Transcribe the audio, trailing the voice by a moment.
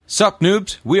Sup,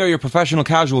 noobs? We are your professional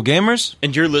casual gamers.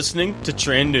 And you're listening to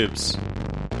Train Noobs.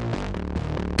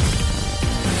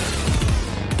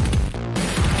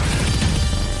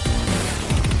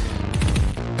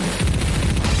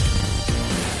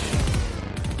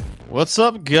 What's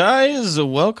up, guys?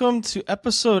 Welcome to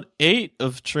episode 8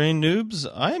 of Train Noobs.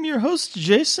 I am your host,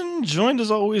 Jason, joined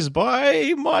as always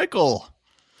by Michael.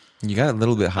 You got a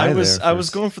little bit high there. I was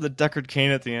going for the Deckard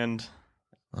Cain at the end.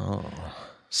 Oh.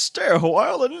 Stay a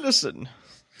while and listen.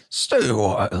 Stay a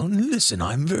while and listen,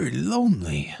 I'm very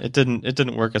lonely. It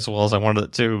didn't work as well as I wanted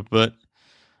it to, but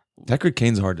Deckard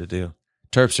Cain's hard to do.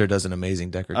 Terpster does an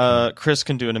amazing Deckard Cain. Chris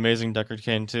can do an amazing Deckard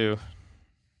Cain too.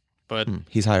 But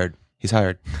He's hired.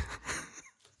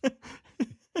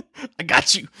 I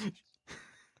got you.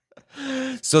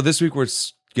 So this week we're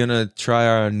gonna try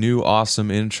our new awesome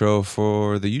intro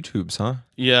for the YouTubes, huh?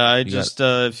 Yeah,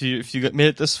 if you made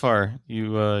it this far,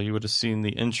 you would have seen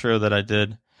the intro that I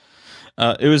did.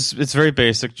 It's very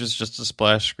basic, just a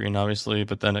splash screen, obviously,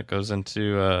 but then it goes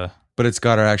into. But it's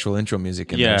got our actual intro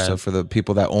music in there, Yeah. so for the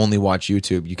people that only watch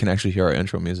YouTube, you can actually hear our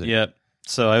intro music. Yeah,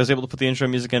 so I was able to put the intro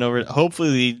music in over it.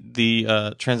 Hopefully,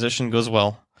 the transition goes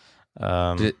well.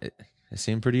 It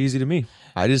seemed pretty easy to me.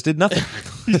 I just did nothing.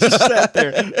 You just sat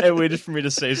there and waited for me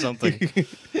to say something.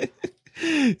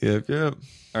 Yep.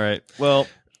 All right. Well,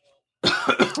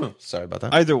 Sorry about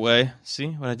that. either way, see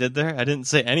what I did there? I didn't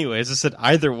say anyways. I said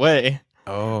either way.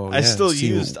 Oh, I still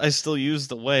used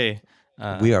the way.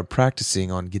 We are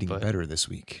practicing on getting better this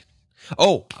week.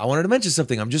 Oh, I wanted to mention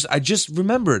something. I just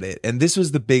remembered it, and this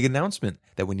was the big announcement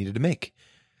that we needed to make.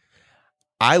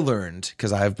 I learned,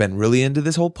 because I've been really into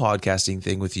this whole podcasting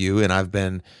thing with you, and I've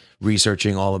been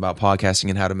researching all about podcasting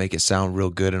and how to make it sound real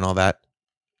good and all that.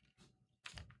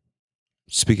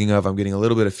 Speaking of, I'm getting a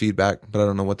little bit of feedback, but I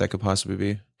don't know what that could possibly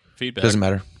be. Feedback. Doesn't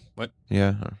matter. What?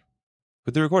 Yeah.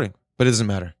 With the recording. But it doesn't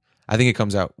matter. I think it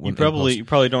comes out. You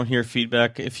probably don't hear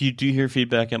feedback. If you do hear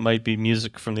feedback, it might be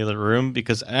music from the other room,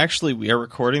 because actually we are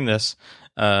recording this.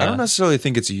 I don't necessarily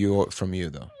think it's from you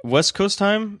though. West Coast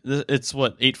time. It's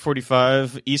what,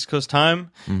 8:45 East Coast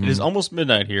time. Mm-hmm. It is almost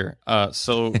midnight here.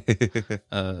 So the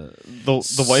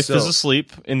wife is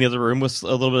asleep in the other room with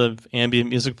a little bit of ambient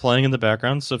music playing in the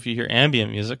background. So if you hear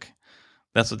ambient music,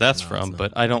 that's what that's from.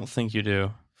 But I don't think you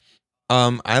do.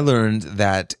 I learned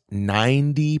that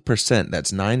 90%,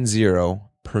 that's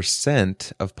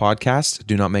 90% of podcasts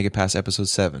do not make it past episode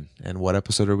 7. And what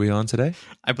episode are we on today?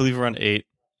 I believe we're on 8.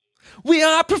 We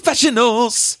are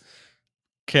professionals.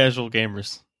 Casual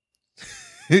gamers.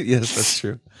 Yes, that's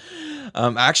true.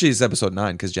 Actually, it's episode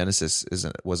 9 because Genesis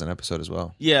was an episode as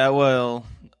well. Yeah, well,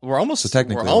 we're almost at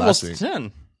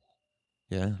 10.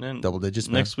 Yeah, And double digits.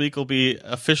 Man. Next week will be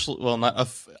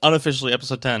unofficially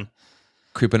episode 10.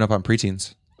 Creeping up on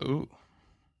preteens. Ooh.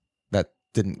 That's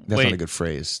not a good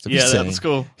phrase. Yeah, that's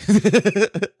cool.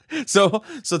 So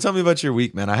tell me about your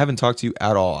week, man. I haven't talked to you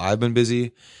at all. I've been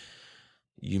busy.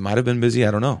 You might have been busy.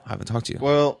 I don't know. I haven't talked to you.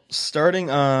 Well, starting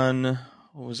on,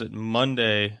 what was it,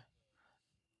 Monday?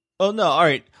 Oh, no, all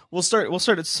right. We'll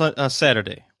start at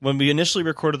Saturday. When we initially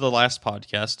recorded the last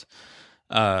podcast,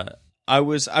 I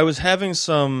was having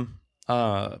some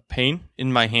pain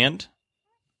in my hand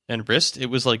and wrist. It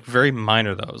was like very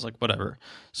minor though. I was like, whatever.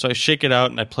 So I shake it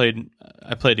out and I played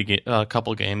a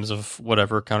couple games of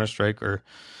whatever, Counter-Strike or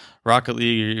Rocket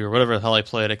League or whatever the hell I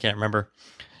played. I can't remember.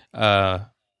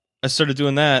 I started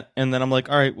doing that, and then I'm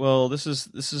like, all right, well, this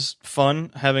is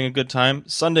fun, having a good time.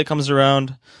 Sunday comes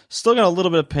around, still got a little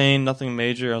bit of pain, nothing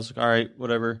major. I was like, all right,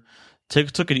 whatever.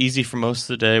 Took it easy for most of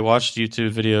the day. Watched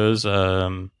YouTube videos,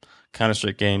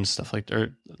 Counter-Strike games, stuff like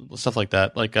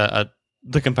that, like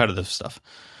the competitive stuff.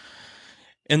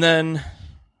 And then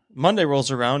Monday rolls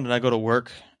around, and I go to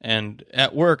work. And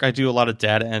at work, I do a lot of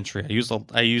data entry. I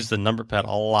use the number pad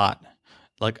a lot,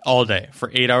 like all day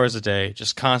for 8 hours a day,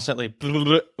 just constantly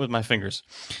with my fingers.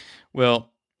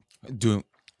 Well,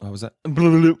 what was that?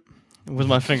 With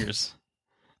my fingers,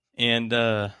 and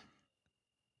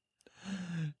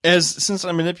since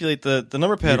I manipulate the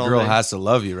number pad all day, your girl has to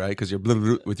love you, right? Because you're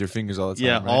with your fingers all the time.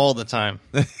 Yeah, right? all the time.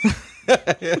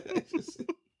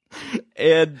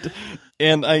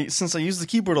 And since I use the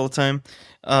keyboard all the time,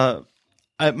 I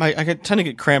tend to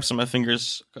get cramps in my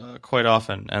fingers quite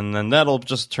often, and then that'll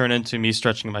just turn into me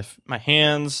stretching my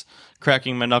hands,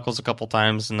 cracking my knuckles a couple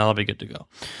times, and that'll be good to go.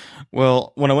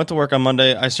 Well, when I went to work on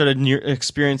Monday, I started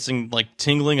experiencing like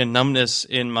tingling and numbness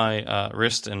in my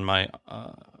wrist and my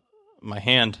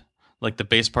hand, like the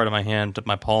base part of my hand,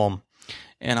 my palm,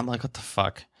 and I'm like, what the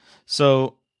fuck?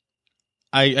 So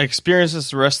I experienced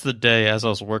this the rest of the day as I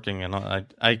was working, and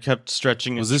I kept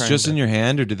stretching. Was this just in your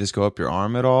hand, or did this go up your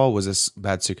arm at all? Was this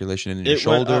bad circulation in your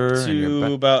shoulder? It went up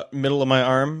to about middle of my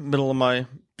arm,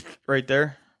 right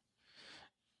there.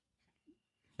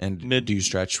 And do you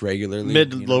stretch regularly?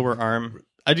 Lower arm.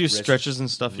 I do stretches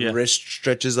and stuff, yeah. Wrist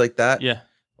stretches like that? Yeah.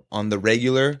 On the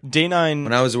regular? Day 9.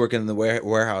 When I was working in the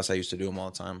warehouse, I used to do them all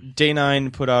the time. Day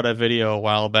 9 put out a video a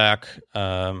while back.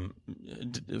 For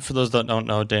those that don't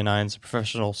know, Day 9's a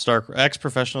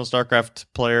ex-professional StarCraft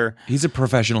player. He's a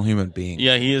professional human being.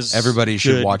 Yeah, he is. Everybody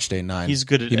should watch Day 9. He's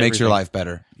good at He makes your life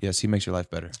better. Yes, he makes your life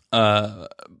better.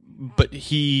 But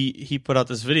he put out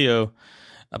this video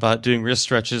about doing wrist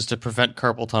stretches to prevent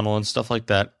carpal tunnel and stuff like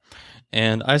that.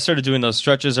 And I started doing those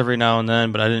stretches every now and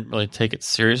then, but I didn't really take it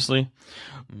seriously.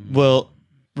 Well,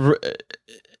 that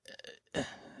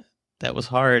was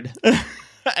hard.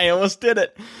 I almost did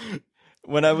it.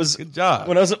 Good job.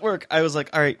 When I was at work, I was like,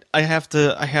 all right, I have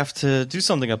to do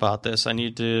something about this. I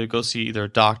need to go see either a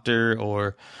doctor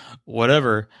or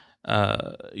whatever,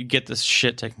 get this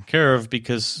shit taken care of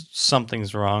because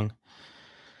something's wrong.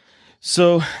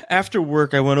 So after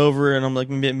work, I went over and I'm like,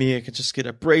 maybe I could just get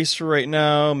a brace for right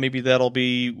now. Maybe that'll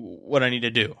be what I need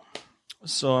to do.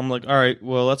 So I'm like, all right,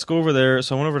 well, let's go over there.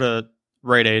 So I went over to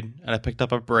Rite Aid and I picked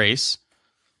up a brace.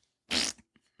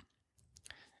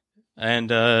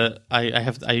 And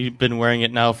I've been wearing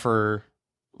it now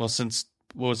since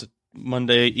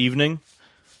Monday evening.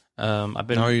 I've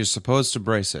been. No, you're supposed to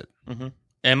brace it. Mm-hmm.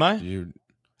 Am I?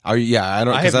 I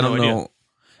don't know idea.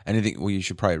 anything. Well, you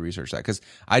should probably research that because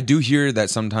I do hear that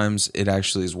sometimes it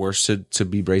actually is worse to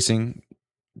be bracing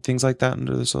things like that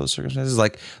under those circumstances.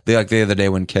 Like the other day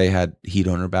when Kay had heat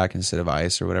on her back instead of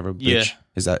ice or whatever. Yeah.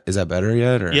 Is that better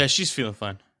yet? Or? Yeah, she's feeling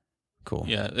fine. Cool.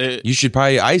 Yeah. You should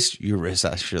probably ice your wrist,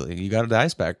 actually. You got the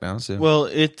ice pack now. So. Well,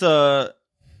 it's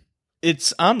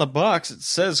on the box. It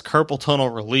says carpal tunnel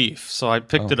relief. So I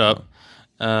picked it up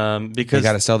because they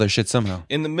got to sell their shit somehow.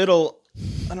 In the middle,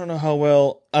 I don't know how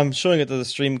well I'm showing it to the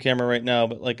stream camera right now,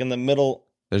 but like in the middle,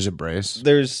 there's a brace. And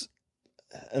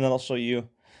then I'll show you.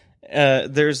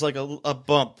 There's like a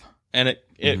bump, and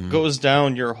it goes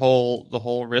down the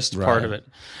whole wrist part of it,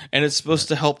 and it's supposed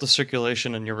to help the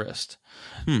circulation in your wrist.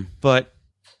 But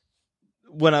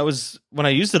when I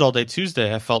used it all day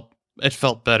Tuesday, it felt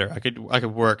better. I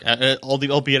could work,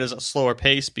 albeit at a slower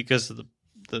pace because of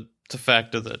the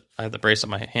fact of that I have the brace on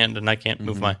my hand and I can't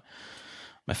move my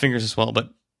fingers as well. But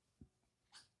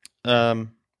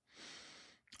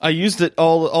I used it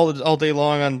all day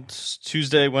long on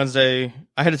Tuesday, Wednesday.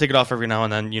 I had to take it off every now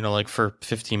and then, like for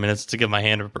 15 minutes to give my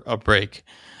hand a break,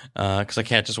 because I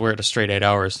can't just wear it a straight 8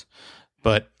 hours.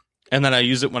 And then I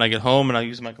use it when I get home, and I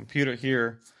use my computer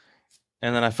here.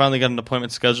 And then I finally got an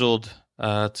appointment scheduled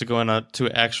to go to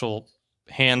an actual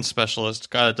hand specialist,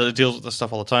 guy that deals with this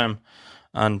stuff all the time,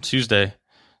 on Tuesday.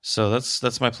 So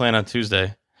that's my plan on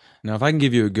Tuesday. Now, if I can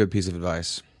give you a good piece of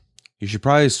advice, you should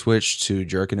probably switch to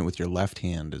jerking it with your left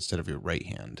hand instead of your right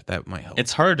hand. That might help.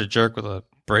 It's hard to jerk with a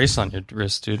brace on your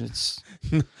wrist, dude. It's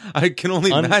I can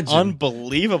only imagine.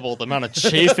 Unbelievable the amount of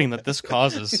chafing that this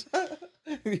causes.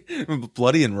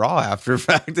 Bloody and raw after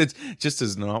fact. It just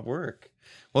does not work.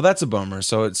 Well, that's a bummer.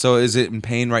 So is it in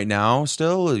pain right now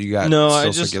still? Or you got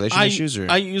circulation issues? Or?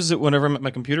 I use it whenever I'm at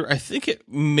my computer. I think it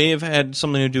may have had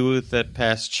something to do with that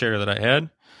past chair that I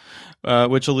had,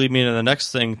 which will lead me to the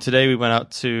next thing. Today we went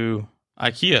out to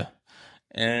IKEA,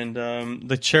 and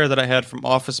the chair that I had from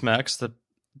Office Max, the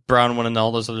brown one and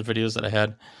all those other videos that I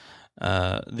had,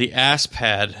 the ass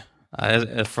pad,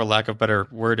 for lack of better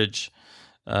wordage,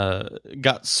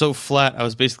 got so flat I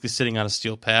was basically sitting on a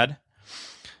steel pad.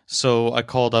 So I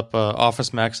called up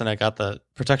Office Max and I got the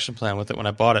protection plan with it when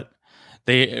I bought it.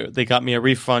 They got me a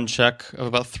refund check of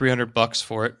about $300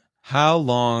 for it. How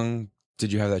long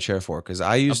did you have that chair for? Because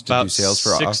I used to do sales for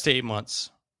 6 to 8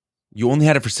 months. You only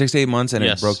had it for 6 to 8 months and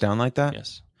it broke down like that?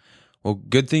 Yes. Well,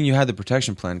 good thing you had the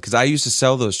protection plan, because I used to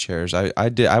sell those chairs.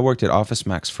 I worked at Office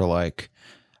Max for like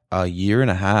a year and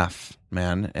a half,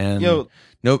 man, and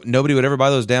nobody would ever buy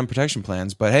those damn protection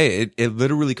plans. But hey, it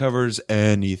literally covers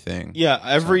anything. Yeah,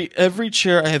 every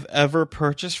chair I have ever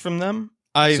purchased from them,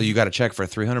 so you got a check for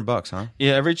 $300, huh?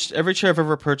 Yeah, every chair I've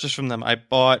ever purchased from them, I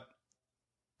bought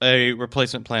a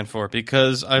replacement plan for,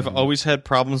 because I've always had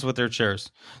problems with their chairs.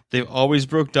 They've always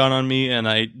broke down on me, and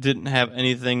I didn't have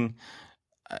anything.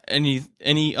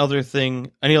 Any other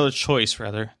choice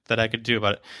rather that I could do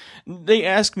about it. They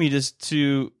asked me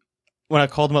to when I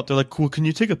called them up, they're like, "Cool, can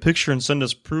you take a picture and send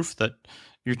us proof that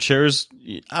your chairs?"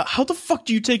 How the fuck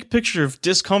do you take a picture of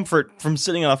discomfort from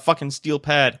sitting on a fucking steel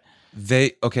pad?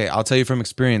 I'll tell you from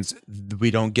experience,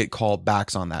 we don't get called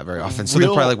backs on that very often. So Real-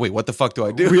 they're probably like, wait, what the fuck do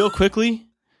I do? Real quickly,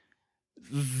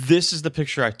 this is the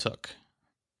picture I took.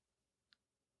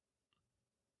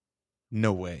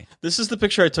 No way. This is the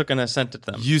picture I took and I sent it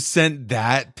to them. You sent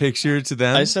that picture to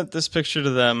them? I sent this picture to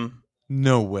them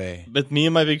No way. with me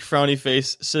and my big frowny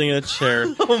face sitting in a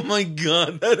chair. Oh my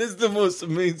God. That is the most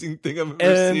amazing thing I've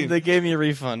ever And seen. they gave me a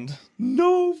refund.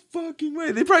 No fucking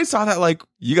way. They probably saw that like,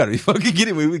 you got to be fucking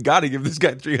kidding me. We got to give this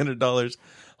guy $300.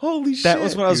 Holy shit. That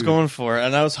was what I was dude. going for,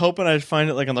 and I was hoping I'd find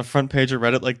it like on the front page of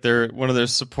Reddit, like one of their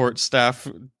support staff.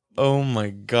 Oh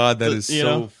my God. That is You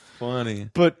so know? funny.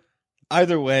 But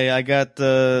either way, I got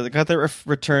the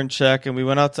return check, and we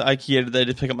went out to IKEA today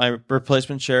to pick up my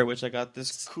replacement chair, which I got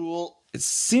this cool. It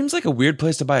seems like a weird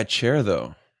place to buy a chair,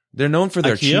 though. They're known for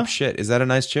their IKEA? cheap shit. Is that a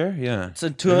nice chair? Yeah. It's a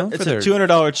They're known for their-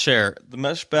 $200 chair. The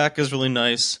mesh back is really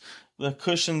nice. The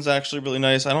cushion's actually really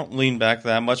nice. I don't lean back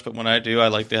that much, but when I do, I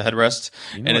like the headrest,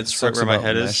 You know and what it's right sucks where my about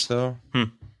head mesh, is. though?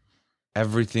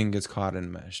 Everything gets caught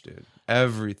in mesh, dude.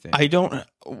 Everything.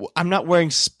 I'm not wearing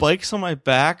spikes on my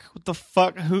back. What the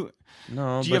fuck?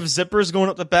 no, Do you have zippers going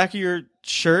up the back of your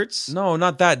shirts? no,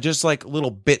 not that. Just like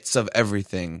little bits of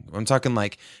everything. I'm talking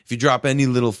like if you drop any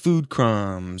little food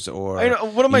crumbs or I know,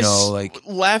 what am I like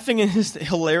laughing in his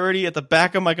hilarity at the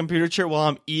back of my computer chair while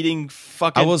I'm eating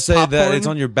fucking I will say that popcorn? it's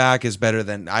on your back is better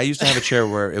than I used to have a chair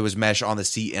where it was mesh on the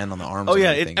seat and on the arms. Oh and yeah,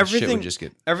 everything. And shit everything would just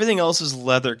get everything else is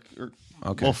leather. okay.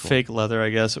 Well, cool. fake leather, I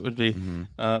guess it would be. Mhm.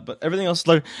 But everything else is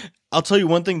leather. I'll tell you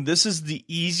one thing. This is the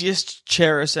easiest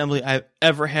chair assembly I've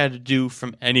ever had to do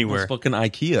from anywhere. It's fucking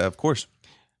IKEA, of course.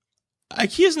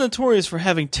 IKEA is notorious for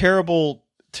having terrible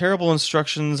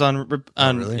instructions on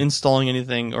really? installing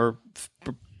anything or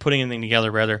putting anything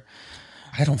together. Rather,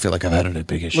 I don't feel like I've had a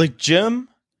big issue. like Jim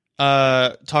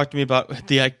talked to me about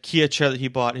the IKEA chair that he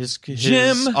bought. His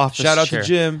Jim, office shout out chair. to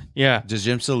Jim. Yeah, Does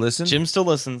Jim still listen? Jim still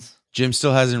listens. Jim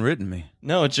still hasn't written me.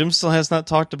 No, Jim still has not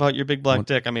talked about your big black What-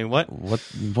 dick. I mean, what?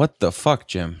 What the fuck,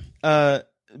 Jim?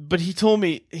 But he told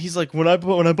me, he's like, when I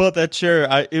bought that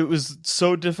chair, it was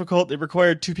so difficult. It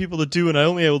required two people to do, and I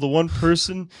only able to one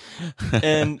person,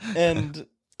 and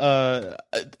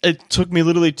it took me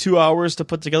literally 2 hours to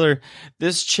put together.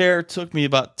 This chair took me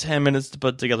about 10 minutes to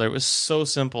put together. It was so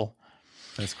simple.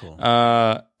 That's cool.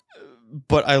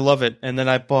 But I love it. And then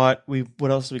I bought,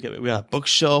 what else did we get? We got a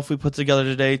bookshelf we put together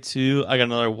today too. I got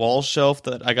another wall shelf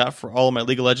that I got for all of my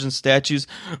League of Legends statues,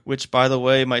 which by the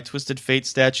way, my Twisted Fate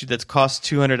statue that's cost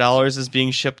 $200 is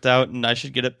being shipped out, and I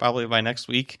should get it probably by next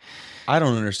week. I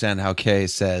don't understand how Kay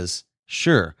says,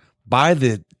 sure, buy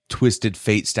the Twisted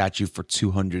Fate statue for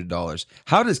 $200.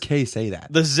 How does Kay say that?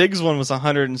 The Ziggs one was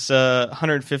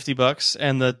 $150,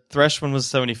 and the Thresh one was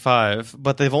 $75,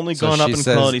 but they've only So gone up she in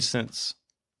says- quality since.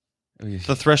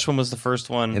 The Thresh one was the first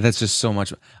one. Yeah, that's just so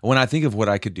much. When I think of what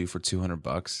I could do for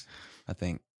 $200, I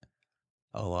think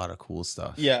a lot of cool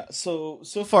stuff. Yeah, so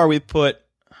far we put,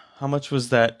 how much was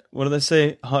that? What did I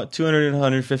say? 200 and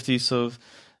 150, so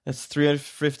that's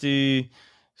 350.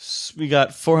 We got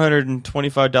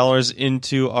 $425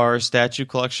 into our statue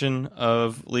collection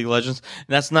of League of Legends, and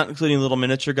that's not including little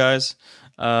miniature guys.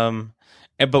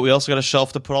 But we also got a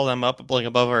shelf to put all them up, like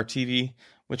above our TV,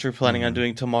 which we're planning on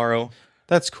doing tomorrow.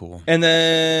 That's cool. And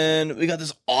then we got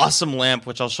this awesome lamp,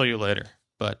 which I'll show you later.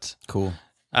 But Cool.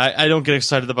 I don't get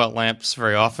excited about lamps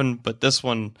very often, but this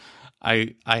one,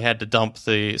 I had to dump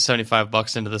the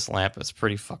 $75 into this lamp. It's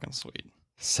pretty fucking sweet.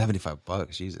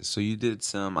 $75, Jesus. So you did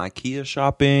some IKEA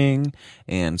shopping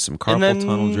and some carpal then-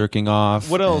 tunnel jerking off.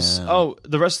 What else? and- Oh,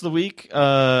 the rest of the week,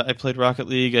 I played Rocket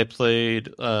League.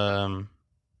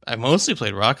 I mostly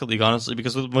played Rocket League, honestly,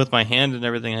 because with my hand and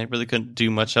everything, I really couldn't do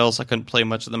much else. I couldn't play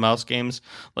much of the mouse games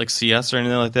like CS or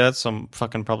anything like that, so I'm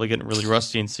fucking probably getting really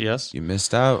rusty in CS. You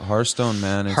missed out. Hearthstone,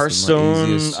 man. It's Hearthstone,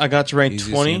 the easiest, I got to rank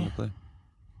easiest 20. game to play.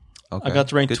 Okay. I got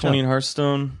to rank Good 20 job. in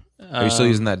Hearthstone. Are you still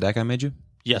using that deck I made you?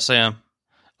 Yes, I am.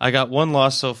 I got one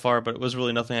loss so far, but it was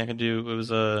really nothing I could do. It was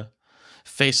a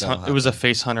face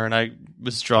hunter, and I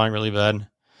was drawing really bad.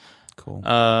 Cool.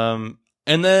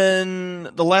 And then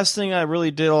the last thing I really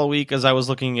did all week is I was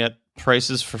looking at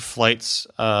prices for flights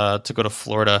to go to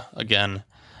Florida again.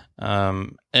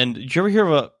 And did you ever hear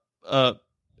of a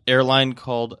airline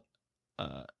called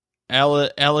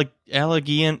Allegiant?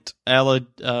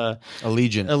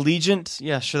 Allegiant.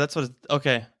 Yeah, sure. That's what.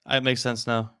 Okay, it makes sense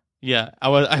now. Yeah, I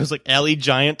was like Alley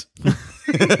Giant.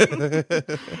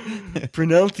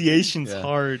 Pronunciation's Yeah.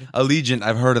 hard. Allegiant.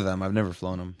 I've heard of them. I've never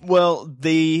flown them. Well,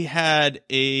 they had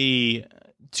a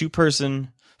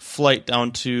 2-person flight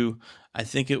down to, I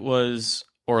think it was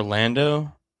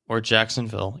Orlando or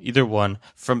Jacksonville, either one,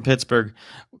 from Pittsburgh,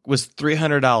 was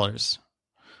 $300.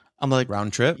 I'm like,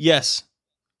 round trip? yes,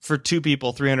 for 2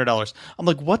 people, $300. I'm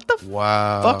like, what the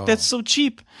Wow. fuck? That's so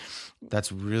cheap.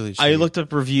 That's really cheap. I looked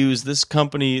up reviews. This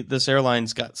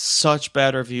airline's got such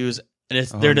bad reviews, and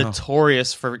they're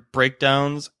notorious for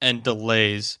breakdowns and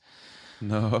delays.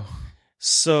 No.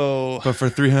 So, but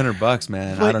for $300,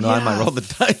 man, I don't know. I might roll the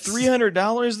dice.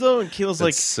 $300 though, and Keel's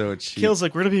like, so cheap. Keel's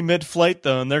like, we're gonna be mid-flight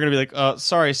though, and they're gonna be like,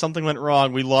 sorry, something went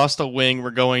wrong. We lost a wing. We're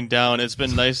going down. It's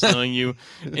been nice knowing you.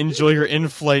 Enjoy your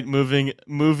in-flight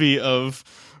movie of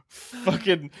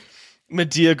fucking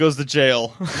Medea goes to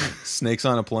jail. Snakes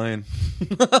on a plane.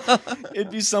 It'd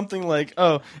be something like,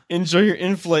 enjoy your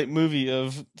in-flight movie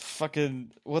of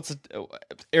fucking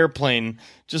airplane.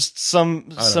 Just some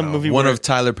movie. One of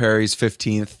Tyler Perry's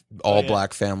 15th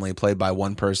all-black family played by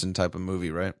one person type of movie,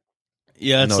 right?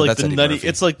 Yeah, it's like the nutty. Murphy.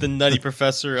 It's like the Nutty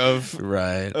Professor of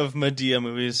right of Medea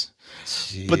movies.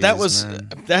 Jeez, but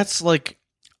that's like,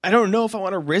 I don't know if I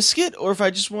want to risk it or if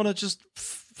I just want to just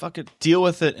fucking deal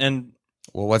with it and.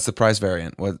 Well, what's the price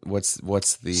variant? What's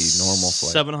the normal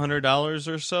flight?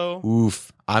 $700 or so.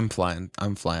 Oof! I'm flying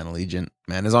Allegiant,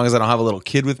 man. As long as I don't have a little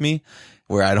kid with me,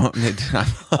 where I don't.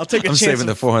 I'll take a chance. Saving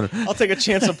the 400. I'll take a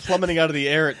chance of plummeting out of the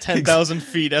air at 10,000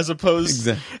 feet, as opposed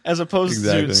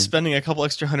to spending a couple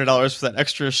extra $100 for that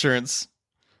extra assurance.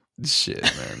 Shit,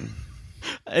 man.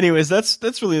 Anyways,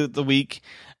 that's really the week.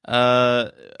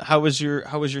 How was your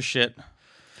shit?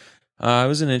 It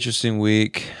was an interesting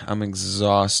week. I'm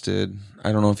exhausted.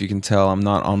 I don't know if you can tell. I'm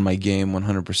not on my game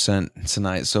 100%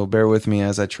 tonight, so bear with me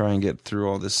as I try and get through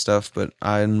all this stuff, but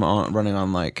I'm running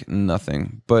on like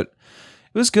nothing. But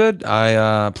it was good.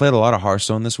 I played a lot of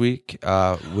Hearthstone this week,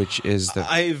 which is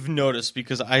I've noticed,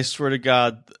 because I swear to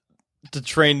God, the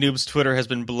Train Noob's Twitter has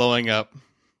been blowing up.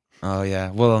 Oh,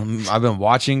 yeah. Well, I've been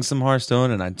watching some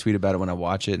Hearthstone, and I tweet about it when I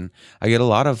watch it, and I get a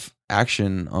lot of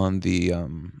action on the...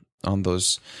 on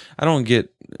those. I don't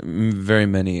get very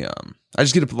many. I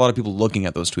just get a lot of people looking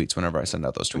at those tweets whenever I send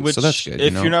out those tweets. So that's good.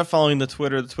 If you're not following the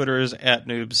Twitter is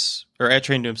 @noobs or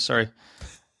 @trainnoobs. Sorry,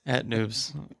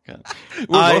 @noobs. Oh, God.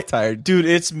 We're both tired, dude.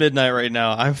 It's midnight right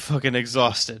now. I'm fucking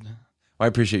exhausted. Well, I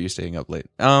appreciate you staying up late.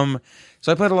 So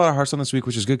I played a lot of Hearthstone this week,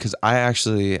 which is good because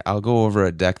I'll go over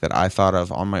a deck that I thought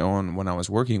of on my own when I was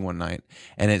working one night,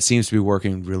 and it seems to be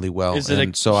working really well. Is it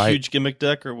a huge gimmick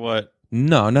deck or what?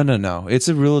 No. It's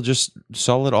a real just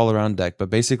solid all around deck. But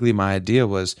basically, my idea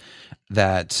was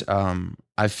that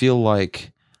I feel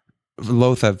like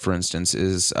Lotheb, for instance,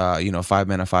 is 5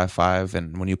 mana 5/5,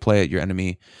 and when you play it, your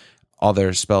enemy, all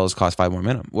their spells cost 5 more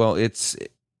mana. Well, it's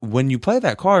when you play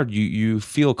that card, you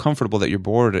feel comfortable that your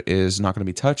board is not going to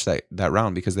be touched that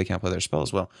round because they can't play their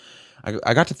spells. Well,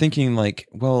 I got to thinking like,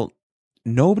 well,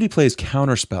 nobody plays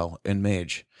Counterspell in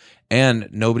Mage. And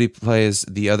nobody plays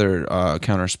the other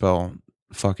counterspell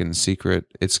fucking secret.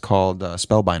 It's called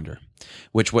Spellbinder.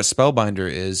 Which what Spellbinder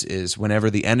is whenever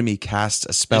the enemy casts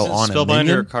a spell on a minion.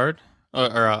 Spellbinder a card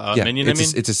or a minion?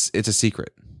 It's a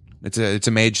secret. It's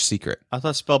a mage secret. I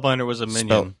thought Spellbinder was a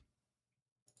minion.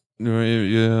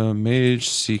 Yeah, mage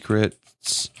secret.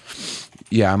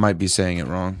 Yeah, I might be saying it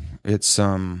wrong. It's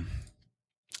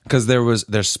because there's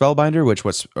Spellbinder,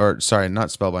 not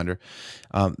Spellbinder.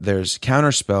 There's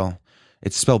Counterspell.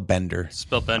 It's Spellbender.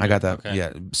 Spellbender. I got that. Okay. Yeah,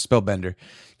 Spellbender.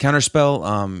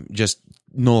 Counterspell just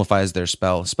nullifies their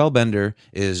spell. Spellbender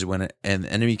is when an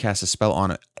enemy casts a spell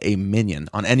on a minion,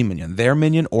 on any minion, their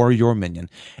minion or your minion.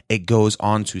 It goes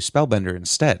on to Spellbender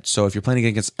instead. So if you're playing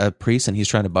against a priest and he's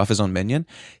trying to buff his own minion,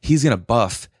 he's going to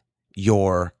buff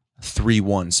your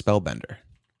 3/1 Spellbender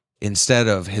instead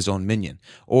of his own minion.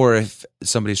 Or if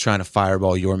somebody's trying to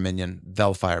fireball your minion,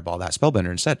 they'll fireball that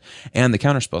Spellbender instead. And the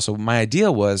counterspell. So my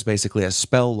idea was basically a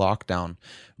spell lockdown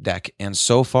deck. And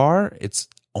so far, it's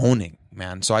owning,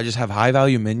 man. So I just have high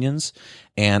value minions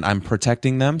and I'm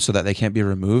protecting them so that they can't be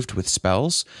removed with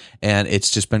spells. And it's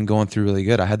just been going through really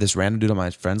good. I had this random dude on my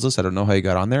friends list. I don't know how he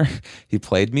got on there. He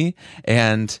played me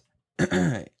and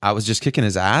I was just kicking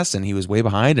his ass and he was way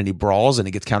behind and he brawls and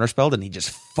he gets counterspelled and he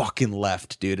just fucking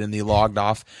left, dude. And he logged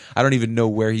off. I don't even know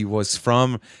where he was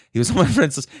from. He was on my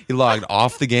friends list. He logged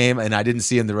off the game and I didn't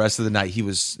see him the rest of the night. He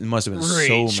must have been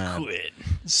Rage so mad. Quit.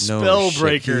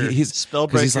 Spellbreaker.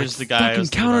 Spellbreaker is the guy. Fucking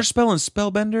counterspell and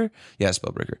Spellbender. Yeah,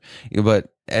 Spellbreaker.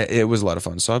 But it was a lot of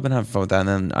fun. So I've been having fun with that. And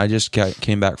then I just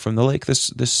came back from the lake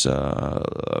this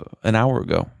an hour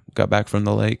ago. Got back from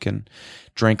the lake and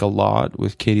drank a lot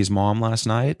with Katie's mom last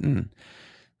night, and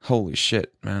holy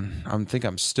shit, man! I think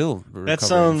I'm still recovering. That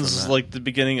sounds like the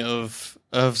beginning of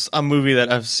a movie that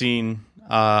I've seen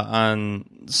on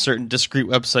certain discrete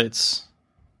websites.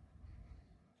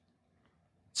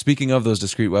 Speaking of those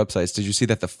discrete websites, did you see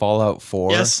that the Fallout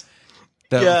 4? Yes.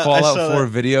 that Yeah, I Fallout saw 4 that.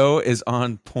 video is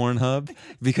on Pornhub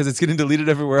because it's getting deleted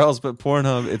everywhere else, but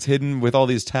Pornhub, it's hidden with all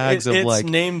these tags It's of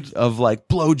named.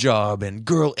 blowjob and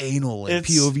girl anal and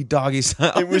It's- POV doggy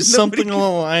style. It was Nobody something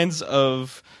along the lines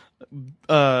of,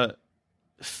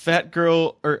 fat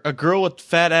girl or a girl with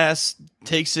fat ass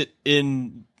takes it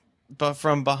in, but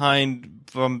from behind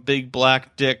from big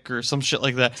black dick or some shit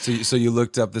like that. So you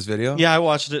looked up this video? Yeah, I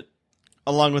watched it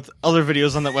along with other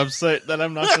videos on that website that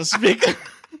I'm not going to speak.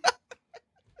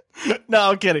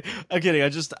 No, I'm kidding. I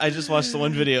just watched the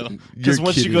one video because You're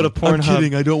once you go to kidding. I'm Pornhub,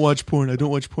 kidding. I don't watch porn.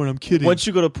 I'm kidding. once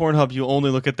you go to Pornhub, you only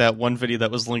look at that one video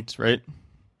that was linked, right?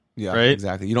 Yeah, right?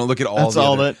 exactly. You don't look at all That's the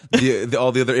all other,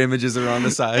 all the other images that are on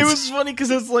the sides. It was funny because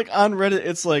it's like on Reddit,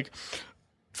 it's like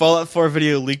Fallout 4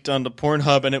 video leaked onto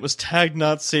Pornhub, and it was tagged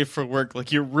not safe for work.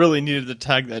 Like you really needed to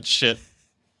tag that shit.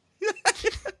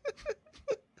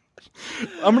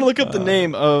 I'm gonna look up the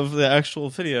name of the actual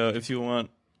video if you want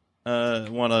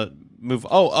to move.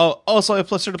 So I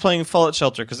started playing Fallout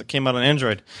Shelter because it came out on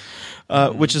Android,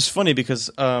 which is funny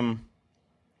because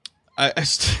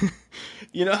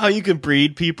you know how you can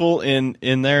breed people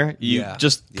in there? You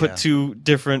just put two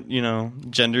different,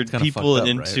 gendered people fucked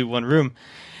up, into one room.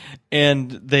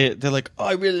 And they're like, oh,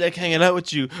 I really like hanging out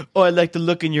with you. Oh, I like the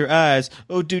look in your eyes.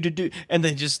 Oh, do. And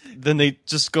then they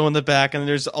just go in the back, and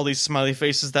there's all these smiley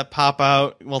faces that pop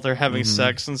out while they're having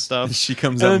sex and stuff. She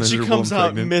comes and out then she miserable comes and out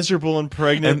pregnant. miserable and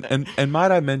pregnant. And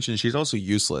might I mention, she's also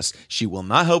useless. She will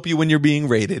not help you when you're being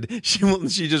raided. She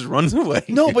just runs away.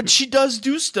 No, but she does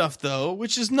do stuff though,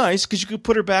 which is nice because you could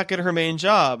put her back at her main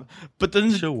job. But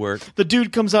then she'll work. the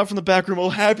dude comes out from the back room all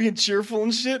happy and cheerful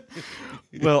and shit.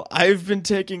 Well, I've been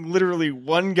taking literally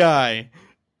one guy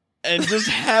and just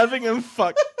having him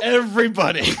fuck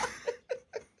everybody.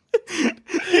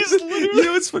 He's literally... You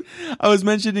know what's funny? I was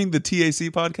mentioning the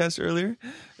TAC podcast earlier,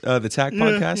 the TAC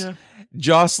podcast. Yeah.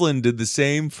 Jocelyn did the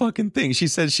same fucking thing. She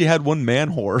said she had one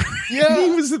man whore. Yeah.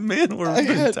 He was a man whore for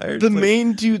the entire the place.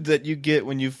 main dude that you get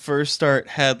when you first start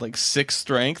had like 6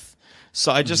 strength.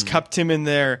 So I just kept him in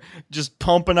there, just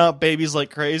pumping out babies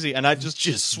like crazy, and I just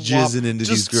jizzing into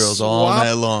these girls all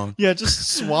night long. Yeah,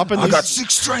 just swapping. I got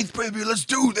 6 strength, baby. Let's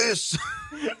do this.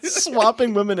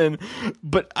 Swapping women in.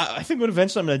 But I think what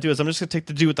eventually I'm going to do is I'm just going to take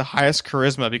the dude with the highest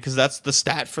charisma because that's the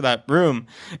stat for that room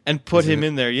and put him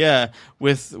in there. Yeah,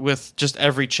 with just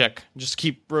every chick. Just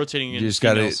keep rotating. You just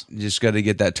got to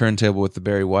get that turntable with the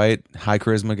Barry White high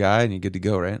charisma guy, and you're good to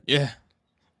go, right? Yeah.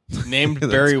 Named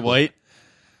Barry White.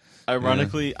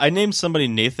 Ironically, I named somebody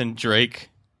Nathan Drake.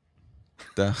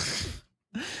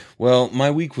 Well,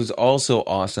 my week was also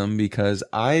awesome because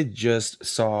I just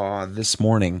saw this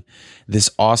morning this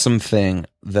awesome thing,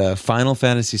 the Final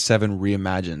Fantasy VII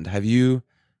Reimagined. Have you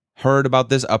heard about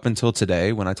this up until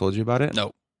today when I told you about it?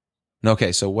 No.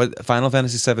 Okay, so what Final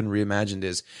Fantasy VII Reimagined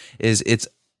is it's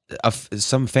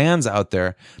some fans out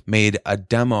there made a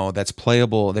demo that's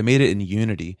playable. They made it in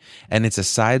Unity, and it's a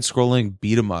side-scrolling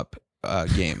beat 'em up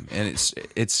game, and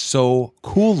it's so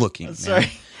cool looking. I'm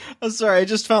sorry. I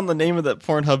just found the name of that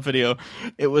Pornhub video.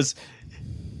 It was,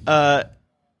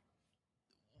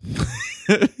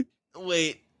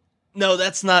 wait, no,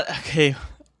 that's not okay.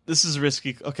 This is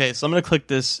risky. Okay, so I'm gonna click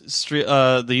this.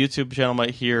 The YouTube channel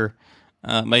might hear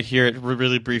it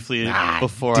really briefly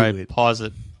before I pause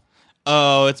it.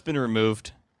 Oh, it's been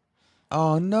removed.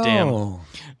 Oh no!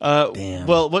 Damn.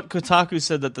 Well, what Kotaku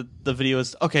said that the video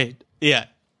is okay. Yeah.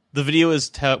 The video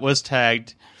was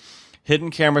tagged.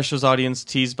 Hidden camera shows audience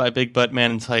teased by Big Butt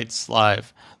Man in Tights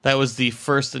live. That was the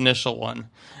first initial one.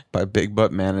 By Big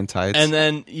Butt Man in Tights. And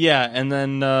then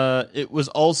it was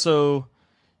also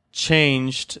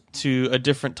changed to a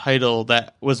different title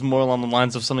that was more along the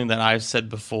lines of something that I've said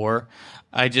before.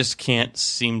 I just can't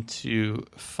seem to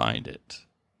find it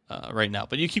right now.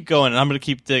 But you keep going, and I'm going to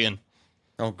keep digging.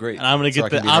 Oh, great! And I'm gonna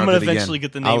eventually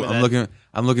get the name of that.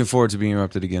 I'm looking forward to being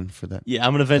interrupted again for that. Yeah,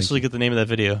 I'm gonna eventually get the name of that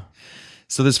video.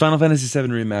 So this Final Fantasy VII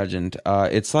Reimagined,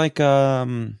 it's like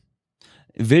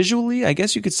visually, I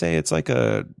guess you could say it's like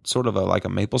a sort of like a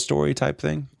Maple Story type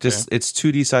thing. Just it's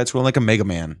 2D side scrolling, like a Mega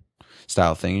Man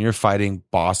style thing. And you're fighting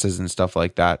bosses and stuff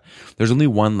like that. There's only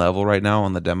one level right now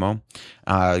on the demo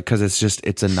because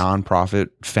it's a non-profit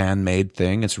fan made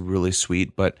thing. It's really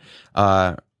sweet, but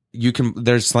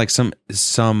there's like some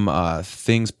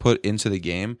things put into the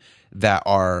game that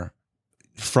are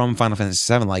from Final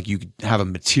Fantasy VII. Like you have a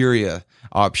materia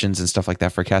options and stuff like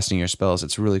that for casting your spells.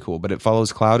 It's really cool, but it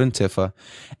follows Cloud and Tifa,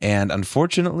 and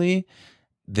unfortunately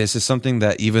this is something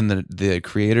that even the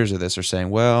creators of this are saying,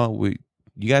 well,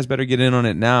 you guys better get in on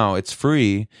it now. It's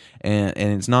free and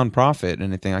it's non-profit and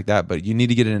anything like that, but you need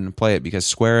to get in and play it because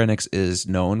Square Enix is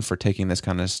known for taking this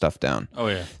kind of stuff down. Oh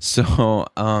yeah. So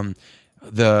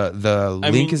The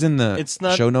link is in the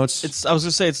show notes. I was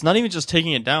gonna say it's not even just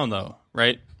taking it down though,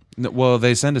 right? No, well,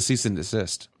 they send a cease and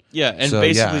desist. Yeah, and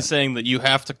basically saying that you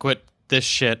have to quit this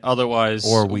shit, otherwise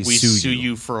or we sue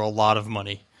you for a lot of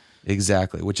money.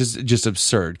 Exactly, which is just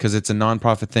absurd because it's a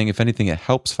non-profit thing. If anything, it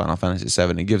helps Final Fantasy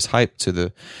VII. It gives hype to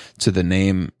the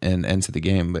name and to the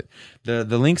game. But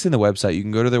the link's in the website. You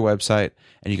can go to their website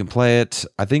and you can play it.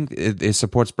 I think it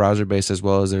supports browser-based as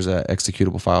well as there's an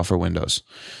executable file for Windows.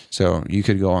 So you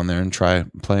could go on there and try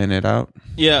playing it out.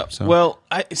 Yeah, well,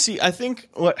 I think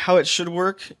how it should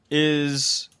work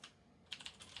is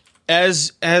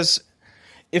as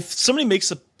if somebody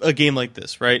makes a game like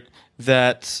this, right,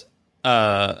 that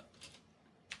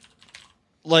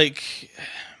like,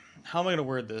 how am I going to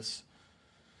word this?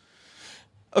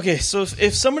 Okay, so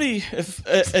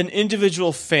if an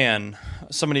individual fan,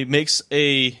 somebody makes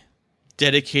a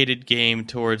dedicated game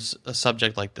towards a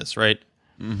subject like this, right?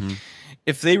 Mm-hmm.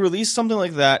 If they release something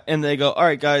like that and they go, all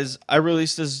right, guys, I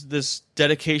released this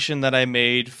dedication that I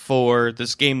made for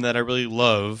this game that I really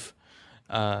love,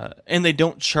 and they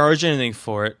don't charge anything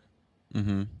for it,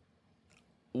 mm-hmm.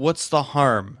 What's the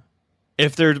harm?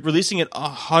 If they're releasing it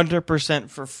 100%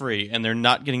 for free and they're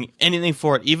not getting anything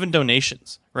for it, even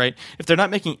donations, right? If they're not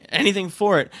making anything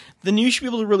for it, then you should be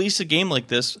able to release a game like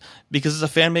this because it's a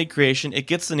fan-made creation. It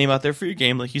gets the name out there for your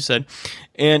game, like you said,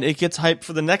 and it gets hype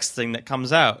for the next thing that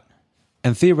comes out.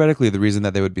 And theoretically, the reason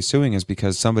that they would be suing is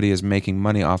because somebody is making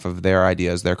money off of their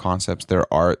ideas, their concepts, their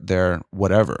art, their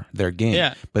whatever, their game.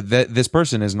 Yeah. But this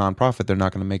person is nonprofit. They're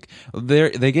not going to make.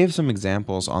 They gave some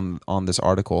examples on this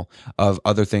article of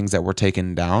other things that were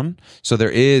taken down. So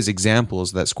there is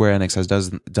examples that Square Enix has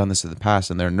done this in the past,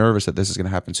 and they're nervous that this is going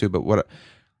to happen too. But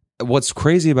what's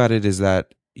crazy about it is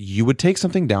that you would take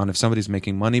something down if somebody's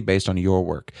making money based on your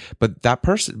work, but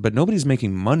nobody's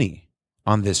making money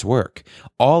on this work.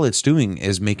 All it's doing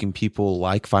is making people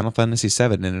like Final Fantasy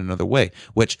VII in another way,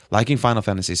 which liking Final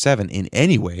Fantasy VII in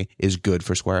any way is good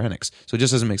for Square Enix. So it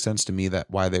just doesn't make sense to me that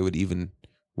why they would even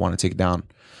want to take it down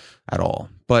at all.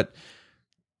 But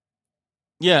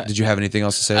yeah, did you have anything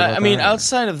else to say about that? I mean,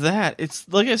 outside of that, it's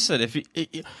like I said, if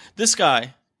this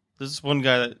one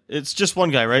guy, it's just one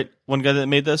guy, right? One guy that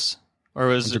made this, or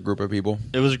was it a group of people?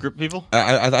 It was a group of people.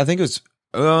 I think it was.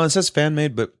 It says fan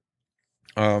made, but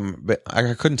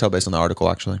I couldn't tell based on the article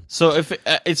actually. So if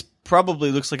it's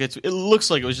probably looks like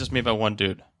it was just made by one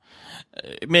dude.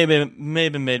 It may have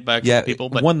been made by a couple people,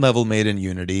 but one level made in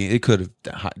Unity. It could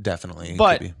have definitely.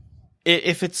 But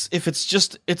if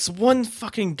it's one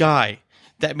fucking guy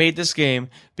that made this game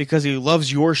because he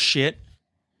loves your shit,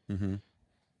 mm-hmm.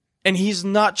 and he's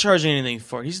not charging anything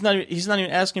for it. He's not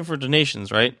even asking for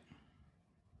donations, right?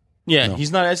 Yeah, no.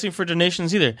 He's not asking for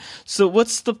donations either. So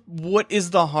what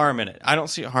is the harm in it? I don't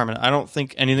see a harm in it. I don't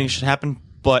think anything should happen,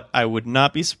 but I would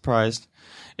not be surprised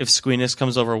if Squeenix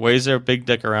comes over, waves their big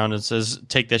dick around and says,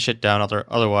 take that shit down,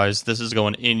 otherwise this is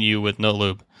going in you with no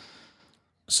lube.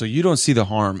 So you don't see the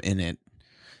harm in it.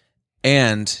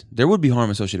 And there would be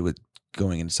harm associated with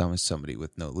going into somebody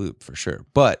with no lube, for sure.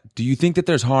 But do you think that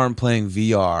there's harm playing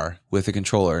VR with a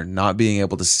controller, not being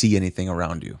able to see anything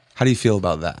around you? How do you feel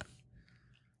about that?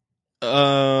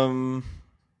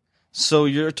 So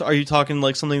are you talking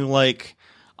like something like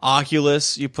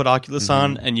Oculus? You put Oculus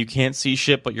on and you can't see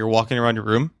shit, but you're walking around your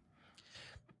room?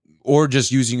 Or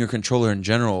just using your controller in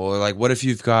general? Or like, what if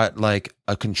you've got like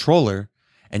a controller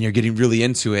and you're getting really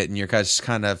into it and you're just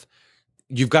kind of,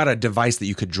 you've got a device that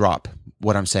you could drop,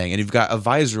 what I'm saying, and you've got a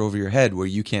visor over your head where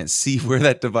you can't see where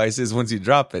that device is once you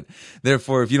drop it.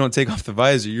 Therefore, if you don't take off the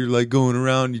visor, you're like going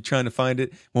around, you're trying to find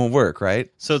it, won't work,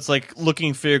 right? So it's like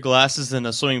looking for your glasses in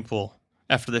a swimming pool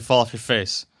after they fall off your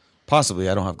face. Possibly.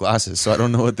 I don't have glasses, so I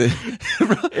don't know what they...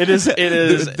 It is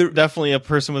definitely a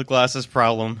person with glasses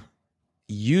problem.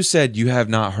 You said you have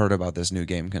not heard about this new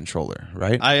game controller,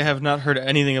 right? I have not heard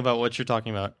anything about what you're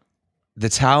talking about. The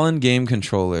Talon game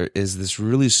controller is this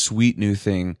really sweet new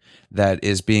thing that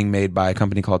is being made by a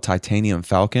company called Titanium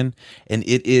Falcon, and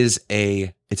it's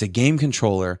a game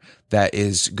controller that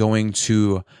is going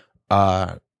to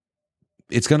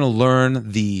it's going to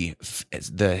learn the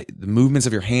movements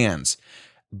of your hands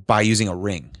by using a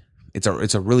ring. It's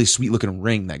a really sweet looking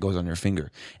ring that goes on your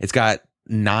finger. It's got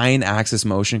 9-axis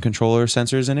motion controller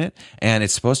sensors in it, and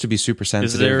it's supposed to be super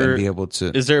sensitive and be able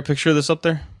to. Is there a picture of this up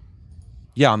there?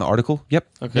 Yeah, on the article. Yep.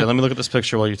 Okay, Let me look at this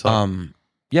picture while you talk.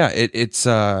 Yeah,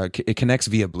 it connects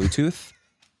via Bluetooth.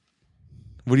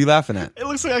 What are you laughing at? It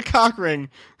looks like a cock ring.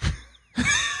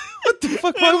 What the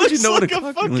fuck? Why would you know what a cock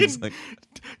ring looks like?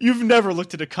 You've never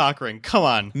looked at a cock ring. Come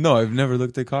on. No, I've never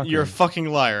looked at a cock ring. You're a fucking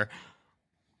liar.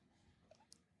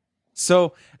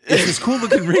 So it's this cool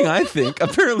looking ring, I think.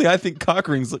 Apparently, I think cock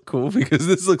rings look cool because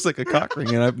this looks like a cock ring,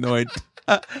 and I have no idea.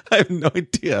 I have no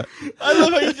idea. I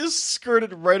love how you just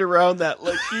skirted right around that.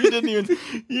 Like you didn't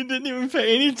even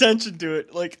pay any attention to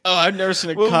it. Like, oh, I've never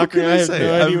seen a cock ring. I have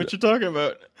no idea what you're talking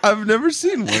about. I've never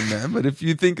seen one, man. But if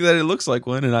you think that it looks like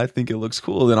one, and I think it looks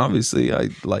cool, then obviously I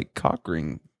like cock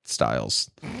ring styles.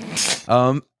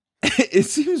 It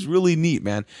seems really neat,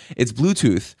 man. It's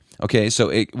Bluetooth. Okay, so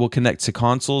it will connect to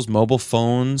consoles, mobile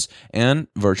phones, and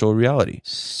virtual reality.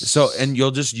 So, and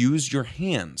you'll just use your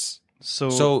hands.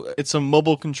 So it's a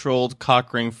mobile controlled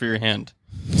cock ring for your hand.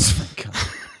 Oh my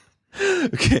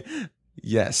God. Okay.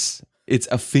 Yes. It's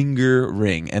a finger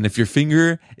ring. And if your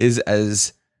finger is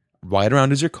as wide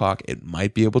around as your cock, it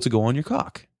might be able to go on your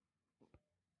cock.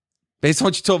 Based on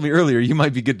what you told me earlier, you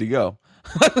might be good to go.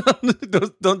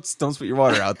 don't spit your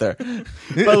water out there.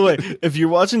 By the way, if you're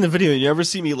watching the video and you ever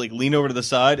see me like lean over to the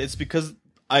side, it's because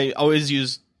I always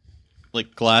use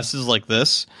like glasses like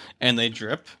this and they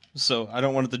drip. So I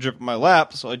don't want it to drip in my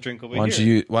lap, so I drink over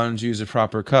here. Why don't you use a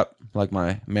proper cup like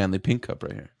my manly pink cup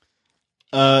right here?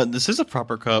 This is a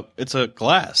proper cup. It's a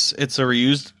glass. It's a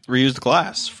reused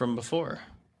glass from before.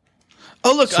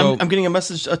 Oh look, so, I'm getting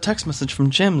a text message from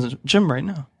Jim right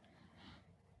now.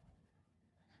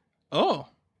 Oh.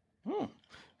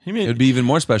 It would be even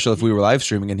more special if we were live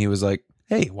streaming and he was like,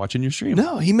 "Hey, watching your stream."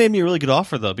 No, he made me a really good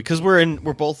offer though, because we're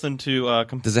both into.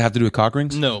 Does it have to do with cock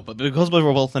rings? No, but because we're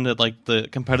both into like the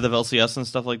competitive LCS and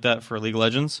stuff like that for League of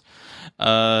Legends,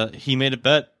 he made a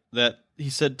bet that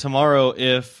he said tomorrow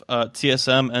if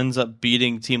TSM ends up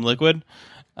beating Team Liquid,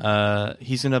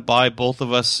 he's gonna buy both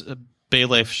of us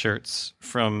Baylife shirts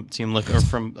from Team Liquid or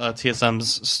from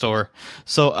TSM's store.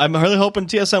 So I'm really hoping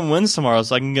TSM wins tomorrow,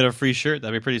 so I can get a free shirt.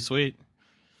 That'd be pretty sweet.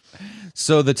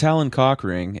 So the Talon cock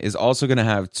ring is also going to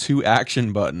have 2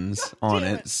 action buttons on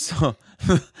it. So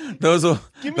those will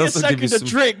give me a second to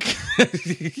drink.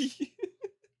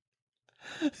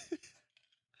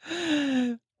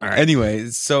 All right. Anyway,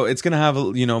 so it's going to have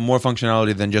more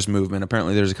functionality than just movement.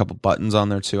 Apparently, there's a couple buttons on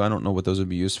there too. I don't know what those would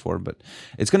be used for, but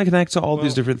it's going to connect to all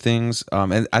these different things.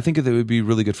 And I think that it would be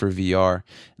really good for VR.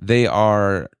 They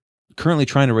are currently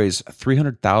trying to raise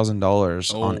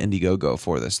 $300,000 on Indiegogo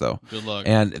for this, though. Good luck.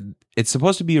 And it's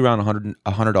supposed to be around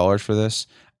 $100 for this.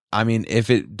 I mean, if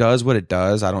it does what it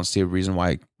does, I don't see a reason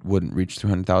why it wouldn't reach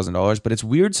 $300,000. But it's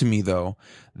weird to me, though,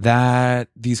 that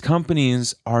these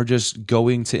companies are just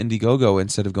going to Indiegogo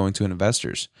instead of going to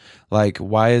investors. Like,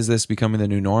 why is this becoming the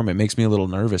new norm? It makes me a little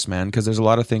nervous, man, because there's a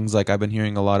lot of things, like I've been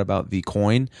hearing a lot about the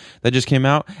coin that just came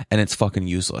out, and it's fucking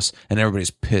useless, and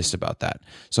everybody's pissed about that.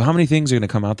 So how many things are going to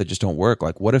come out that just don't work?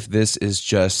 Like, what if this is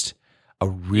just a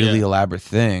really elaborate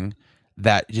thing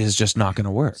that is just not going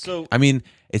to work? So, I mean,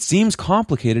 it seems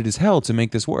complicated as hell to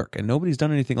make this work, and nobody's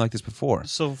done anything like this before.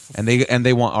 So, and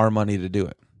they want our money to do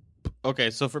it.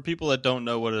 Okay, so for people that don't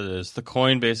know what it is, the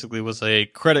coin basically was a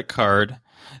credit card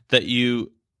that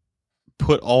you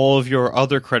put all of your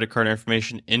other credit card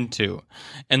information into,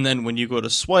 and then when you go to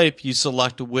swipe, you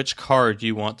select which card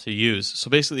you want to use. So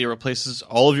basically, it replaces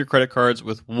all of your credit cards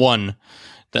with one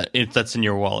that's in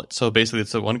your wallet. So basically,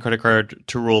 it's a one credit card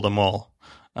to rule them all.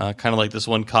 Kind of like this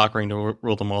one cock ring to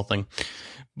rule them all thing.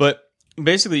 But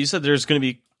basically, you said there's going to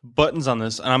be buttons on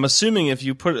this, and I'm assuming if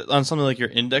you put it on something like your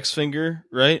index finger,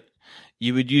 right,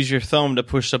 you would use your thumb to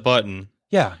push the button.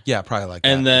 Yeah, probably like that.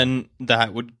 And then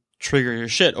that would trigger your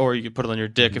shit, or you could put it on your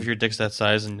dick if your dick's that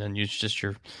size, and then use just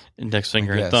your index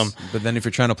finger and thumb. But then if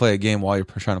you're trying to play a game while you're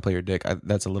trying to play your dick,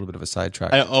 that's a little bit of a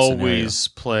sidetrack. I always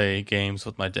play games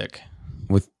with my dick.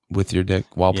 With your dick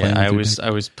while playing. I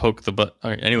always poke the butt. All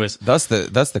right. Anyways, that's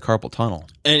the carpal tunnel.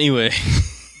 Anyway,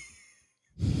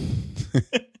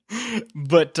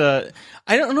 but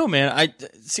I don't know, man.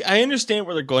 I understand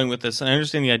where they're going with this, and I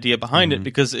understand the idea behind it,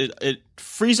 because it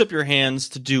frees up your hands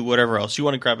to do whatever else. You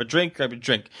want to grab a drink, grab your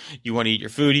drink. You want to eat your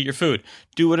food.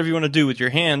 Do whatever you want to do with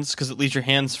your hands, because it leaves your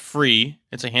hands free.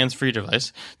 It's a hands-free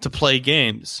device to play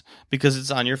games because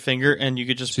it's on your finger, and you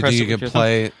could just press it. So you can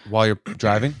play while you're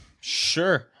driving?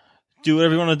 Sure. Do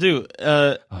whatever you want to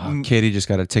do. Katie just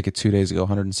got a ticket 2 days ago,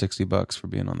 $160 for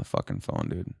being on the fucking phone,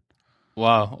 dude.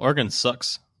 Wow, Oregon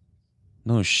sucks.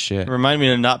 No shit. Remind me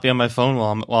to not be on my phone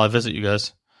while I visit you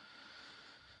guys.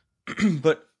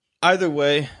 But either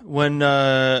way, when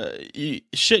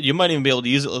you might even be able to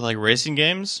use it with like racing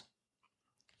games.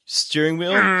 Steering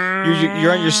wheel,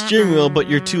 you're on your steering wheel, but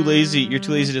you're too lazy. You're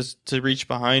too lazy to reach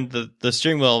behind the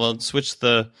steering wheel and switch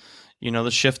the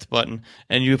shift button,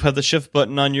 and you have the shift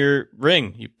button on your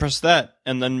ring. You press that,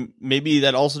 and then maybe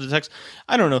that also detects.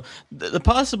 I don't know. The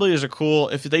possibilities are cool.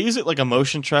 If they use it like a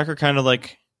motion tracker, kind of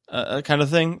like kind of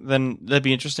thing, then that'd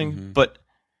be interesting. But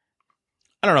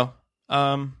I don't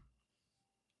know.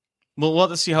 We'll have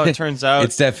to see how it turns out.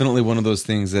 It's definitely one of those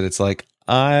things that it's like,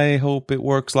 I hope it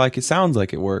works like it sounds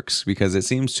like it works, because it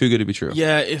seems too good to be true.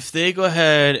 Yeah, if they go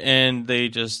ahead and they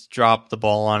just drop the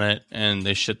ball on it and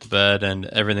they shit the bed and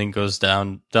everything goes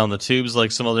down the tubes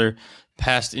like some other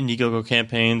past Indiegogo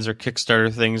campaigns or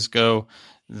Kickstarter things go,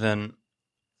 then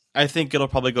I think it'll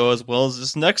probably go as well as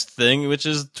this next thing, which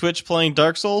is Twitch playing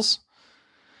Dark Souls.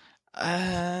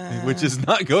 Which is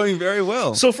not going very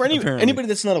well. So for anybody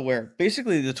that's not aware,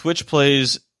 basically the Twitch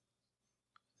Plays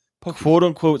quote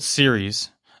unquote series.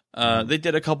 They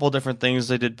did a couple of different things.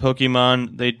 They did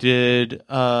Pokemon. They did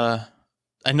I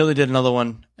know they did another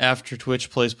one after Twitch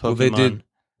Plays Pokemon. Well, they did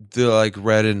the like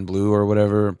red and blue or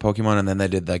whatever Pokemon, and then they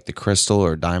did like the crystal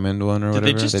or diamond one or whatever.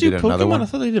 Did they just do Pokemon? I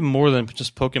thought they did more than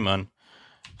just Pokemon.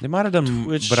 They might have done,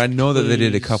 Twitch but I know that they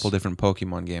did a Plays- couple different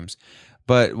Pokemon games.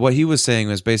 But what he was saying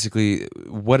was basically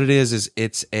what it is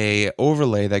it's a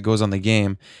overlay that goes on the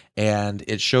game, and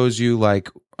it shows you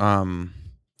like it's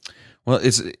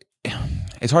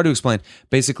hard to explain.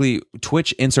 Basically,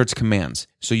 Twitch inserts commands.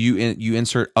 So you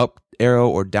insert up arrow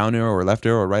or down arrow or left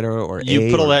arrow or right arrow or You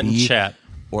A put all or that in B chat.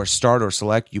 or start or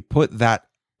select. You put that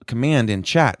command in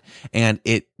chat, and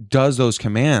it does those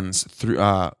commands through.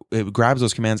 It grabs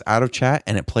those commands out of chat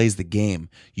and it plays the game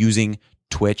using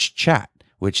Twitch chat,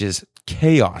 which is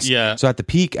chaos. Yeah. So at the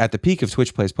peak of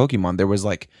Twitch Plays Pokemon, there was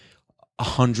like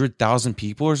 100,000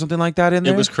 people or something like that in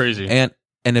there. It was crazy.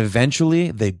 And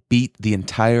eventually they beat the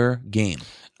entire game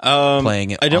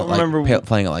playing it. I don't remember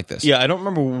playing it like this. Yeah, I don't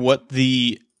remember what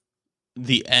the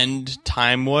end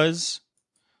time was.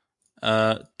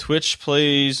 Twitch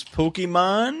Plays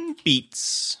Pokemon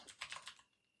beats.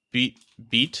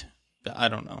 Beat? I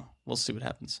don't know. We'll see what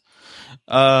happens.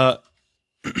 But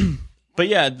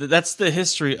yeah, that's the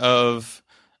history of.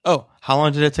 Oh, how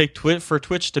long did it take for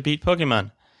Twitch to beat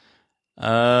Pokemon?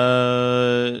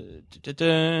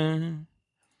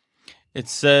 It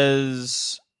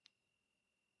says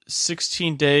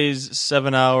 16 days,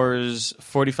 7 hours,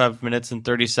 45 minutes, and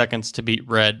 30 seconds to beat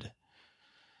Red.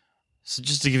 So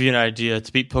just to give you an idea,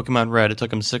 to beat Pokemon Red, it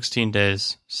took him 16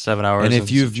 days, 7 hours. And if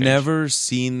some you've change. never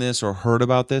seen this or heard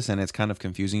about this and it's kind of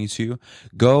confusing to you,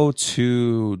 go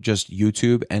to just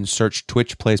YouTube and search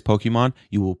Twitch Plays Pokemon.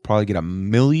 You will probably get 1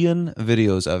 million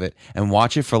videos of it and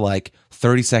watch it for like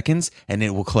 30 seconds and it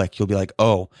will click. You'll be like,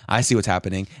 oh, I see what's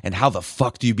happening. And how the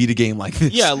fuck do you beat a game like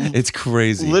this? Yeah, it's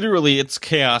crazy. Literally, it's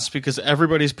chaos because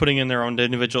everybody's putting in their own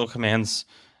individual commands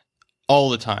all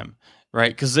the time. Right,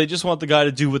 because they just want the guy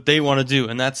to do what they want to do,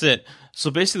 and that's it.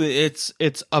 So basically, it's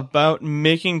about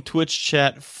making Twitch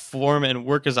chat form and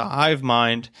work as a hive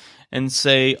mind, and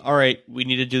say, all right, we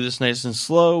need to do this nice and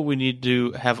slow. We need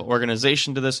to have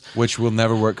organization to this, which will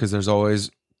never work because there's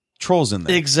always trolls in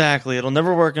there. Exactly, it'll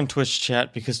never work in Twitch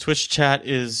chat because Twitch chat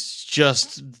is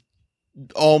just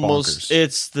almost bonkers.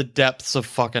 It's the depths of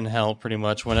fucking hell, pretty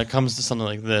much, when it comes to something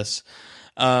like this.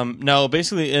 Now,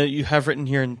 basically, you have written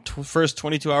here in first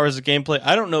 22 hours of gameplay.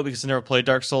 I don't know because I never played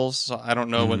Dark Souls, so I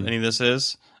don't know what any of this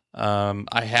is.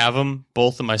 I have them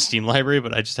both in my Steam library,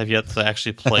 but I just have yet to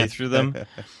actually play through them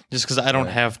just because I don't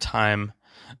have time.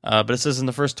 But it says in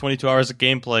the first 22 hours of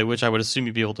gameplay, which I would assume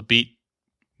you'd be able to beat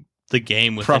the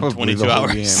game within Probably 22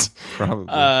 hours.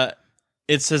 Probably.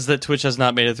 It says that Twitch has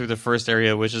not made it through the first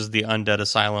area, which is the Undead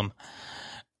Asylum.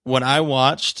 When I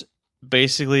watched,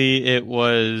 basically, it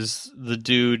was the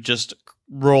dude just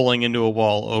rolling into a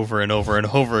wall over and over and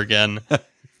over again.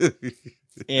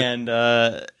 And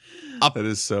that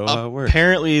is so how it works.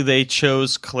 Apparently, they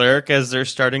chose Cleric as their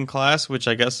starting class, which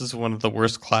I guess is one of the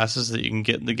worst classes that you can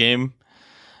get in the game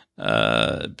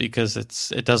because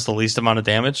it does the least amount of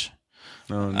damage.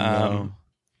 Oh, no.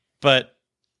 But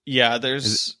yeah,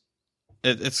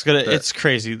 it's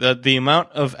crazy. The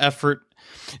amount of effort.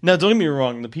 Now, don't get me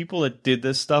wrong. The people that did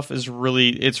this stuff it's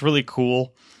really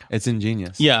cool. It's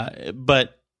ingenious. Yeah,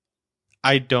 but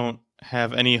I don't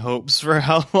have any hopes for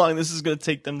how long this is going to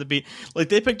take them to beat. Like,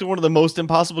 they picked one of the most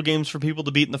impossible games for people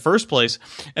to beat in the first place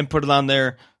and put it on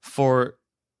there for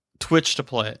Twitch to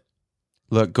play it.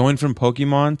 Look, going from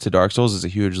Pokemon to Dark Souls is a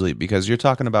huge leap because you're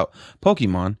talking about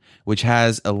Pokemon, which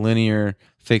has a linear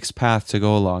fixed path to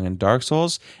go along. In Dark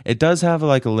Souls, it does have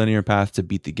like a linear path to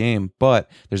beat the game, but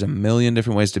there's 1 million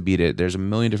different ways to beat it. There's 1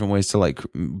 million different ways to like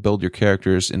build your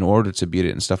characters in order to beat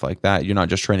it and stuff like that. You're not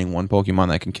just training one Pokemon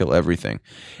that can kill everything.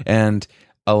 And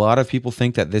a lot of people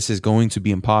think that this is going to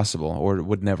be impossible or it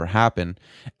would never happen,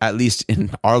 at least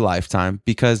in our lifetime,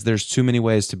 because there's too many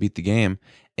ways to beat the game.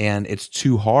 And it's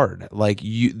too hard. Like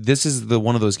this is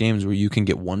one of those games where you can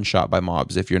get one shot by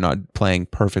mobs if you're not playing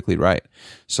perfectly right.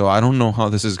 So I don't know how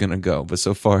this is going to go, but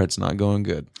so far it's not going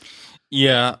good.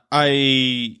 Yeah,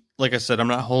 like I said, I'm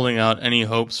not holding out any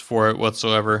hopes for it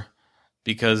whatsoever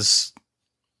because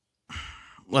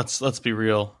let's be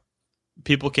real.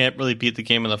 People can't really beat the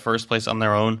game in the first place on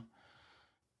their own.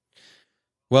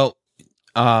 Well,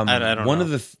 I don't one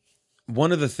know.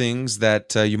 one of the things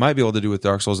that you might be able to do with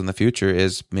Dark Souls in the future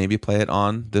is maybe play it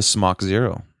on the Smock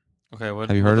Zero. Okay,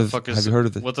 Have you heard of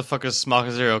what the fuck is Smock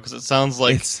Zero? Because it sounds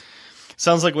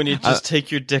like when you just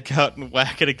take your dick out and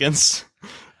whack it against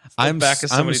the back of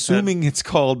somebody's I'm assuming it's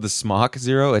called the Smock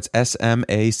Zero. It's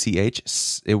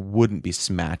SMACH. It wouldn't be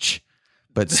Smatch,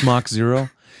 but Smock Zero.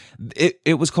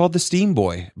 It was called the Steam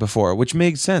Boy before, which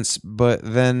made sense, but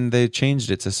then they changed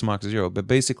it to Smock Zero. But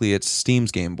basically, it's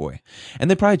Steam's Game Boy,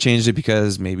 and they probably changed it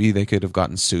because maybe they could have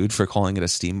gotten sued for calling it a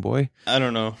Steam Boy. I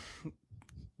don't know.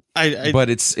 But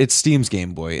it's Steam's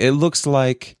Game Boy. It looks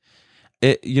like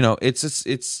it. You know, it's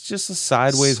just a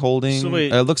sideways holding. So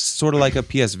wait. It looks sort of like a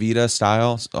PS Vita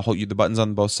style. The buttons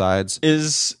on both sides.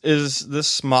 Is this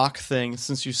Smock thing?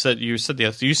 Since you said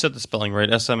the spelling right,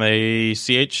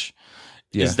 SMACH.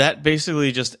 Yeah. Is that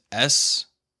basically just S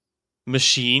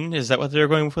machine? Is that what they were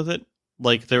going with it?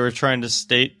 Like they were trying to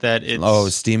state that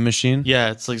it's Steam Machine.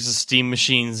 Yeah, it's like a Steam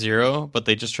Machine Zero, but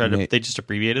they just they just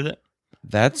abbreviated it.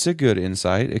 That's a good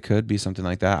insight. It could be something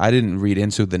like that. I didn't read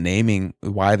into the naming,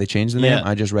 why they changed the name. Yeah.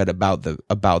 I just read about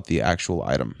the actual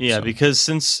item. Yeah, So, because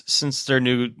since their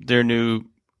new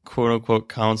quote unquote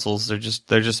consoles, they're just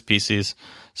PCs.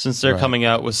 Since they're Right. coming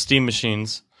out with Steam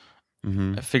machines,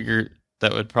 mhm. I figure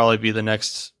that would probably be the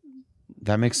next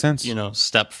That makes sense.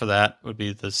 step for that would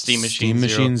be the Steam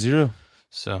Machine Zero.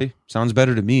 So Hey, sounds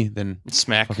better to me than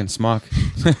smack. fucking Smock.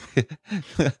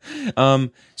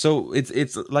 So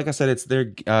it's like I said, it's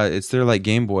their like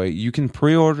Game Boy. You can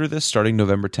pre-order this starting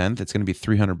November 10th. It's going to be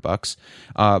 $300.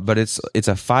 But it's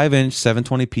a 5-inch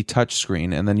 720p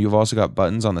touchscreen, and then you've also got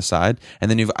buttons on the side, and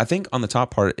then I think on the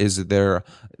top part is their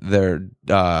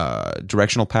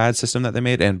directional pad system that they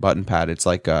made and button pad. It's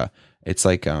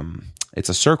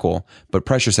a circle, but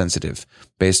pressure sensitive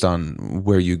based on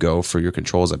where you go for your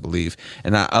controls, I believe.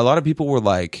 And a lot of people were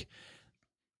like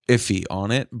iffy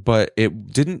on it, but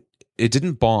it didn't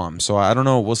bomb. So I don't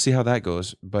know. We'll see how that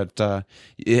goes. But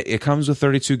it comes with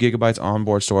 32 gigabytes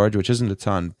onboard storage, which isn't a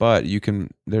ton, but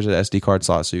there's an SD card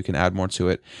slot, so you can add more to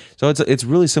it. So it's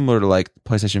really similar to like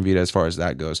PlayStation Vita as far as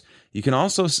that goes.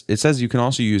 It says you can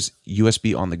also use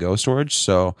USB on the go storage.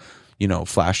 So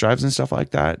flash drives and stuff like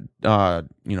that.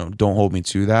 Don't hold me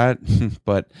to that,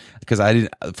 but because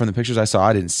from the pictures I saw,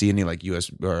 I didn't see any like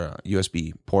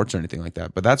USB ports or anything like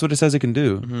that. But that's what it says it can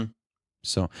do. Mm-hmm.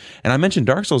 So, and I mentioned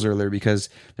Dark Souls earlier because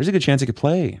there's a good chance it could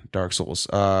play Dark Souls.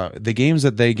 The games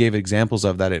that they gave examples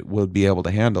of that it would be able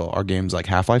to handle are games like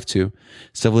Half-Life 2,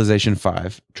 Civilization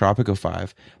 5, Tropico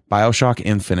 5, BioShock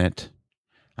Infinite.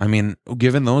 I mean,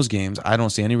 given those games, I don't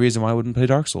see any reason why I wouldn't play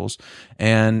Dark Souls.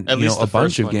 And At least a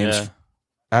bunch of games.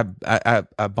 games,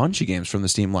 a bunch of games from the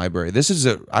Steam library.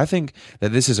 I think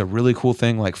that this is a really cool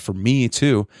thing. Like for me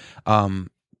too,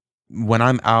 when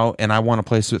I'm out and I want to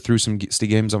play through some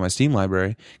games on my Steam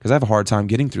library because I have a hard time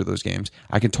getting through those games,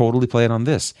 I can totally play it on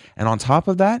this. And on top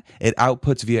of that, it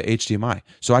outputs via HDMI,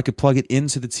 so I could plug it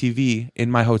into the TV in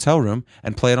my hotel room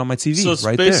and play it on my TV. So it's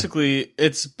right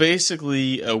it's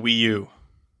basically a Wii U.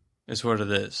 Is what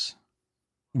it is.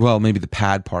 Well, maybe the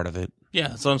pad part of it. Yeah,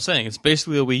 that's what I'm saying. It's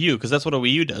basically a Wii U because that's what a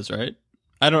Wii U does, right?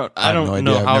 I don't have no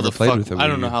know idea. how I've never the played fuck with a I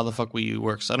don't Wii know U. how the fuck Wii U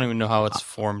works. I don't even know how it's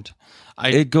formed.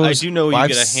 It goes- I do know you I've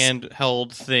get a s-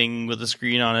 handheld thing with a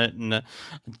screen on it, and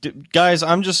guys,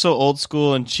 I'm just so old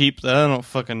school and cheap that I don't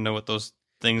fucking know what those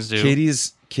things do.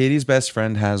 Katie's best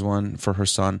friend has one for her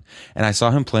son, and I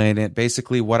saw him playing it.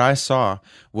 Basically, what I saw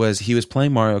was he was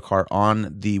playing Mario Kart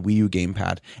on the Wii U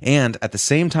gamepad, and at the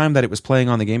same time that it was playing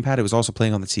on the gamepad, it was also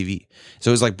playing on the TV.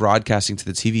 So it was like broadcasting to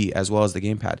the TV as well as the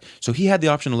gamepad. So he had the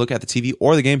option to look at the TV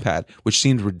or the gamepad, which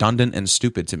seemed redundant and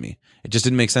stupid to me. It just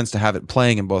didn't make sense to have it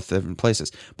playing in both different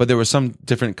places. But there was some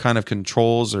different kind of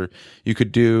controls or you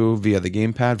could do via the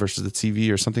gamepad versus the TV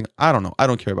or something. I don't know. I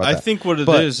don't care about that. I think what it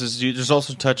is there's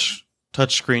also touch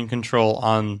screen control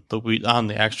on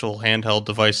the actual handheld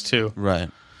device too. Right.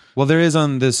 Well, there is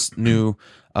on this new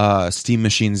Steam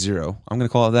Machine Zero. I'm going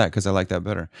to call it that because I like that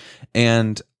better.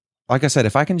 And like I said,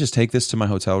 if I can just take this to my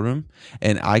hotel room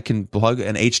and I can plug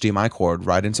an HDMI cord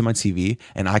right into my TV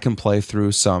and I can play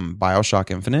through some BioShock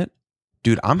Infinite,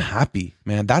 dude, I'm happy,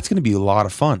 man. That's going to be a lot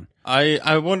of fun.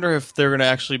 I wonder if they're going to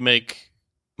actually make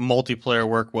multiplayer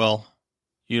work well.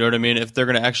 You know what I mean? If they're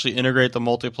going to actually integrate the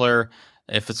multiplayer,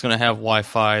 if it's going to have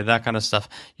Wi-Fi, that kind of stuff.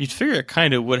 You'd figure it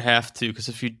kind of would have to, because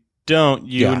if you don't,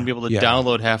 you wouldn't be able to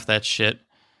download half that shit.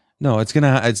 No, it's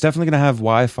definitely gonna have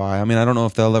Wi-Fi. I mean, I don't know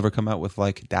if they'll ever come out with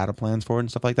like data plans for it and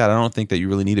stuff like that. I don't think that you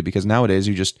really need it because nowadays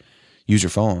you just use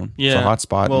your phone for a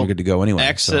hotspot and you're good to go anyway.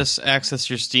 Access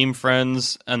your Steam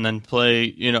friends and then play.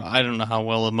 You know, I don't know how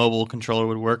well a mobile controller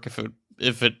would work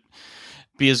if it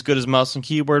be as good as mouse and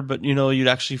keyboard, but you know, you'd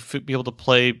actually be able to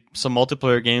play some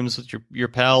multiplayer games with your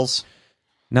pals.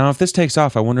 Now, if this takes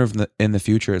off, I wonder if in the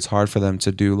future it's hard for them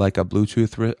to do like a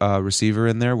Bluetooth receiver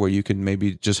in there where you can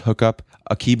maybe just hook up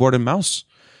a keyboard and mouse.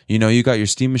 You know, you got your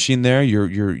Steam machine there,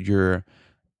 you're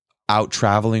out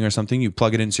traveling or something, you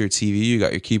plug it into your TV, you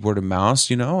got your keyboard and mouse,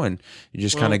 you know, and you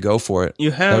just kind of go for it.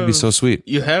 That would be so sweet.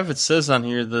 It says on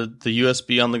here the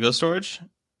USB on the go storage.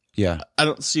 Yeah. I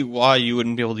don't see why you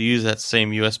wouldn't be able to use that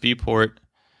same USB port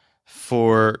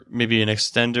for maybe an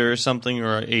extender or something,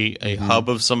 or a hub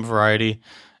of some variety,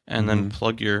 and then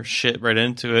plug your shit right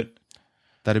into it.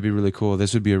 That'd be really cool.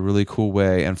 This would be a really cool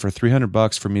way. And for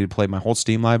 $300 for me to play my whole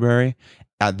Steam library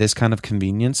at this kind of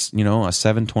convenience, you know, a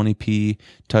 720p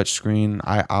touchscreen,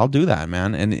 I'll do that,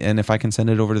 man. And if I can send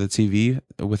it over to the TV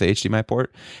with a HDMI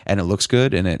port and it looks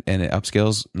good and it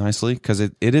upscales nicely, because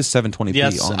it is 720p.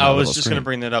 Yes, on I was just going to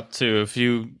bring that up too. If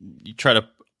you try to,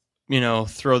 you know,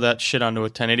 throw that shit onto a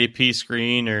 1080p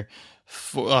screen or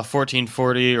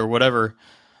 1440 or whatever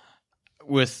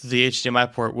with the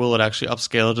HDMI port, will it actually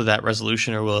upscale to that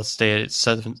resolution or will it stay at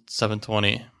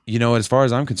 720? You know, as far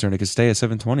as I'm concerned, it could stay at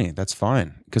 720. That's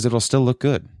fine because it'll still look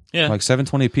good. Yeah, like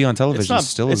 720p on television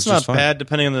it's just not fine. bad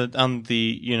depending on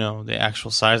the you know, the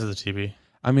actual size of the TV.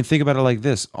 I mean, think about it like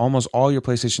this. Almost all your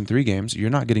PlayStation 3 games, you're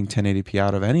not getting 1080p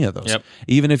out of any of those. Yep.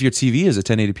 Even if your TV is a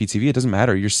 1080p TV, it doesn't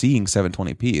matter. You're seeing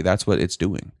 720p. That's what it's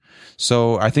doing.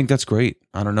 So I think that's great.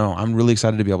 I don't know. I'm really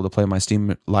excited to be able to play my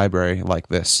Steam library like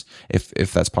this, if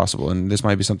that's possible. And this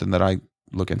might be something that I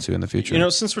look into in the future. You know,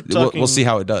 since we're talking... We'll see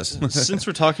how it does. Since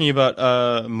we're talking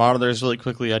about monitors really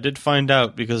quickly, I did find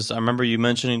out, because I remember you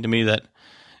mentioning to me that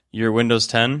your Windows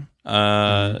 10,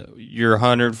 your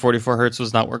 144 hertz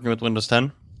was not working with Windows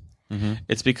 10. Mm-hmm.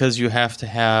 It's because you have to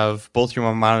have both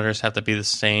your monitors have to be the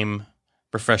same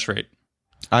refresh rate.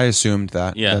 I assumed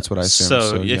that. Yeah, that's what I assumed.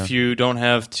 So if you don't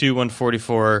have two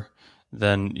 144,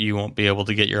 then you won't be able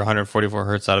to get your 144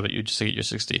 hertz out of it. You just get your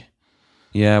 60.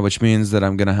 Yeah, which means that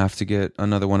I'm gonna have to get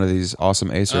another one of these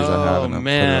awesome Acers I have. Oh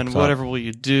man, whatever will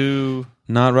you do?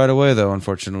 Not right away though,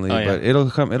 unfortunately. Oh, yeah. But it'll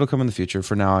come in the future.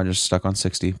 For now, I'm just stuck on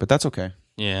 60, but that's okay.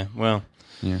 Yeah, well,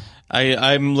 yeah.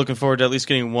 I'm looking forward to at least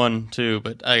getting one too.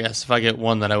 But I guess if I get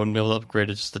one, then I wouldn't be able to upgrade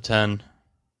it just to 10.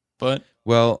 But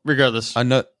regardless,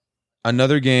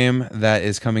 another game that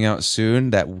is coming out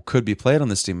soon that could be played on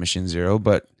the Steam Machine Zero,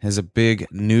 but has a big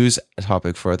news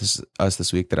topic for us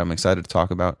this week that I'm excited to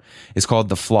talk about, is called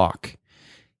The Flock.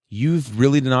 You've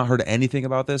really not heard anything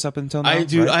about this up until now?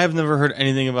 Right? I have never heard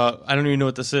anything about... I don't even know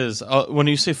what this is. When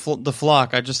you say The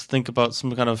Flock, I just think about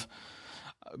some kind of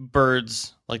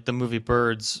birds, like the movie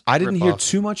Birds. I didn't hear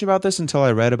too much about this until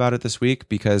I read about it this week,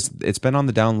 because it's been on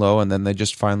the down low, and then they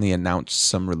just finally announced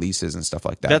some releases and stuff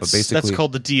like that. But basically, that's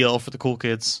called the DL for the cool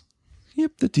kids.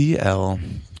 Yep, the DL.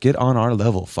 Get on our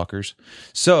level, fuckers.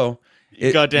 So,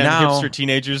 goddamn hipster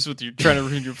teenagers with your trying to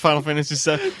read your Final Fantasy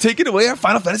VII. Taking away our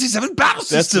Final Fantasy VII battle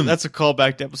system. That's a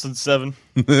callback to episode 7.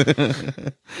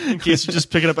 In case you're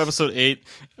just picking up episode 8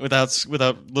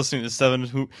 without listening to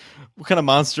 7, what kind of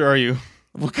monster are you?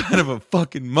 What kind of a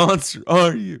fucking monster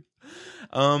are you?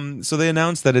 So they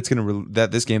announced that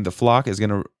that this game, The Flock, is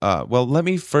gonna. Well, let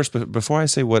me first, before I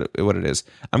say what it is,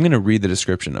 I'm gonna read the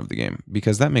description of the game,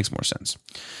 because that makes more sense.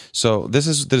 So this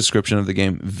is the description of the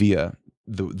game via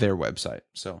their website.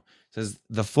 So it says,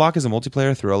 The Flock is a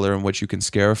multiplayer thriller in which you can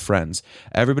scare friends.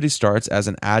 Everybody starts as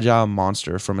an agile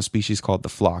monster from a species called the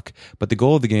Flock, but the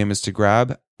goal of the game is to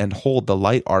grab and hold the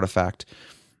light artifact,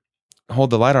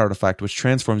 which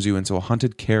transforms you into a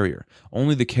hunted carrier.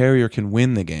 Only the carrier can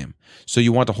win the game. So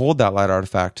you want to hold that light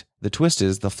artifact. The twist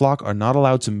is the Flock are not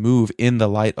allowed to move in the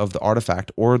light of the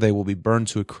artifact, or they will be burned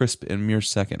to a crisp in mere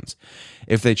seconds.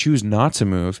 If they choose not to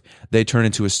move, they turn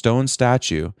into a stone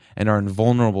statue and are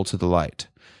invulnerable to the light.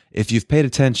 If you've paid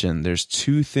attention, there's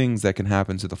two things that can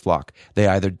happen to the Flock. They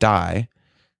either die,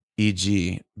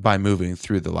 e.g. by moving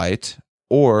through the light,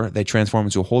 or they transform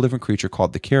into a whole different creature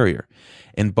called the Carrier.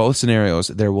 In both scenarios,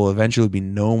 there will eventually be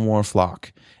no more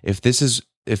Flock. If this is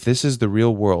the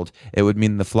real world, it would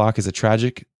mean the Flock is a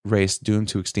tragic race doomed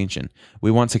to extinction. We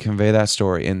want to convey that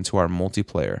story into our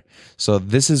multiplayer. So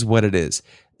this is what it is.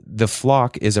 The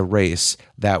Flock is a race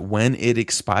that when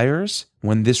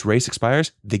this race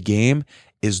expires, the game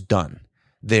is done.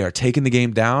 They are taking the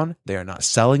game down. They are not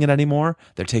selling it anymore.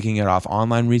 They're taking it off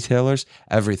online retailers,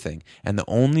 everything. And the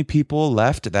only people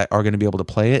left that are going to be able to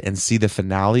play it and see the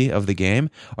finale of the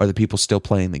game are the people still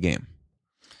playing the game.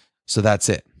 So that's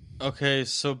it. Okay,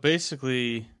 so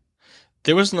basically,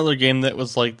 there was another game that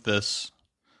was like this.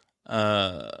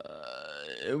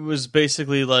 It was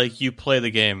basically like you play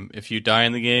the game. If you die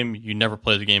in the game, you never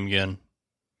play the game again.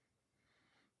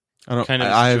 I don't. Kind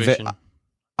of situation.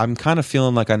 I'm kind of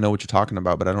feeling like I know what you're talking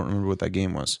about, but I don't remember what that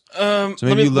game was. So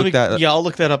maybe you look that. Yeah, I'll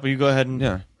look that up. But you go ahead and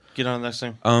Yeah. get on the next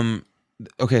thing.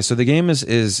 Okay, so the game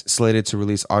is slated to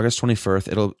release August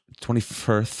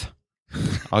 21st.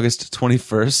 August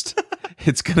 21st.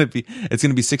 It's gonna be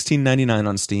 $16.99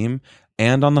 on Steam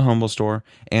and on the Humble Store,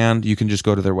 and you can just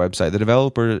go to their website. The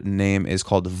developer name is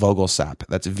called Vogelsap.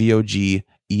 That's VOGELSAP.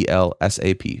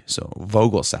 So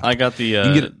Vogelsap. I got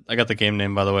the game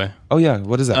name, by the way. Oh yeah,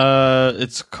 what is that?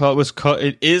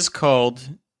 It is called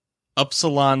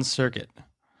Upsilon Circuit.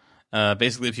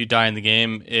 Basically, if you die in the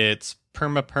game, it's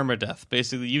permadeath.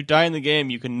 Basically, you die in the game,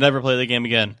 you can never play the game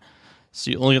again. So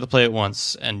you only get to play it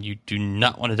once, and you do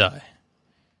not want to die.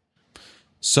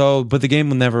 So, but the game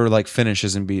will never like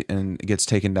finishes and gets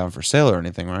taken down for sale or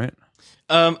anything, right?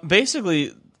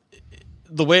 Basically,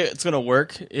 the way it's going to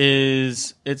work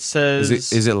is it says...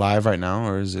 Is it live right now,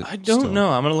 or is it... I don't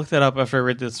know. I'm going to look that up after I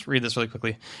read this really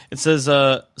quickly. It says...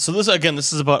 so this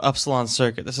is about Upsilon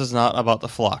Circuit. This is not about the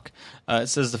Flock. It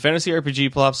says the fantasy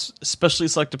RPG plops specially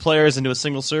selected players into a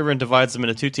single server and divides them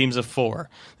into 2 teams of 4.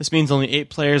 This means only 8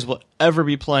 players will ever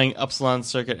be playing Upsilon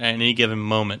Circuit at any given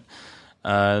moment.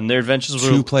 And their adventures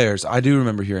will... 2 players. I do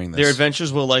remember hearing this. Their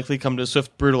adventures will likely come to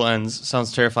swift, brutal ends.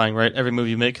 Sounds terrifying, right? Every move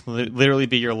you make can literally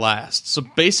be your last. So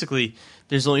basically,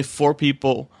 there's only 4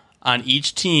 people on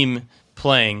each team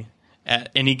playing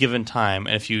at any given time.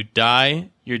 And if you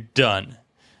die, you're done.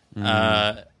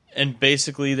 And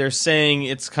basically, they're saying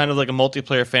it's kind of like a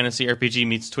multiplayer fantasy RPG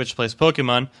meets Twitch Plays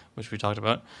Pokemon, which we talked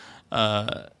about,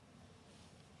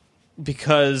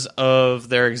 because of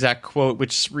their exact quote,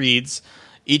 which reads...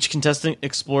 Each contestant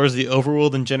explores the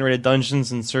overworld and generated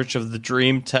dungeons in search of the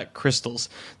Dream Tech crystals.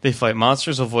 They fight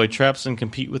monsters, avoid traps, and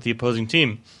compete with the opposing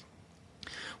team.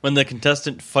 When the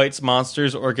contestant fights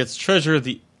monsters or gets treasure,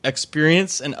 the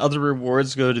experience and other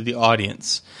rewards go to the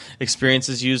audience. Experience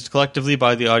is used collectively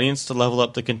by the audience to level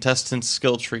up the contestant's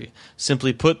skill tree.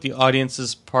 Simply put, the audience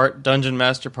is part dungeon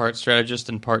master, part strategist,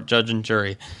 and part judge and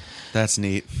jury. That's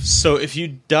neat. So if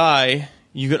you die,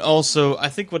 you can also... I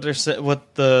think what I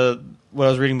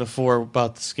was reading before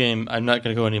about this game, I'm not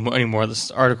going to go anymore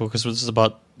this article because this is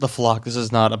about the Flock. This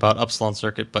is not about Upsilon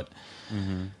Circuit, but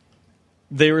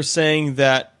they were saying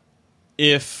that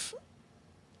if...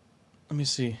 Let me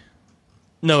see.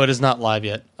 No, it is not live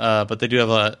yet, but they do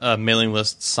have a mailing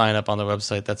list sign up on their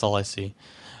website. That's all I see.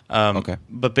 Okay.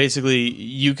 But basically,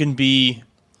 you can be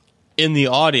in the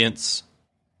audience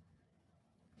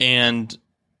and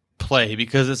play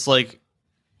because it's like...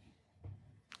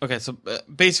 Okay, so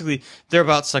basically, their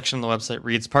About section on the website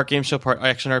reads, part game show, part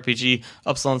action RPG,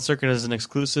 Upsilon Circuit is an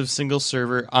exclusive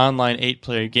single-server online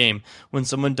 8-player game. When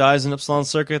someone dies in Upsilon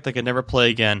Circuit, they can never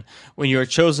play again. When you are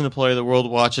chosen to play, the world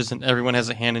watches and everyone has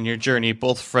a hand in your journey,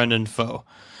 both friend and foe.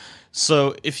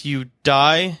 So if you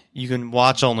die, you can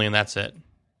watch only and that's it.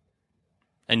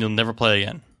 And you'll never play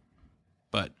again.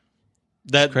 But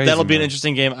that'll be an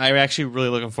interesting game. I'm actually really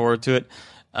looking forward to it.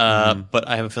 But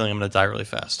I have a feeling I'm going to die really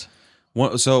fast.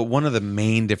 So one of the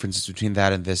main differences between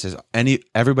that and this is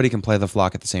everybody can play the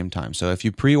Flock at the same time. So if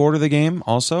you pre-order the game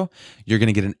also, you're going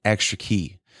to get an extra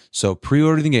key. So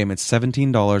pre-order the game. It's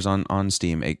 $17 on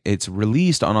Steam. It's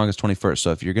released on August 21st.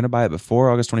 So if you're going to buy it before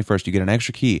August 21st, you get an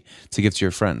extra key to give to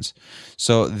your friends.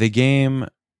 So the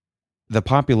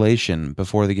population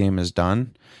before the game is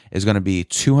done is going to be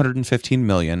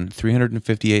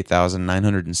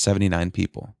 215,358,979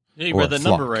 people. Yeah, you read that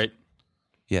number right.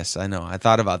 Yes, I know. I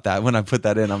thought about that when I put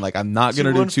that in. I'm like, I'm not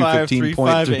going to do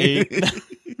 215.3.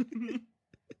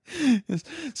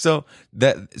 So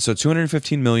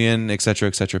 215 million, et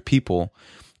cetera, people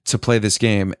to play this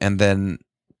game, and then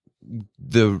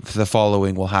the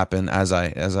following will happen as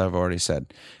I've already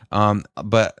said.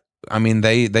 But I mean,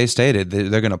 they stated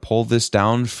they're going to pull this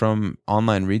down from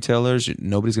online retailers.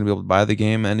 Nobody's going to be able to buy the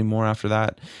game anymore after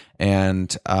that,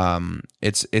 and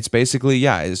it's basically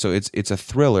So it's a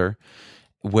thriller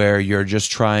where you're just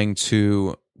trying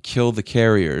to kill the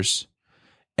carriers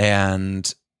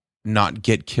and not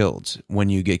get killed. When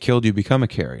you get killed, you become a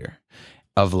carrier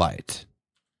of light.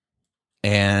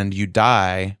 And you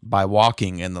die by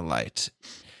walking in the light.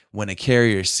 When a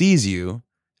carrier sees you,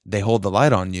 they hold the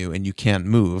light on you and you can't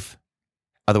move.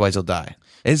 Otherwise, you'll die.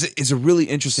 It's a really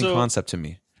interesting concept to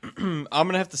me. I'm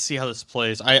gonna have to see how this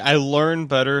plays. I learn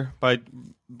better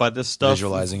by this stuff,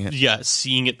 Visualizing it. Yeah,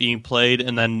 seeing it being played,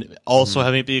 and then also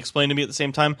having it be explained to me at the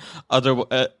same time.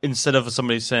 Instead of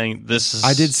somebody saying this is.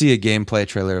 I did see a gameplay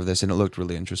trailer of this, and it looked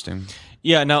really interesting.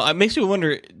 Yeah. Now it makes me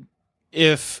wonder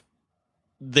if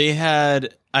they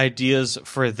had ideas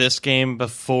for this game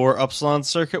before Upsilon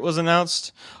Circuit was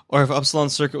announced, or if Upsilon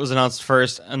Circuit was announced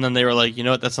first, and then they were like, you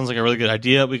know what, that sounds like a really good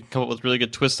idea. We can come up with a really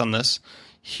good twist on this.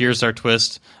 Here's our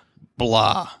twist.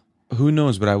 Blah. Who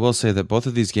knows? But I will say that both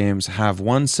of these games have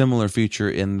one similar feature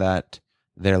in that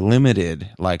they're limited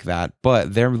like that,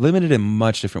 but they're limited in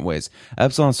much different ways.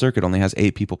 Epsilon Circuit only has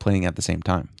 8 people playing at the same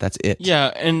time. That's it.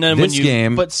 Yeah, and then this when you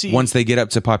game, but see, once they get up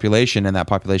to population and that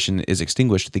population is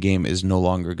extinguished, the game is no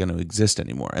longer going to exist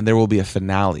anymore, and there will be a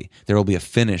finale. There will be a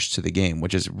finish to the game,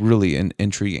 which is really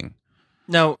intriguing.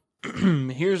 Now,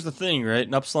 here's the thing, right?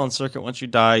 In Upsilon Circuit, once you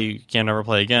die, you can't ever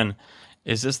play again.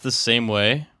 Is this the same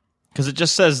way? Because it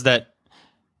just says that.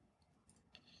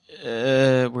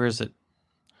 Where is it?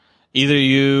 Either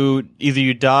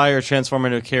you die or transform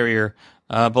into a carrier.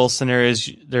 Both scenarios,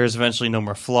 there's eventually no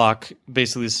more flock.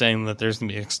 Basically saying that there's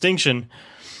gonna be extinction.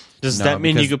 Does that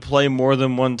mean you could play more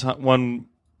than one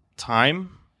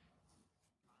time?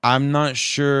 I'm not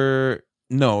sure.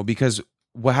 No, because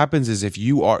what happens is if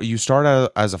you start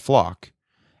out as a flock,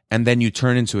 and then you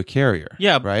turn into a carrier.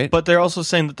 Yeah, right. But they're also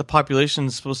saying that the population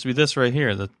is supposed to be this right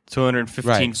here, the 215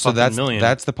 right. So that's million.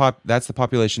 That's the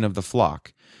population of the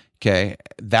flock. Okay,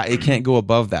 that it can't go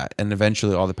above that, and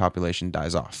eventually all the population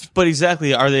dies off. But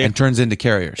exactly, are they and turns into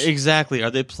carriers? Exactly, are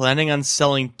they planning on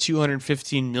selling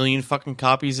 215 million fucking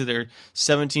copies of their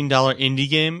 $17 indie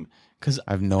game? Because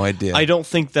I have no idea. I don't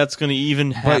think that's going to even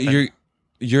happen.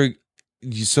 But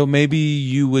so maybe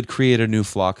you would create a new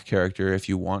flock character if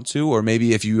you want to, or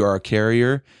maybe if you are a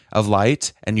carrier of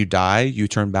light and you die, you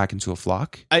turn back into a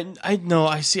flock. I know.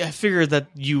 I see. I figured that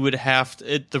you would have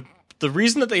to. The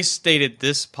reason that they stated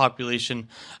this population,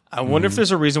 I wonder if there's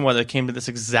a reason why they came to this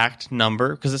exact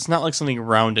number, because it's not like something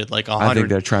rounded like 100. I think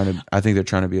they're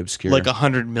trying to be obscure, like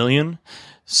 100 million.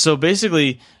 So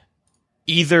basically,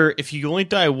 either if you only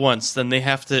die once, then they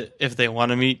have to, if they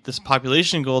want to meet this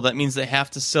population goal, that means they have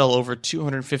to sell over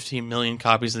 215 million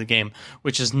copies of the game,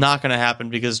 which is not going to happen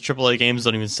because AAA games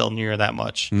don't even sell near that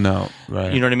much. No,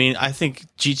 right? You know what I mean? I think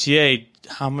GTA.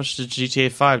 How much did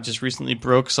GTA 5 just recently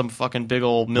broke some fucking big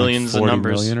old millions like 40 of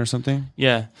numbers? million or something?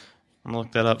 Yeah. I'm going to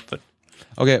look that up. But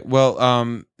okay,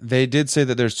 well, they did say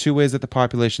that there's 2 ways that the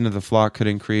population of the flock could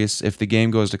increase if the game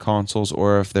goes to consoles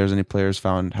or if there's any players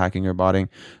found hacking or botting.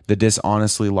 The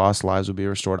dishonestly lost lives will be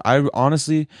restored. I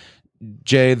honestly,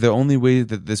 Jay, the only way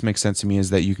that this makes sense to me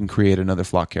is that you can create another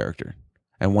flock character.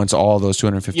 And once all those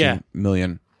 250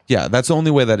 million... Yeah, that's the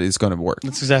only way that it's going to work.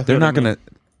 That's exactly They're what not going to...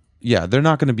 Yeah, they're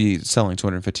not going to be selling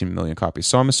 215 million copies.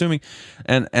 So I'm assuming,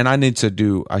 and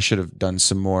I should have done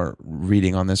some more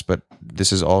reading on this, but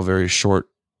this is all very short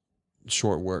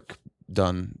work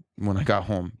done when I got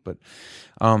home. But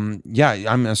yeah,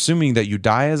 I'm assuming that you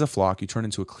die as a flock, you turn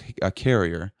into a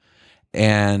carrier,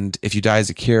 and if you die as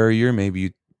a carrier, maybe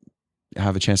you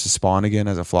have a chance to spawn again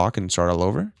as a flock and start all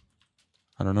over.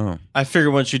 I don't know. I figure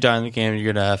once you die in the game,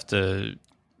 you're gonna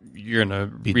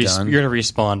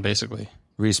respawn basically.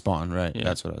 Respawn, right? Yeah.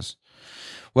 That's what it was.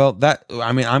 Well,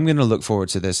 I'm going to look forward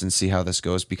to this and see how this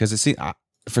goes because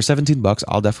for $17,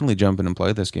 I'll definitely jump in and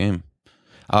play this game.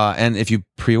 And if you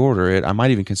pre-order it, I might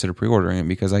even consider pre-ordering it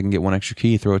because I can get one extra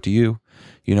key, throw it to you.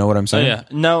 You know what I'm saying? Oh, yeah.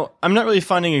 No, I'm not really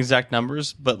finding exact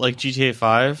numbers, but like GTA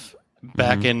 5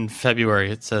 back in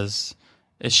February, it says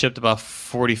it shipped about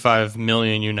 45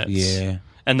 million units. Yeah,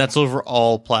 and that's over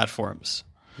all platforms.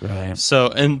 Right. So,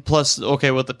 and plus,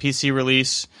 okay, with the PC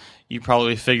release. You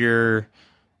probably figure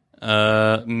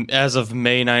as of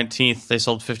May 19th, they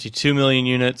sold 52 million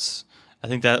units. I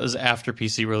think that was after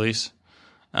PC release.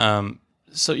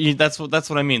 So that's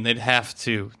what I mean. They have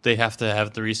to have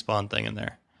the respawn thing in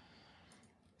there.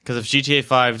 Because if GTA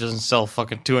 5 doesn't sell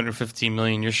fucking 215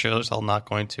 million, you're sure as hell not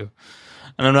going to.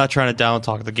 And I'm not trying to down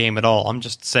talk the game at all. I'm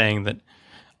just saying that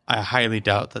I highly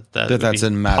doubt that's a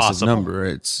massive possible. number.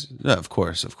 It's of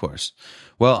course.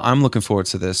 Well, I'm looking forward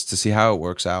to this to see how it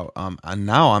works out. And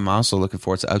now I'm also looking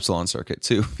forward to Epsilon Circuit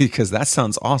too because that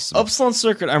sounds awesome. Epsilon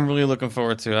Circuit, I'm really looking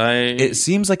forward to. It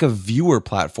seems like a viewer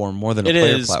platform more than a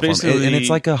player platform, and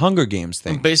it's like a Hunger Games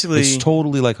thing. Basically, it's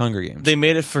totally like Hunger Games. They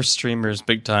made it for streamers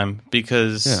big time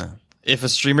because if a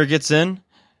streamer gets in,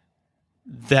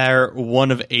 they're one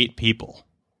of 8 people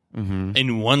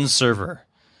in one server.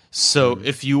 So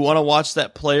if you want to watch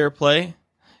that player play,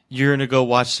 you're going to go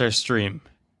watch their stream.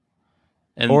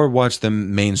 And or watch the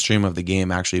mainstream of the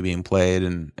game actually being played,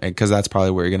 and because that's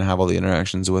probably where you're going to have all the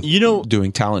interactions with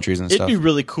doing talent trees and it'd stuff. be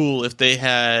really cool if they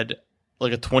had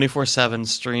like a 24/7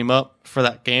 stream up for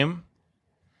that game.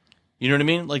 You know what I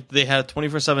mean? Like they had a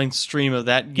 24/7 stream of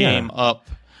that game up.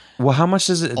 Well, how much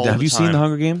does it? Have you seen the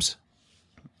Hunger Games?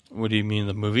 What do you mean,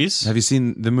 the movies? Have you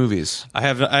seen the movies?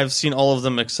 I've seen all of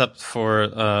them except for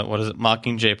what is it,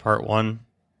 Mockingjay Part 1.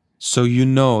 So you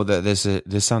know that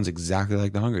this sounds exactly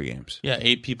like the Hunger Games. Yeah,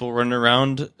 8 people running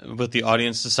around with the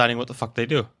audience deciding what the fuck they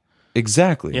do.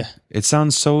 Exactly. Yeah. It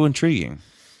sounds so intriguing.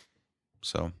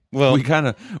 So we kind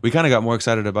of got more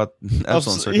excited about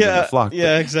Epsilon Circuit than the Flock.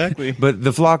 Yeah, exactly. But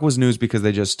the Flock was news because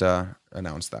they just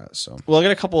announced that. So well, I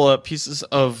got a couple of pieces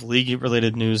of league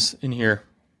related news in here.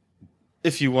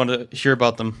 If you want to hear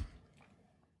about them.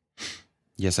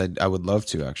 Yes, I would love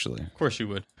to, actually. Of course you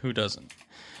would. Who doesn't?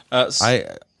 I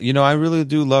really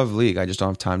do love League. I just don't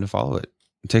have time to follow it.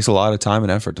 It takes a lot of time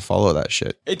and effort to follow that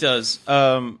shit. It does.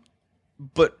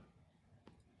 But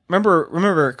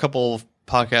remember a couple of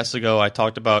podcasts ago I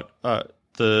talked about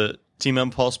the Team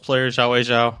Impulse player Zhao Wei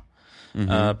Zhao.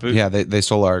 They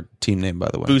stole our team name, by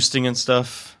the way. Boosting and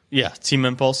stuff. Yeah, Team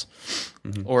Impulse.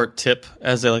 Or Tip,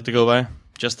 as they like to go by.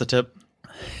 Just the Tip.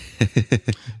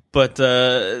 But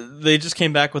they just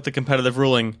came back with the competitive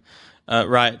ruling,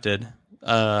 Riot did,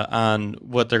 on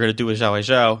what they're going to do with Zhao Wei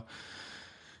Zhao.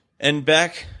 And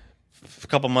back a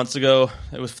couple months ago,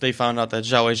 they found out that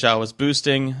Zhao Wei Zhao was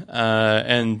boosting,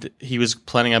 and he was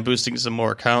planning on boosting some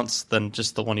more accounts than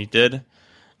just the one he did.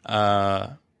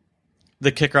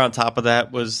 The kicker on top of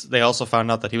that was they also found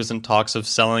out that he was in talks of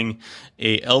selling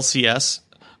a LCS,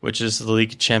 which is the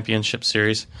League Championship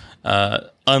Series,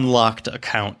 unlocked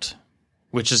account,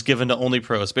 which is given to only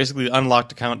pros. Basically,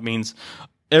 unlocked account means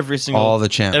all the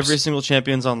champs. Every single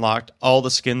champion's unlocked. All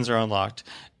the skins are unlocked.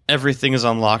 Everything is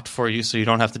unlocked for you, so you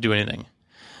don't have to do anything.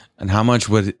 And how much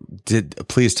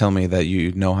please tell me that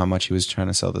you know how much he was trying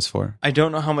to sell this for? I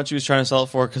don't know how much he was trying to sell it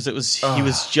for because he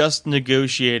was just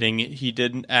negotiating. He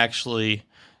didn't actually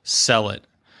sell it.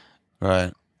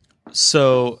 Right.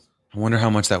 So I wonder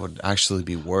how much that would actually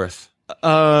be worth.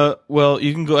 Well,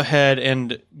 you can go ahead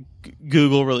and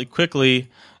Google really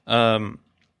quickly.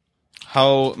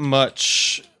 How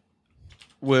much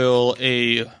will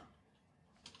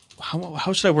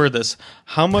how should I word this?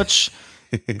 How much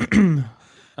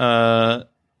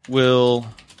will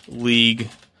League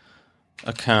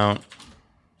account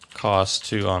cost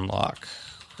to unlock?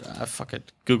 Fuck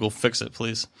it. Google, fix it,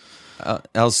 please.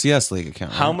 LCS League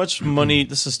account. How much money?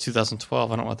 This is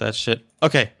 2012. I don't want that shit.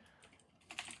 Okay.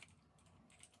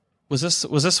 Was this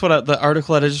what the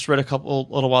article that I just read a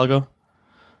little while ago?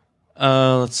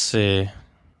 Let's see.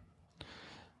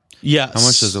 Yeah. How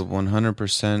much is it?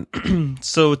 100%.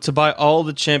 So to buy all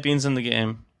the champions in the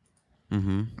game,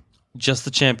 just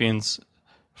the champions,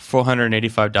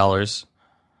 $485.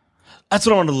 That's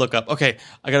what I wanted to look up. Okay,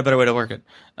 I got a better way to work it.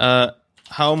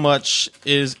 How much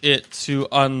is it to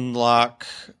unlock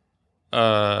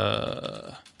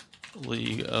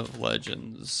League of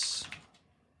Legends?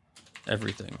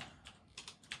 Everything.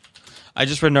 I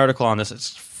just read an article on this. It's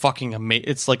fucking amazing.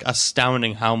 It's like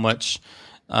astounding how much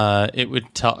it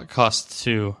would cost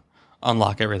to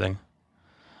unlock everything.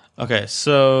 Okay,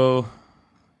 so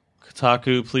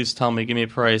Kotaku, please tell me. Give me a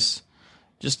price.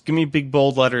 Just give me big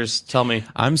bold letters. Tell me.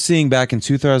 I'm seeing back in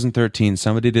 2013,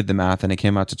 somebody did the math and it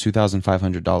came out to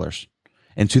 $2,500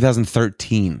 in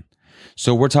 2013.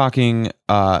 So we're talking.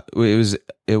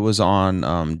 It was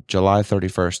on July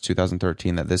 31st,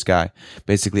 2013, that this guy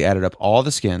basically added up all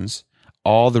the skins,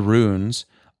 all the runes,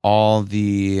 all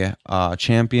the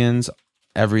champions,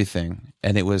 everything,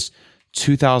 and it was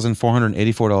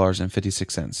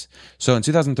 $2,484.56. So in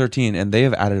 2013, and they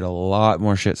have added a lot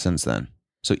more shit since then.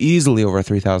 So easily over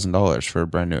 $3,000 for a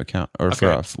brand new account, or for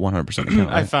a 100% account.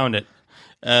 Right? I found it.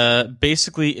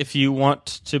 Basically, if you want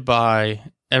to buy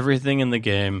everything in the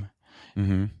game,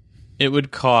 it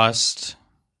would cost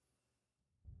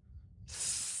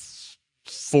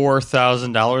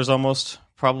 $4,000 almost,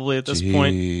 probably at this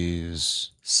point.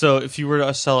 So if you were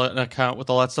to sell an account with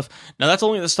all that stuff, now that's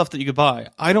only the stuff that you could buy.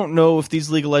 I don't know if these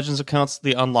League of Legends accounts,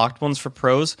 the unlocked ones for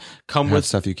pros, come with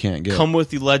stuff you can't get. Come with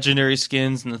the legendary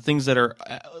skins and the things that are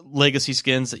legacy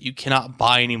skins that you cannot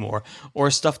buy anymore, or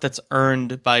stuff that's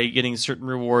earned by getting certain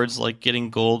rewards, like getting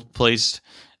gold placed,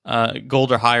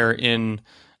 gold or higher in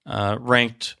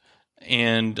ranked,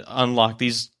 and unlock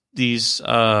these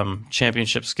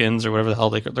championship skins or whatever the hell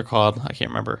they're called. I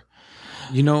can't remember.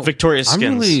 Victorious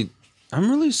skins. I'm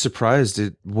really surprised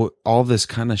at what all this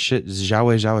kind of shit Zhao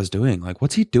Wei Zhao is doing. Like,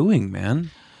 what's he doing,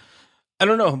 man? I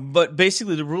don't know, but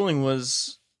basically the ruling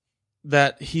was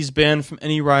that he's banned from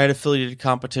any Riot-affiliated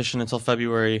competition until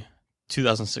February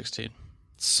 2016.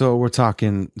 So we're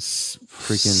talking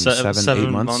freaking 7, 8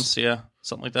 months? Yeah,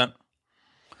 something like that.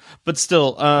 But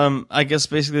still, I guess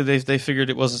basically they figured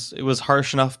it was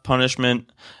harsh enough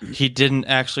punishment. He didn't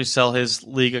actually sell his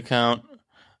league account.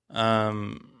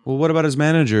 Well, what about his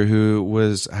manager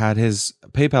who had his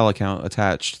PayPal account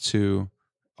attached to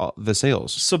the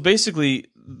sales? So basically,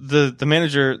 the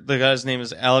manager, the guy's name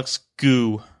is Alex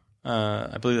Gu.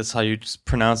 I believe that's how you just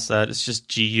pronounce that. It's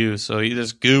just GU. So either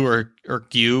it's Gu or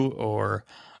Gu or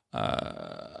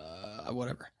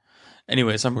whatever.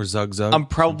 Anyways, Or Zug Zug. I'm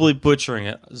probably butchering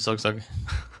it. Zug Zug.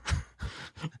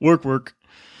 Work.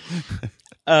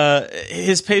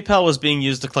 His PayPal was being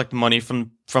used to collect money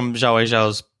from Zhao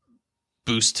Zhao's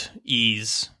Boost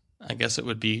Ease, I guess it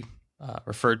would be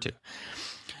referred to.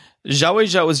 Zhao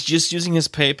Zhao was just using his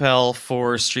PayPal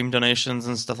for stream donations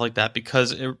and stuff like that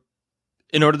because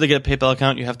in order to get a PayPal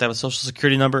account, you have to have a social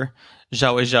security number.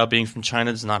 Zhao Zhao, being from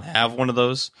China, does not have one of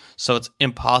those, so it's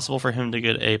impossible for him to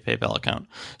get a PayPal account.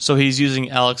 So he's using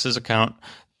Alex's account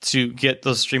to get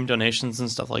those stream donations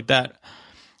and stuff like that.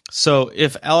 So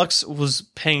if Alex was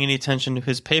paying any attention to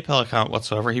his PayPal account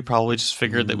whatsoever, he probably just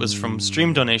figured that it was from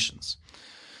stream donations.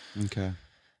 Okay.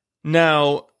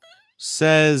 Now,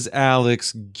 says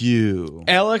Alex Gu.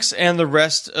 Alex and the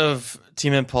rest of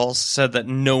Team Impulse said that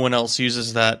no one else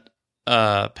uses that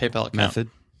PayPal account. Method?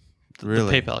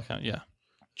 Really? The PayPal account, yeah.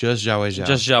 Just Zhao Zhao.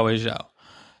 Just Zhao Zhao.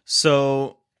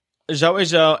 So Zhao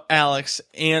Zhao, Alex,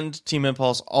 and Team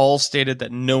Impulse all stated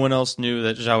that no one else knew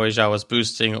that Zhao Zhao was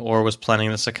boosting or was planning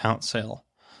this account sale.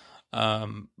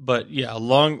 But yeah,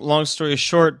 long story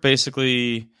short,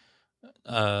 basically,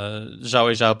 Zhao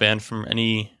Zhao banned from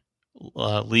any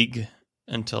league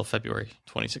until February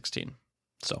 2016.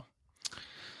 So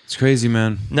it's crazy,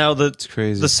 man. Now it's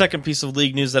crazy. The second piece of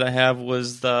league news that I have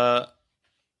was the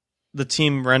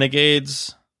team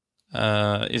Renegades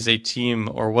is a team,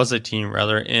 or was a team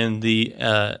rather, in the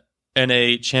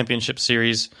NA Championship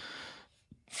Series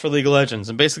for League of Legends.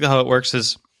 And basically how it works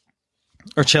is,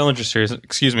 or Challenger Series,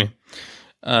 excuse me.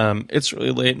 It's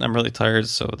really late and I'm really tired,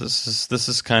 so this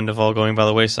is kind of all going by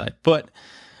the wayside. But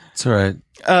it's all right.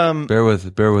 Bear with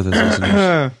us,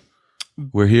 listeners.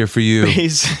 We're here for you.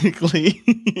 Basically,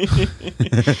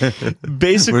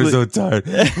 we're so tired.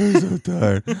 This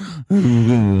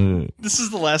is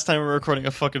the last time we're recording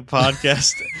a fucking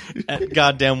podcast at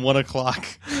goddamn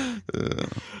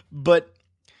 1:00. But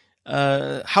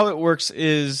how it works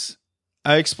is,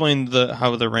 I explained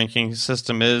how the ranking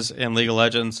system is in League of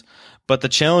Legends, but the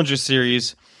Challenger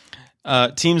Series,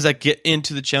 teams that get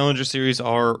into the Challenger Series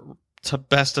are to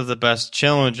best of the best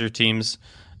Challenger teams,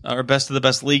 or best of the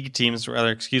best league teams,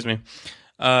 rather, excuse me.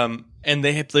 And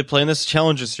they play in this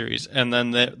Challenger Series, and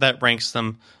then that ranks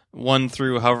them 1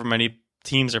 through however many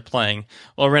teams are playing.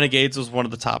 Well, Renegades was one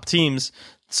of the top teams,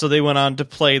 so they went on to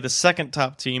play the second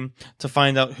top team to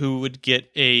find out who would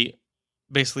get a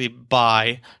basically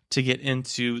bye to get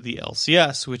into the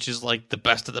LCS, which is like the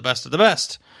best of the best of the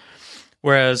best.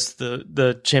 Whereas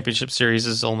the Championship Series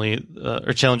is only,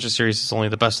 or Challenger Series is only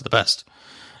the best of the best.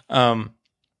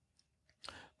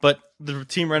 But the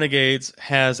Team Renegades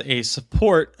has a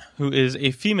support who is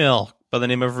a female by the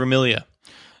name of Remilia.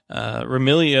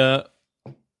 Remilia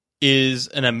is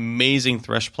an amazing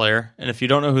Thresh player, and if you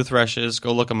don't know who Thresh is,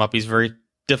 go look him up. He's very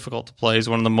difficult to play. He's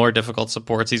one of the more difficult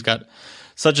supports. He's got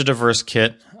such a diverse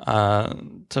kit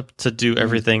to do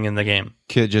everything in the game.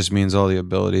 Kit just means all the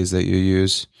abilities that you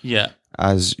use. Yeah.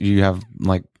 As you have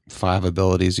like 5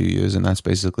 abilities you use, and that's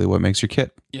basically what makes your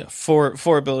kit. Yeah, four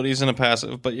abilities and a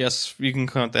passive, but yes, you can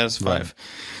count that as 5. Right.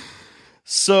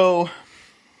 So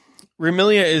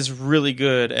Remilia is really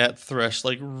good at Thresh,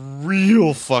 like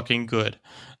real fucking good.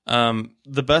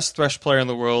 The best Thresh player in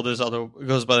the world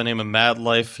goes by the name of Mad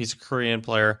Life. He's a Korean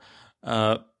player.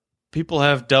 People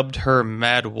have dubbed her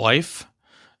Mad Wife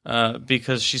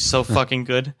because she's so fucking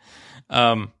good.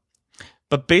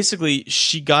 But basically,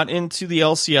 she got into the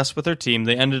LCS with her team.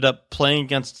 They ended up playing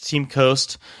against Team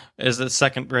Coast as the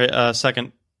second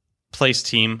place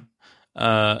team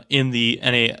in the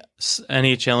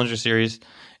NA Challenger Series,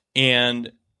 and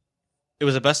it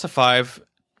was a best of 5.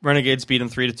 Renegades beat them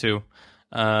 3-2.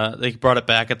 They brought it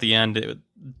back at the end.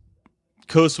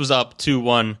 Coast was up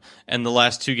 2-1, and the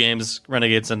last 2 games,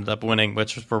 Renegades ended up winning,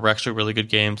 which were actually really good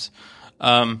games.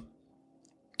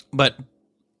 But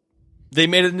they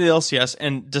made it into the LCS,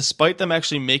 and despite them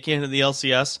actually making it into the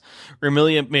LCS,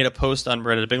 Remilia made a post on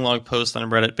Reddit, a big long post on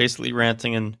Reddit, basically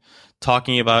ranting and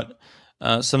talking about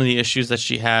some of the issues that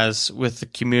she has with the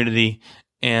community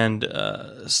and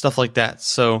stuff like that.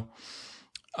 So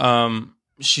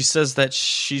she says that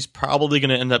she's probably going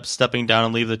to end up stepping down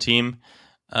and leave the team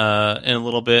in a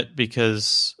little bit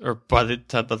because, or by the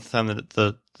time that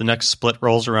the next split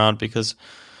rolls around, because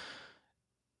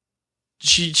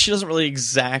she doesn't really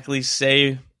exactly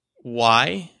say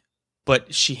why,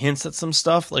 but she hints at some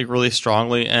stuff like really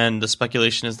strongly, and the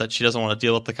speculation is that she doesn't want to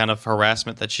deal with the kind of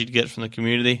harassment that she'd get from the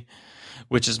community,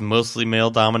 which is mostly male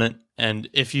dominant. And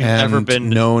if you've ever been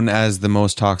known as the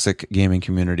most toxic gaming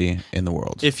community in the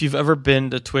world, if you've ever been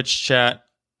to Twitch chat,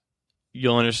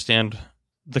 you'll understand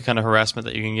the kind of harassment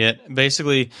that you can get.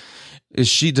 Basically, does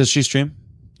she stream?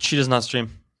 She does not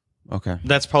stream. Okay.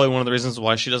 That's probably one of the reasons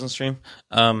why she doesn't stream.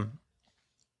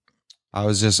 I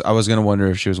was gonna wonder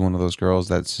if she was one of those girls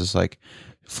that's just like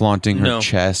flaunting her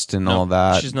chest and all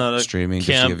that. She's not a streaming.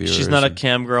 cam. She's not a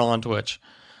cam girl on Twitch.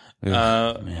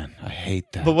 Man, I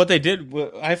hate that. But what they did,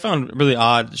 I found really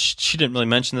odd. She didn't really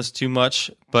mention this too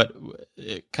much, but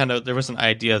it kind of there was an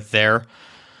idea there.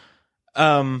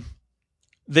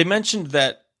 They mentioned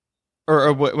that,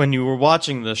 or when you were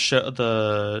watching the show,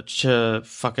 the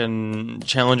fucking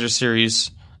Challenger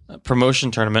Series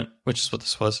promotion tournament, which is what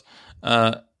this was.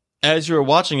 As you were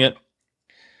watching it,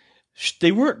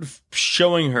 they weren't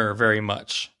showing her very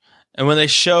much. And when they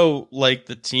show like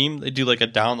the team, they do like a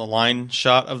down the line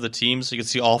shot of the team so you can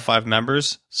see all 5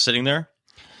 members sitting there.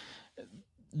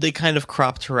 They kind of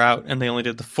cropped her out and they only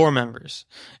did the 4 members.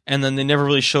 And then they never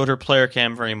really showed her player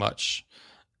cam very much.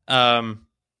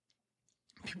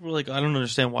 People were like, I don't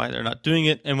understand why they're not doing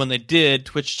it. And when they did,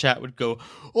 Twitch chat would go,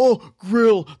 "Oh,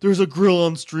 grill, there's a grill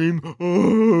on stream."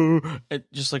 Oh.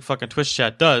 Just like fucking Twitch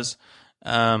chat does.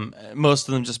 Most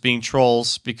of them just being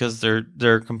trolls because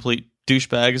they're complete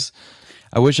douchebags.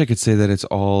 I wish I could say that it's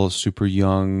all super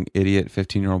young, idiot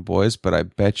 15-year-old boys, but I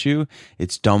bet you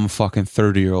it's dumb fucking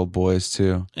 30-year-old boys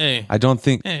too. Hey. I don't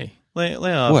think... Hey, lay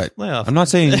off. What? Lay off. I'm not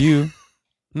saying you.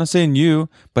 I'm not saying you,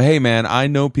 but hey, man, I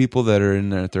know people that are in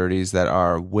their 30s that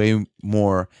are way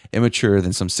more immature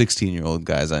than some 16-year-old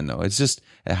guys I know. It's just,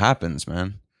 it happens,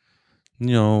 man.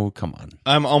 You know, come on.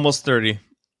 I'm almost 30.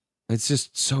 It's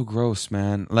just so gross,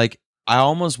 man. Like, I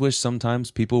almost wish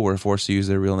sometimes people were forced to use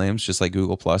their real names, just like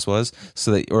Google Plus was,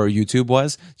 so that, or YouTube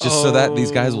was, just so that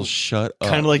these guys will shut up.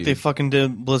 Kind of like dude. they fucking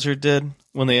did, Blizzard did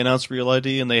when they announced Real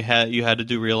ID, and you had to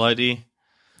do Real ID.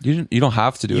 You don't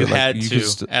have to do you it. Had like,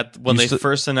 to when they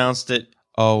first announced it.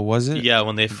 Oh, was it? Yeah,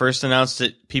 when they first announced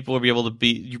it, people would be able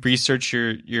to research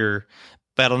your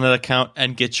Battle.net account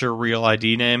and get your Real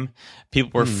ID name.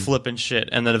 People were flipping shit,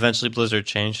 and then eventually Blizzard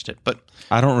changed it. But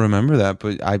I don't remember that,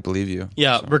 but I believe you.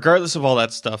 Yeah, so. Regardless of all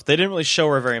that stuff, they didn't really show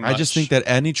her very much. I just think that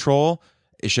any troll,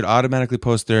 it should automatically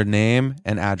post their name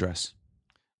and address.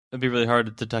 It'd be really hard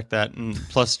to detect that, and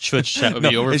plus Twitch chat would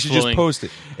be overflowing. It should just post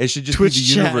it. It should just Twitch be the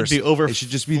chat universe. would be overflowing. It should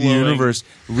just be the universe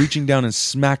reaching down and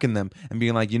smacking them and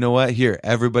being like, you know what? Here,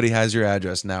 everybody has your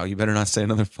address now. You better not say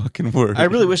another fucking word. I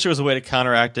really wish there was a way to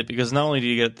counteract it, because not only do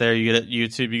you get it there, you get it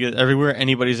YouTube, you get it everywhere.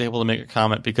 Anybody's able to make a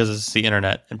comment because it's the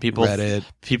internet, and people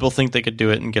think they could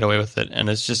do it and get away with it, and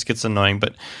it just gets annoying.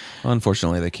 But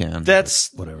unfortunately, they can.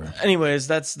 That's whatever. Anyways,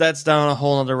 that's down a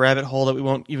whole other rabbit hole that we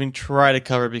won't even try to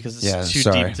cover because it's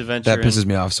too deep to venture. That pisses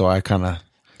me off, so I kind of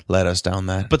led us down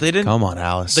that. But they didn't. Come on,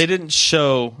 Alice. They didn't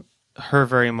show her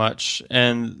very much,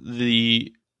 and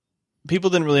the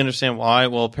people didn't really understand why.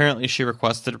 Well, apparently she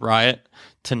requested Riot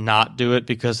to not do it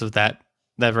because of that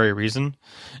very reason,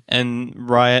 and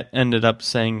Riot ended up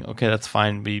saying, "Okay, that's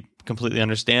fine. We completely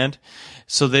understand."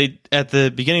 So they, at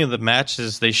the beginning of the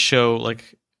matches, they show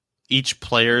like each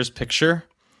player's picture,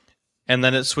 and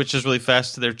then it switches really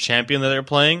fast to their champion that they're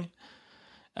playing,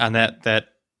 and that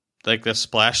like the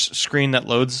splash screen that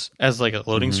loads as like a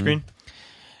loading screen.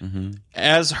 Mm-hmm.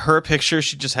 As her picture,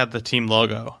 she just had the team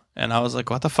logo, and I was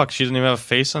like, "What the fuck? She doesn't even have a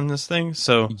face on this thing."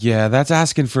 So yeah, that's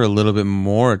asking for a little bit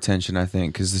more attention, I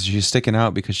think, because she's sticking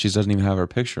out because she doesn't even have her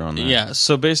picture on there. Yeah,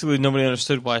 so basically nobody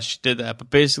understood why she did that,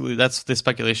 but basically that's the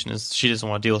speculation, is she doesn't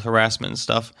want to deal with harassment and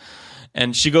stuff.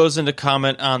 And she goes into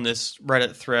comment on this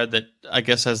Reddit thread that I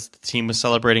guess as the team was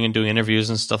celebrating and doing interviews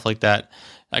and stuff like that,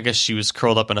 I guess she was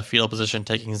curled up in a fetal position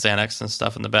taking Xanax and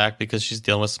stuff in the back because she's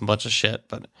dealing with some bunch of shit.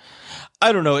 But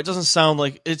I don't know. It doesn't sound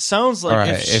like... It sounds like... All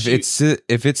right, if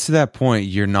it's to that point,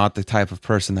 you're not the type of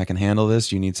person that can handle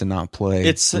this. You need to not play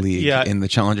League in the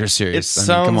Challenger Series.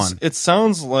 Come on. It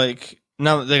sounds like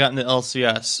now that they got into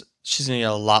LCS, she's going to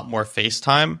get a lot more face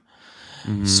time.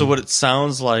 Mm-hmm. So what it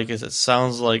sounds like is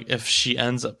if she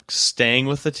ends up staying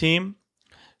with the team,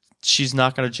 she's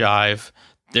not going to jive.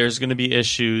 There's going to be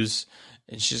issues,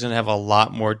 and she's going to have a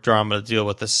lot more drama to deal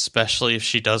with, especially if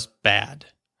she does bad.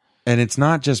 And it's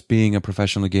not just being a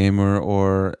professional gamer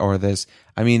or this.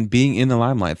 I mean, being in the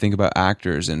limelight. Think about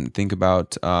actors and think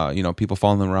about people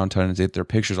following them around trying to take their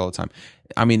pictures all the time.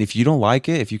 I mean, if you don't like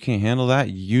it, if you can't handle that,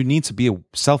 you need to be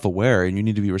self-aware and you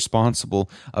need to be responsible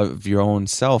of your own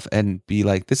self and be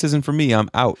like, this isn't for me. I'm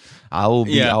out.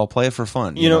 I'll play it for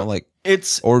fun. You know, like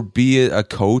or be a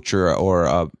coach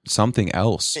or something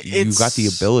else. You've got the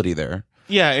ability there.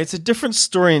 Yeah, it's a different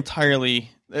story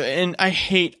entirely. And I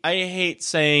hate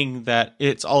saying that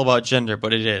it's all about gender,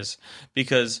 but it is,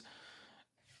 because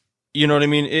you know what I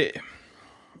mean?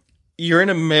 You're in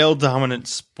a male dominant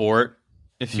sport,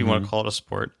 if you want to call it a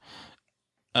sport.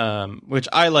 Which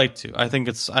I like to. I think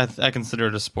I consider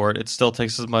it a sport. It still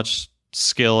takes as much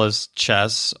skill as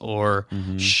chess or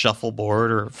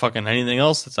shuffleboard or fucking anything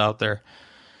else that's out there.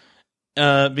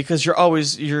 Because you're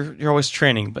always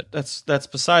training, but that's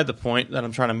beside the point that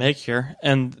I'm trying to make here.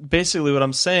 And basically, what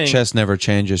I'm saying, chess never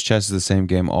changes. Chess is the same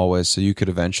game always, so you could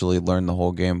eventually learn the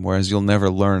whole game. Whereas you'll never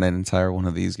learn an entire one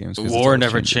of these games. War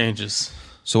never changes.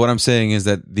 So what I'm saying is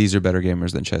that these are better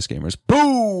gamers than chess gamers.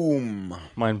 Boom!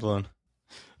 Mind blown.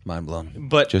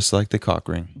 But just like the cock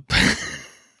ring.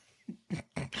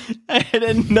 I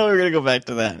didn't know we were gonna go back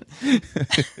to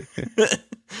that.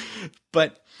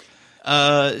 But.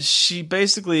 She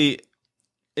basically,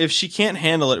 if she can't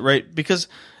handle it, right? Because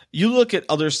you look at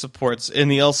other supports in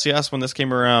the LCS when this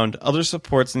came around, other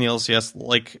supports in the LCS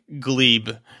like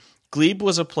Glebe. Glebe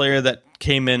was a player that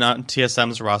came in on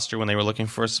TSM's roster when they were looking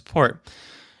for a support.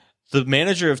 The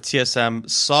manager of TSM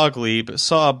saw Glebe,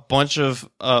 saw a bunch of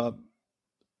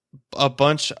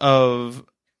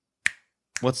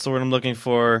what's the word I'm looking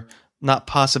for? Not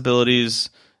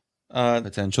possibilities.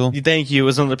 Potential. Thank you. It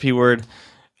was another P word.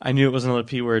 I knew it was another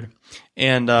P word,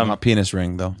 and not penis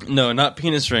ring though. No, not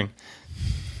penis ring.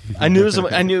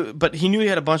 But he knew he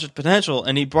had a bunch of potential,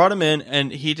 and he brought him in,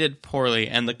 and he did poorly,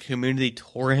 and the community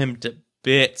tore him to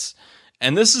bits.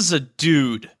 And this is a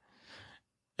dude.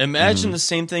 Imagine the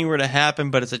same thing were to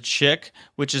happen, but it's a chick,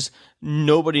 which is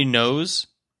nobody knows.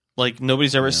 Like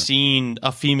nobody's ever seen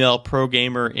a female pro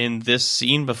gamer in this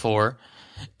scene before,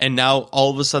 and now all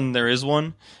of a sudden there is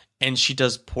one, and she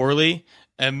does poorly.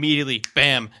 Immediately,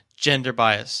 bam, gender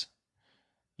bias.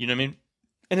 You know what I mean?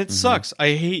 And it sucks.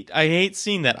 I hate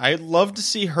seeing that. I'd love to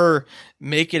see her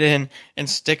make it in and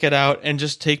stick it out and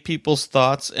just take people's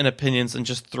thoughts and opinions and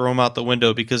just throw them out the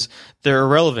window because they're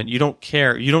irrelevant. You don't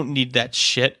care. You don't need that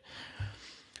shit.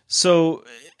 So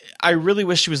I really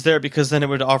wish she was there because then it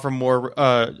would offer more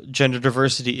gender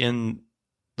diversity in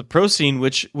the pro scene,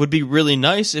 which would be really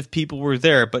nice if people were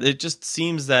there. But it just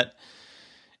seems that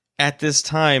at this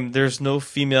time, there's no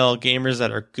female gamers that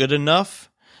are good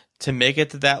enough to make it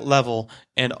to that level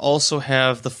and also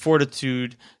have the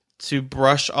fortitude to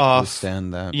brush off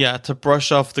to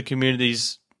brush off the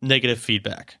community's negative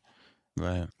feedback.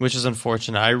 Right. Which is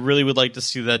unfortunate. I really would like to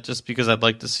see that just because I'd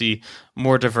like to see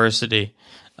more diversity.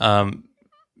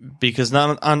 Because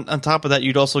not on top of that,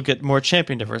 you'd also get more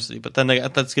champion diversity. But then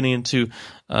that's getting into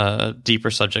deeper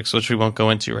subjects, which we won't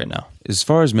go into right now. As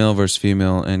far as male versus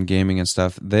female and gaming and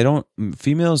stuff,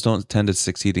 females don't tend to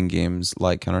succeed in games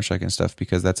like Counter-Strike and stuff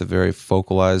because that's a very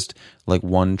focalized, like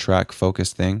one-track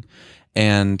focused thing.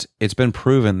 And it's been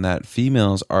proven that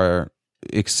females are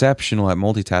exceptional at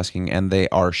multitasking and they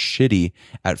are shitty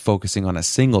at focusing on a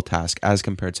single task as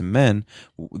compared to men.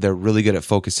 They're really good at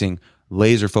focusing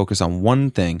laser focus on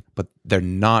one thing, but they're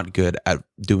not good at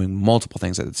doing multiple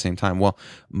things at the same time. Well,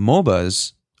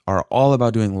 MOBAs are all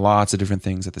about doing lots of different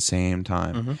things at the same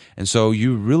time. And so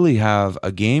you really have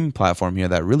a game platform here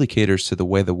that really caters to the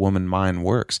way the woman mind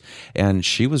works. And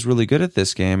she was really good at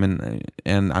this game.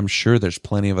 And I'm sure there's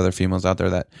plenty of other females out there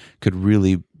that could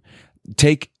really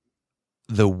take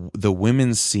the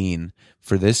women's scene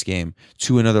for this game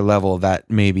to another level that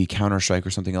maybe Counter-Strike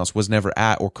or something else was never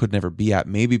at or could never be at,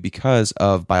 maybe because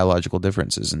of biological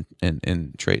differences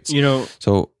in traits.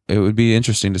 So it would be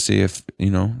interesting to see if,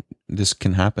 this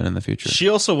can happen in the future. She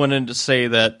also went in to say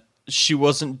that she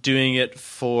wasn't doing it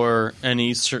for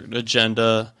any certain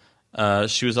agenda.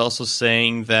 She was also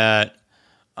saying that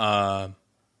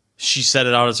she set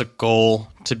it out as a goal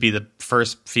to be the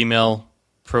first female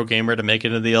pro gamer to make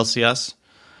it into the LCS.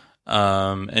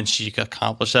 And she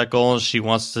accomplished that goal, and she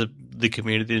wants the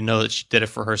community to know that she did it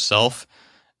for herself,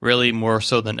 really more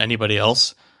so than anybody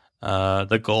else,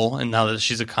 the goal. And now that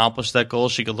she's accomplished that goal,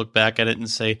 she could look back at it and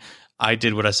say, I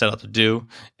did what I set out to do,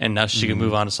 and now she can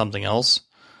move on to something else.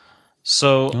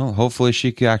 So hopefully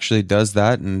she actually does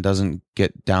that and doesn't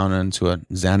get down into a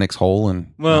Xanax hole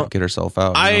and get herself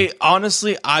out.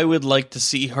 Honestly, I would like to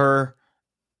see her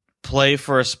play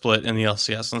for a split in the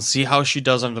LCS and see how she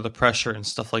does under the pressure and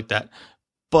stuff like that.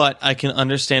 but I can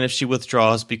understand if she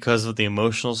withdraws because of the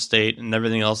emotional state and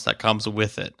everything else that comes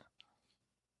with it.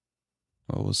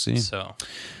 Well, we'll see. So,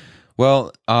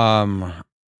 well,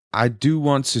 I do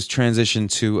want to transition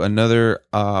to another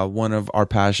one of our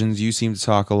passions. You seem to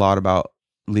talk a lot about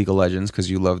League of Legends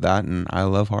because you love that, and I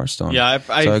love Hearthstone. yeah,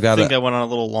 I think I went on a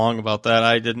little long about that.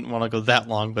 I didn't want to go that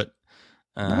long, but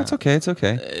no, it's okay. It's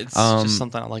okay. It's just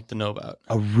something I like to know about.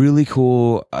 A really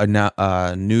cool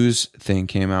news thing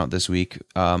came out this week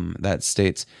that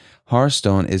states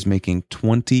Hearthstone is making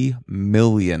 $20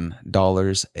 million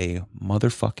a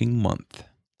motherfucking month.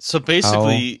 So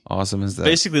basically, how awesome is that?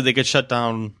 Basically, they could shut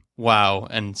down WoW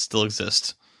and still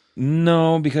exist.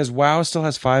 No, because WoW still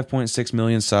has 5.6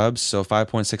 million subs, so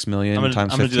 5.6 million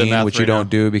times 15, which you don't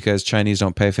do because Chinese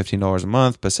don't pay $15 a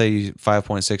month. But say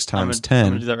 5.6 times 10.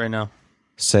 I'm gonna do that right now.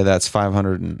 Say that's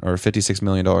 $56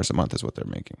 million a month is what they're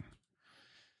making.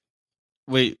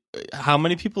 Wait, how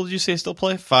many people did you say still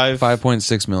play?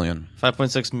 5.6 million.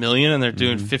 5.6 million, and they're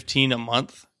doing 15 a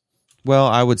month? Well,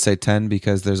 I would say 10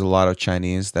 because there's a lot of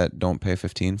Chinese that don't pay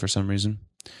 15 for some reason.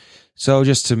 So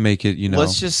just to make it,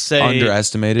 let's just say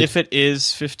underestimated. If it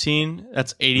is 15,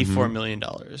 that's $84 million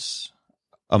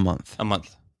a month. A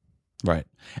month. Right.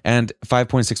 And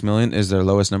 5.6 million is their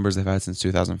lowest numbers they've had since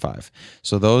 2005.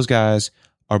 So those guys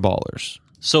are ballers.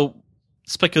 So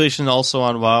speculation also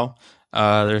on WoW.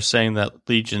 They're saying that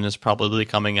Legion is probably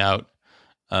coming out.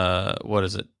 What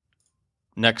is it?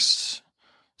 Next.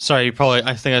 Sorry,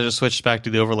 I think I just switched back to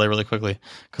the overlay really quickly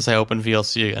because I opened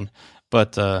VLC again.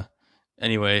 But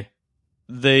anyway,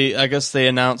 I guess they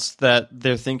announced that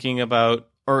they're thinking about,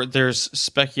 or there's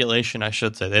speculation, I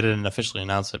should say. They didn't officially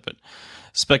announce it, but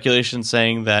speculation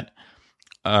saying that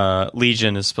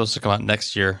Legion is supposed to come out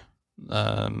next year.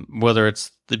 Whether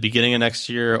it's the beginning of next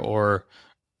year or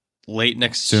late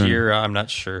next year, I'm not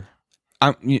sure.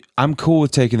 I'm cool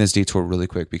with taking this detour really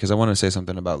quick because I want to say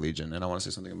something about Legion and I want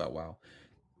to say something about WoW.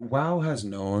 WoW has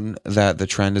known that the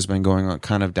trend has been going on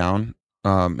kind of down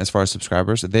as far as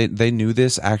subscribers. They knew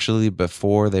this actually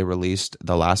before they released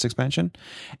the last expansion,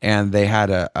 and they had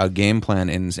a game plan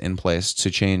in place to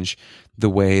change the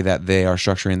way that they are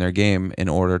structuring their game in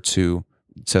order to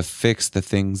fix the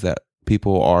things that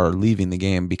people are leaving the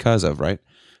game because of, right?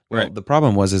 Well, right. The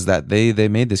problem is that they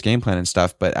made this game plan and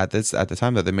stuff, but at the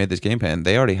time that they made this game plan,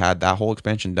 they already had that whole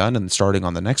expansion done and starting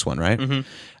on the next one, right?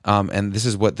 Mm-hmm. And this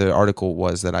is what the article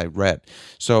was that I read.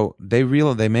 So they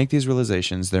make these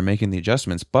realizations, they're making the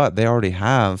adjustments, but they already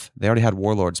had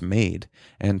Warlords made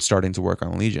and starting to work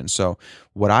on Legion. So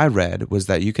what I read was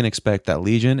that you can expect that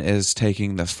Legion is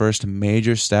taking the first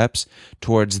major steps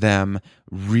towards them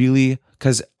really.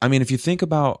 Because, I mean, if you think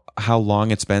about how long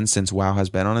it's been since WoW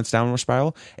has been on its downward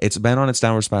spiral, it's been on its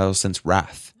downward spiral since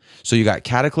Wrath. So you got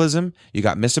Cataclysm, you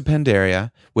got Mists of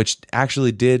Pandaria, which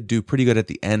actually did do pretty good at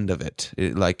the end of it.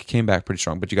 It came back pretty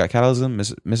strong. But you got Cataclysm,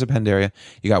 Mists of Pandaria,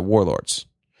 you got Warlords.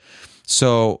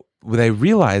 So they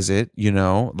realize it,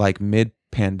 mid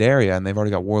Pandaria, and they've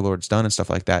already got Warlords done and stuff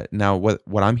like that. Now,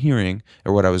 what I'm hearing,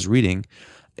 or what I was reading,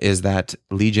 is that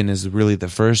Legion is really the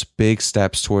first big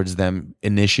steps towards them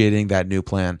initiating that new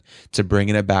plan to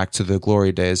bringing it back to the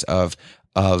glory days of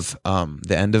the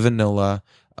end of Vanilla,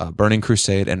 Burning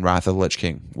Crusade, and Wrath of the Lich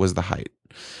King was the height,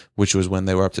 which was when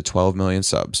they were up to 12 million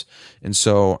subs. And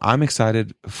so I'm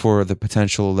excited for the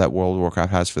potential that World of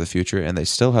Warcraft has for the future, and they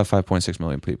still have 5.6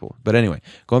 million people. But anyway,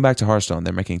 going back to Hearthstone,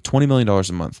 they're making $20 million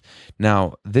a month.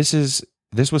 Now, this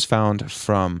was found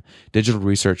from digital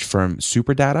research firm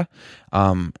Superdata.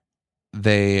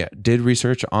 They did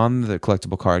research on the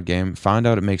collectible card game, found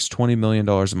out it makes $20 million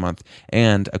a month,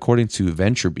 and according to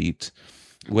VentureBeat,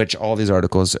 which all these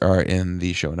articles are in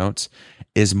the show notes,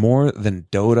 is more than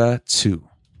Dota 2.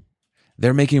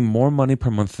 They're making more money per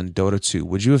month than Dota 2.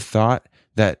 Would you have thought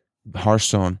that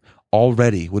Hearthstone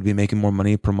already would be making more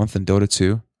money per month than Dota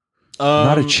 2?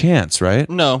 Not a chance, right?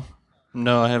 No,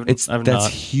 I haven't. That's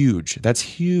huge. That's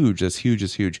huge. That's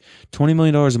huge. $20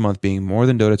 million a month being more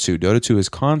than Dota 2. Dota 2 is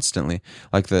constantly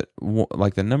like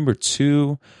the number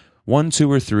 2, 1,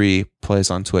 2, or 3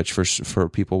 place on Twitch for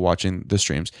people watching the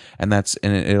streams, and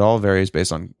it all varies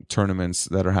based on tournaments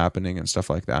that are happening and stuff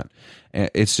like that. And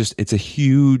it's a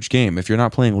huge game. If you're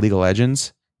not playing League of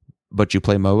Legends, but you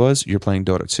play MOBAs, you're playing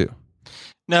Dota 2.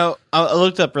 Now I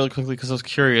looked up really quickly because I was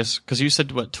curious because you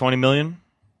said what 20 million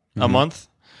a month.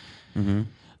 Mm-hmm.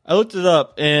 I looked it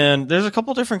up, and there's a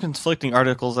couple different conflicting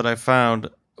articles that I found.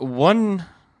 One,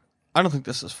 I don't think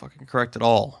this is fucking correct at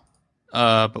all,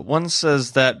 but one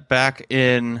says that back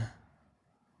in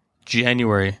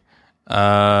January,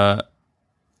 it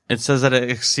says that it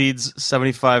exceeds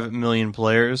 75 million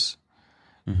players,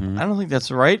 I don't think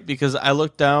that's right because I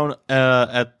looked down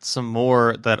at some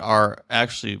more that are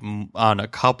actually on a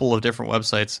couple of different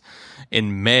websites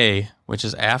in May, which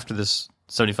is after this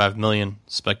 75 million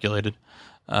speculated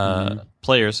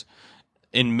players.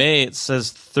 In May, it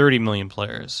says 30 million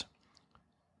players.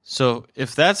 So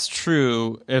if that's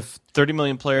true, if 30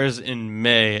 million players in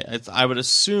May, I would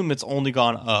assume it's only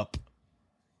gone up.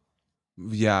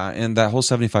 Yeah, and that whole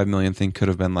 75 million thing could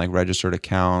have been like registered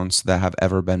accounts that have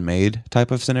ever been made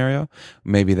type of scenario.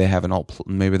 Maybe they haven't all.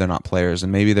 Maybe they're not players,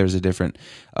 and maybe there's a different.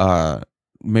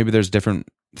 Maybe there's different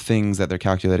things that they're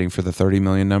calculating for the 30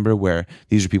 million number, where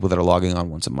these are people that are logging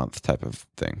on once a month type of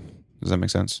thing. Does that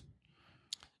make sense?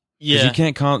 Yeah, you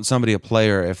can't count somebody a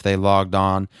player if they logged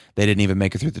on, they didn't even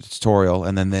make it through the tutorial,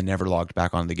 and then they never logged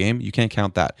back on the game. You can't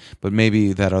count that. But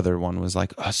maybe that other one was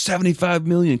like 75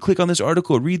 million. Click on this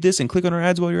article, read this, and click on our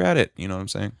ads while you're at it. You know what I'm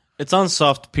saying? it's on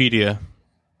Softpedia,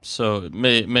 so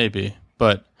maybe.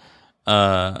 But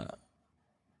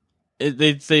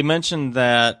they mentioned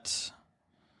that.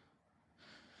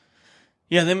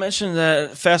 Yeah, they mentioned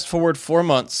that fast forward 4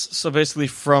 months. So basically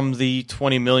from the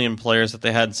 20 million players that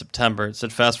they had in September, it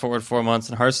said fast forward 4 months,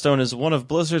 and Hearthstone is one of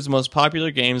Blizzard's most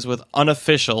popular games with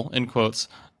unofficial, in quotes,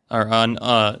 or on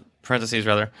parentheses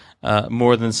rather,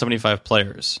 more than 75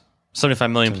 players.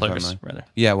 75 million players, rather.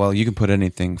 Yeah, well, you can put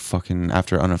anything fucking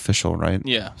after unofficial, right?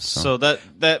 Yeah, so that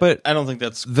but I don't think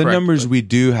that's the correct, numbers but we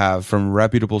do have from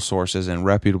reputable sources and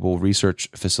reputable research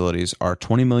facilities are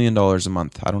 $20 million a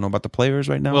month. I don't know about the players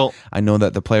right now. Well, I know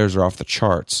that the players are off the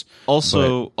charts.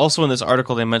 Also in this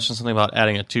article, they mentioned something about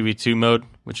adding a 2v2 mode,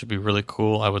 which would be really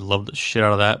cool. I would love the shit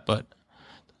out of that, but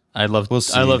I love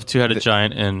Two-Headed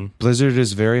Giant, and Blizzard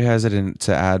is very hesitant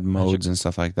to add modes and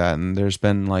stuff like that. And there's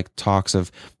been like talks of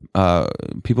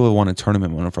people who wanted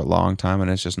tournament mode for a long time,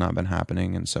 and it's just not been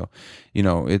happening. And so,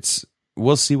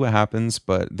 we'll see what happens,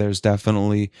 but there's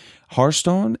definitely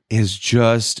Hearthstone is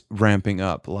just ramping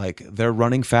up. Like they're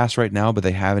running fast right now, but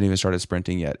they haven't even started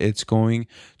sprinting yet. It's going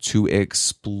to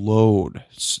explode.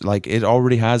 Like it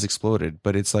already has exploded,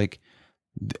 but it's like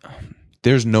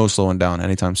there's no slowing down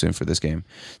anytime soon for this game.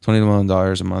 $20 million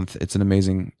a month. It's an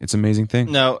amazing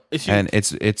thing. Now,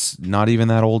 it's not even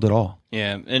that old at all.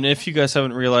 Yeah, and if you guys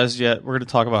haven't realized yet, we're going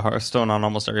to talk about Hearthstone on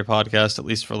almost every podcast, at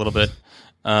least for a little bit.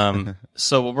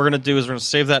 So what we're going to do is we're going to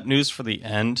save that news for the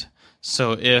end.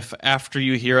 So if after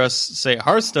you hear us say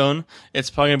Hearthstone, it's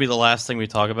probably going to be the last thing we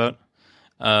talk about.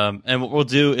 And what we'll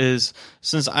do is,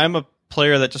 since I'm a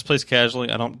player that just plays casually,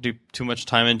 I don't do too much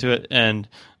time into it, and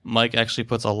Mike actually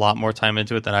puts a lot more time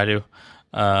into it than I do.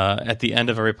 At the end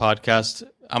of every podcast,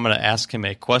 I'm going to ask him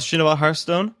a question about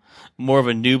Hearthstone, more of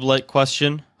a noob-like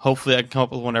question. Hopefully I can come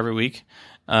up with one every week,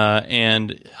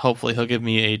 and hopefully he'll give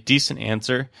me a decent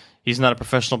answer. He's not a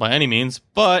professional by any means,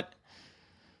 but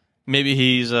maybe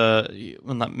he's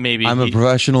not maybe. I'm a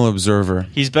professional observer.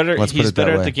 He's better. He's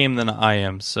better at the game than I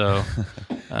am. So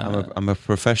I'm a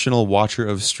professional watcher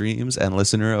of streams and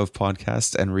listener of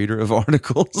podcasts and reader of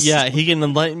articles. Yeah, he can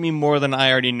enlighten me more than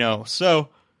I already know. So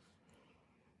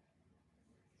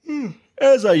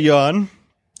as I yawn.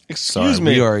 Excuse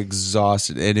me. We are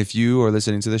exhausted. And if you are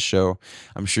listening to this show,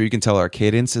 I'm sure you can tell our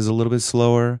cadence is a little bit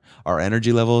slower. Our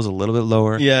energy level is a little bit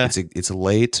lower. Yeah. It's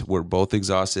late. We're both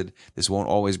exhausted. This won't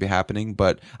always be happening,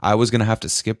 but I was going to have to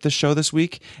skip the show this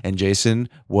week. And Jason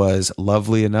was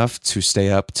lovely enough to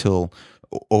stay up till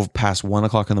past 1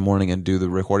 o'clock in the morning and do the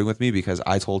recording with me, because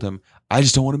I told him, I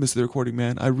just don't want to miss the recording,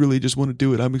 man. I really just want to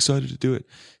do it. I'm excited to do it.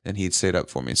 And he'd stayed up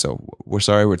for me. So we're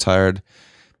sorry. We're tired.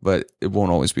 But it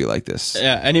won't always be like this.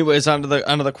 Yeah. Anyways, onto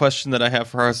the question that I have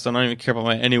for Hearthstone. I don't even care about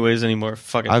my anyways anymore.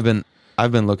 Fuck it.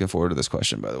 I've been looking forward to this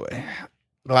question, by the way.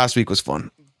 Last week was fun.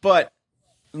 But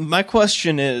my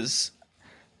question is,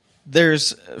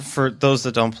 for those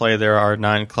that don't play, there are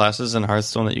 9 classes in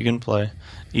Hearthstone that you can play.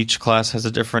 Each class has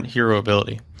a different hero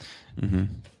ability. Mm-hmm.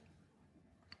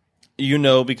 You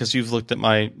know, because you've looked at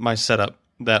my setup,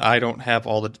 that I don't have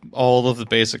all of the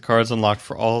basic cards unlocked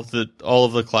for all of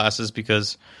the classes,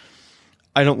 because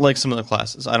I don't like some of the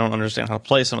classes. I don't understand how to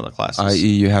play some of the classes. I.e.,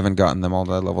 you haven't gotten them all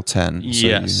to level 10.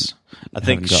 Yes. I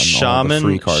think Shaman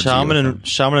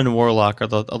and Warlock are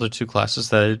the other 2 classes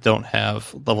that I don't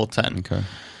have level 10.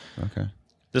 Okay.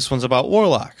 This one's about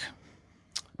Warlock.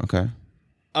 Okay.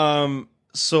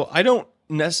 So I don't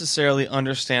necessarily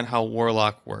understand how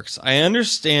Warlock works. I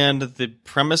understand the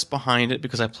premise behind it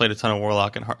because I played a ton of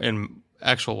Warlock in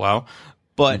actual WoW,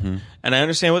 But, and I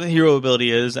understand what the hero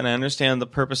ability is, and I understand the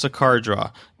purpose of card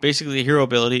draw. Basically, the hero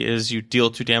ability is you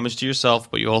deal 2 damage to yourself,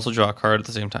 but you also draw a card at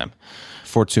the same time.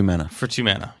 For 2 mana. For 2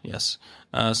 mana, yes.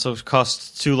 So it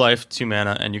costs 2 life, 2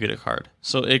 mana, and you get a card.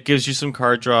 So it gives you some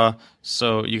card draw,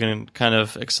 so you can kind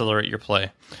of accelerate your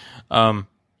play. And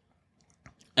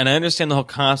I understand the whole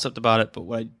concept about it, but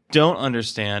what I don't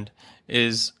understand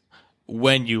is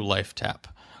when you life tap.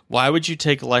 Why would you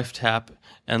take life tap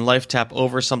and life tap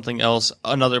over something else,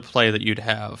 another play that you'd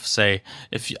have? Say,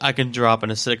 if I can drop an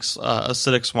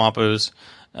acidic Swamp Ooze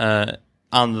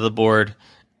on the board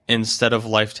instead of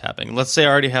life tapping. Let's say I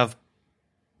already have.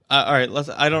 All right,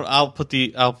 I'll put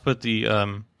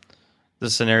the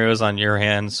scenarios on your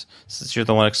hands since you're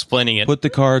the one explaining it. Put the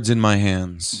cards in my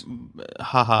hands.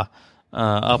 Haha.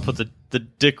 I'll put the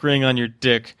dick ring on your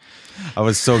dick. I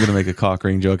was so gonna make a cock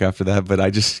ring joke after that, but I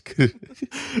just.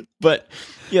 But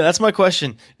yeah, that's my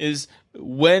question: is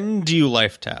when do you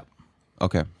life tap?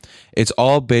 Okay, it's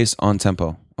all based on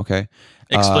tempo. Okay,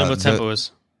 explain what tempo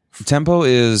is. Tempo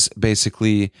is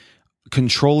basically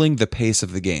controlling the pace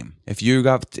of the game. If you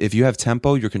have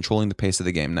tempo, you're controlling the pace of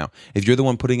the game. Now, if you're the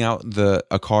one putting out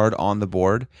a card on the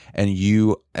board and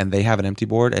they have an empty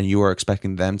board and you are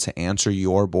expecting them to answer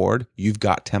your board, you've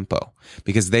got tempo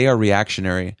because they are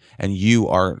reactionary and you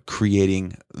are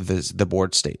creating the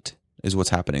board state is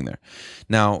what's happening there.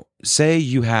 Now, say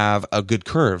you have a good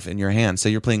curve in your hand.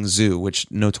 Say you're playing Zoo,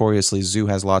 which notoriously Zoo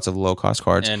has lots of low cost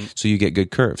cards, and so you get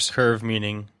good curves. Curve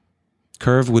meaning?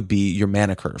 Curve would be your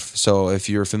mana curve. So if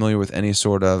you're familiar with any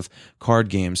sort of card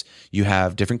games, you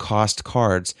have different cost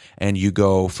cards and you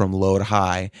go from low to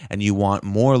high and you want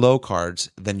more low cards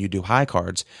than you do high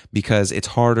cards because it's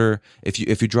harder if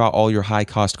you draw all your high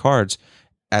cost cards.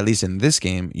 At least in this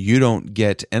game, you don't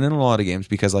get, and in a lot of games,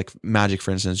 because like Magic,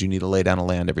 for instance, you need to lay down a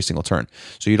land every single turn,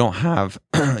 so you don't have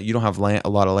a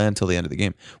lot of land till the end of the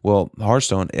game. Well,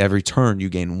 Hearthstone, every turn you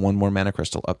gain 1 more mana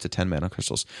crystal, up to 10 mana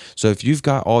crystals. So if you've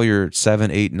got all your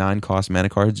 7, 8, 9 cost mana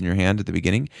cards in your hand at the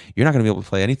beginning, you're not going to be able to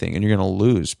play anything, and you're going to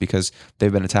lose because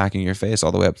they've been attacking your face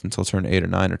all the way up until turn 8 or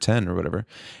 9 or 10 or whatever.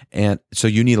 And so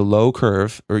you need a low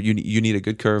curve, or you need a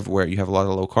good curve where you have a lot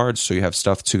of low cards, so you have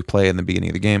stuff to play in the beginning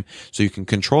of the game, so you can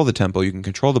control the tempo, you can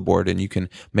control the board, and you can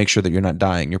make sure that you're not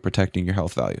dying, you're protecting your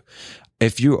health value.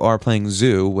 If you are playing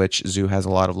Zoo, which Zoo has a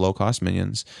lot of low cost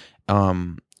minions,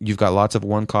 you've got lots of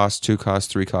 1 cost, 2 cost,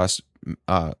 3 cost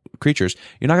creatures.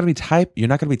 You're not going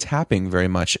to be tapping very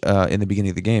much in the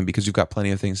beginning of the game because you've got plenty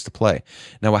of things to play.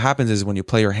 Now, what happens is when you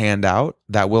play your hand out,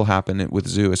 that will happen with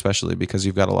Zoo, especially because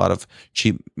you've got a lot of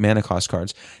cheap mana cost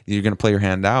cards. You're going to play your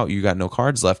hand out. You got no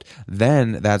cards left.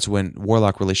 Then that's when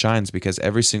Warlock really shines because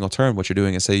every single turn, what you're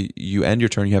doing is say you end your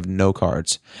turn, you have no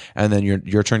cards, and then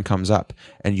your turn comes up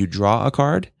and you draw a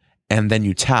card. And then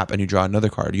you tap and you draw another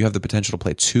card. You have the potential to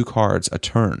play 2 cards a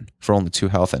turn for only 2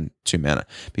 health and 2 mana.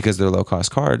 Because they're low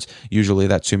cost cards, usually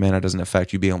that 2 mana doesn't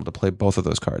affect you being able to play both of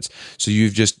those cards. So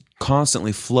you've just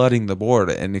constantly flooding the board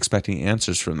and expecting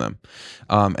answers from them.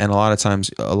 And a lot of times,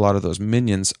 a lot of those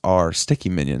minions are sticky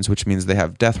minions, which means they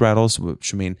have death rattles,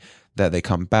 which mean that they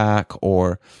come back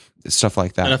or stuff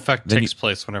like that. An effect takes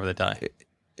place whenever they die.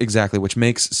 Exactly, which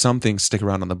makes something stick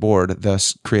around on the board,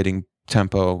 thus creating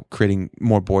tempo, creating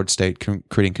more board state,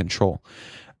 creating control.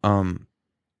 And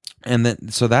then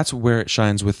so that's where it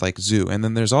shines with like Zoo. And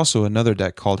then there's also another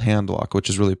deck called Handlock, which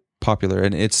is really popular,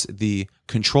 and it's the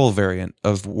control variant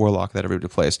of Warlock that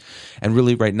everybody plays. And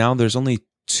really right now there's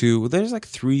like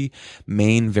 3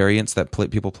 main variants that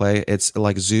people play. It's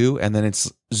like Zoo, and then it's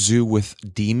Zoo with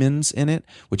demons in it,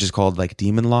 which is called like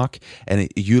Demon Lock, and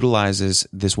it utilizes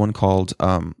this one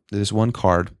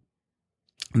card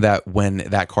that when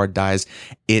that card dies,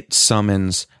 it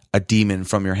summons a demon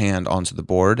from your hand onto the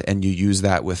board, and you use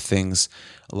that with things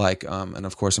like and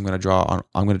of course I'm going to draw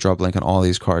a blank on all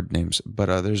these card names,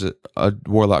 but there's a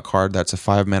Warlock card that's a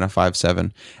 5 mana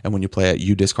 5/7, and when you play it,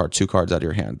 you discard 2 cards out of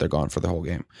your hand. They're gone for the whole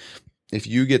game. If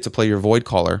you get to play your Void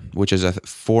Caller, which is a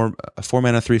 4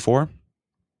 mana 3/4,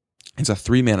 it's a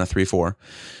 3 mana 3/4,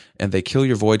 and they kill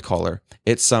your Void Caller,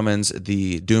 it summons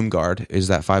the Doom Guard, is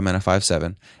that 5 mana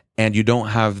 5/7, and you don't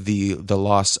have the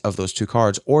loss of those 2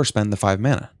 cards or spend the 5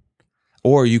 mana.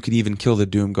 Or you could even kill the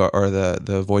Doom Guard or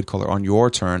the Void Caller on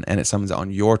your turn, and it summons it on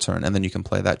your turn, and then you can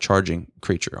play that charging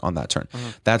creature on that turn.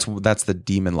 That's the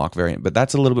Demon Lock variant, but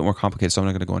that's a little bit more complicated, so I'm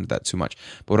not going to go into that too much.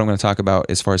 But what I'm going to talk about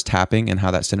as far as tapping and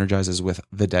how that synergizes with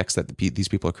the decks that these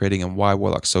people are creating and why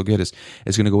Warlock's so good is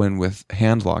going to go in with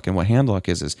Handlock. And what Handlock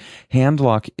is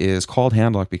Handlock is called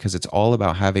Handlock because it's all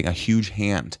about having a huge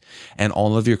hand, and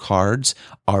all of your cards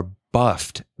are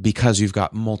buffed because you've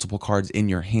got multiple cards in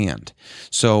your hand.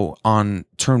 So on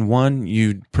turn 1,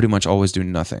 you pretty much always do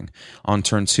nothing. On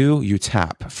turn 2, you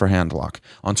tap for hand lock.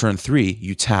 On turn 3,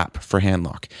 you tap for hand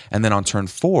lock. And then on turn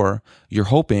 4, you're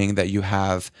hoping that you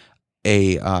have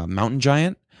a mountain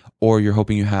giant, or you're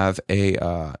hoping you have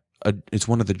it's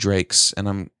one of the drakes, and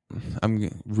I'm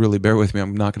really, bear with me,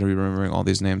 I'm not going to be remembering all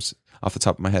these names off the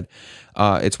top of my head.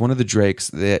 It's one of the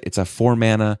drakes. It's a 4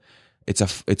 mana. It's a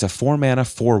 4 mana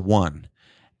 4/1,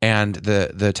 and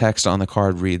the text on the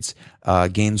card reads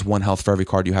gains 1 health for every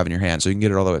card you have in your hand. So you can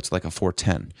get it all the way to like a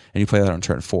 4/10, and you play that on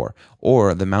turn 4.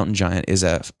 Or the mountain giant is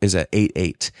a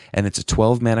 8/8, and it's a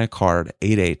 12 mana card,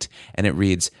 8/8, and it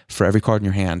reads, for every card in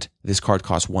your hand, this card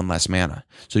costs 1 less mana.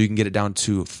 So you can get it down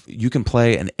to, you can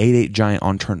play an 8/8 giant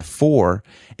on turn 4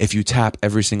 if you tap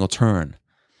every single turn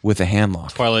with a hand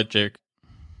lock. Twilight Drake,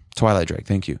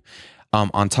 Thank you.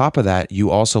 On top of that, you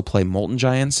also play Molten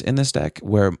Giants in this deck,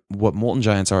 where what Molten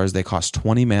Giants are is they cost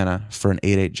 20 mana for an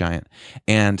 8/8 giant.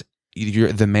 And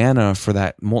the mana for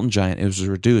that Molten Giant is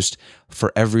reduced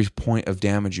for every point of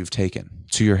damage you've taken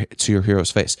to your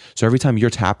hero's face. So every time you're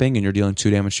tapping and you're dealing 2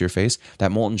 damage to your face,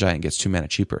 that Molten Giant gets 2 mana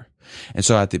cheaper. And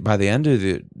so by the end of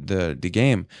the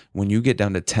game, when you get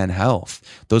down to 10 health,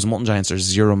 those Molten Giants are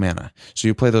 0 mana. So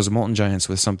you play those Molten Giants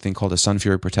with something called a Sun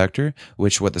Fury Protector,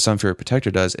 which what the Sun Fury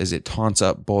Protector does is it taunts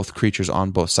up both creatures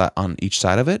on each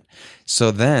side of it.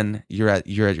 So then you're at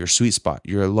your sweet spot.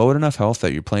 You're low at enough health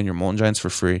that you're playing your Molten Giants for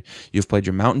free. You've played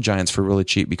your Mountain Giants for really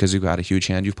cheap because you've got a huge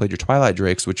hand. You've played your Twilight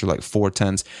Drakes, which are like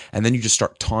 4/10s, and then you just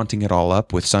start taunting it all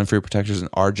up with Sun Fury Protectors and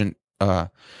Argent.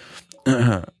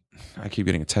 I keep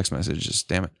getting a text message, just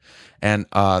damn it. And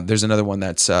there's another one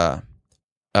that's a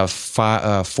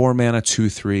 4 mana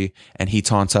 2/3, and he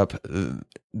taunts up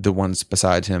the ones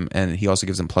beside him, and he also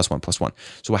gives them +1/+1.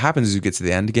 So what happens is you get to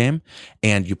the end game,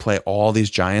 and you play all these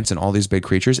giants and all these big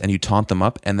creatures, and you taunt them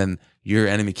up, and then your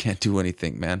enemy can't do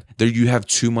anything, man. There, you have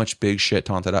too much big shit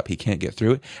taunted up. He can't get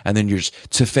through it, and then you're just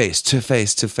to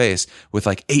face with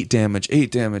like 8 damage,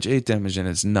 and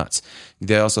it's nuts.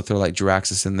 They also throw like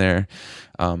Jiraxis in there,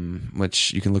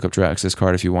 which you can look up Jiraxis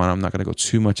card if you want. I'm not going to go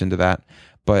too much into that,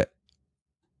 but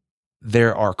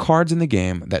there are cards in the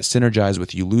game that synergize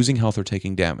with you losing health or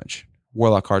taking damage.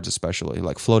 Warlock cards especially,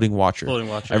 like Floating Watcher.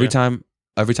 Every time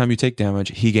you take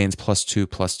damage, he gains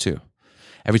 +2/+2.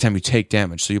 Every time you take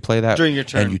damage. So you play that during your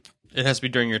turn. It has to be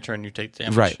during your turn you take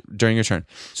damage. Right, during your turn.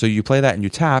 So you play that and you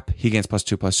tap, he gains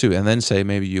 +2/+2. And then say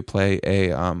maybe you play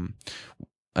a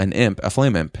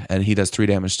flame imp, and he does 3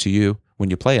 damage to you. When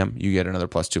you play him, you get another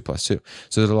 +2/+2.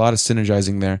 So there's a lot of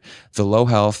synergizing there. The low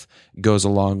health goes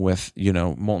along with,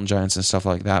 Molten Giants and stuff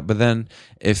like that. But then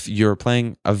if you're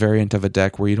playing a variant of a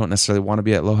deck where you don't necessarily want to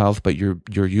be at low health, but you're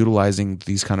utilizing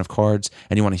these kind of cards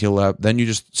and you want to heal up, then you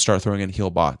just start throwing in heal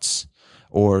bots.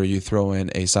 Or you throw in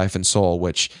a Siphon Soul,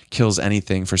 which kills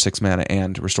anything for 6 mana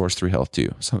and restores 3 health to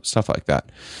you. So stuff like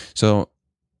that. So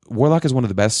Warlock is one of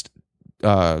the best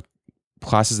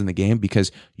classes in the game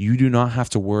because you do not have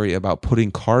to worry about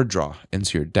putting card draw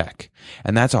into your deck.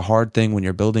 And that's a hard thing when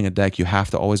you're building a deck. You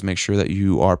have to always make sure that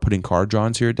you are putting card draw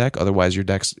into your deck. Otherwise, your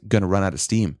deck's going to run out of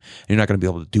steam and you're not going to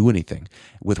be able to do anything.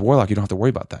 With Warlock, you don't have to worry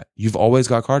about that. You've always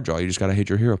got card draw. You just got to hit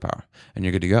your hero power and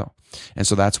you're good to go. And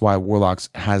so that's why Warlocks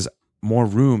has more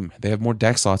room. They have more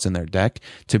deck slots in their deck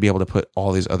to be able to put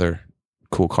all these other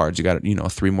cool cards. You got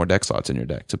 3 more deck slots in your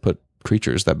deck to put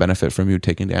creatures that benefit from you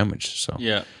taking damage. So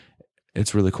yeah.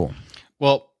 It's really cool.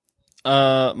 Well,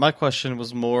 my question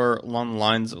was more along the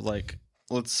lines of like,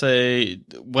 let's say,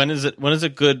 when is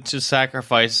it good to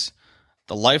sacrifice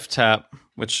the life tap,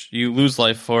 which you lose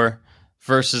life for,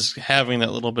 versus having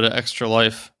that little bit of extra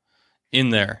life in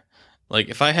there? Like,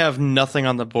 if I have nothing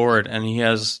on the board and he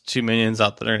has 2 minions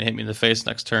out that are going to hit me in the face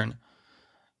next turn,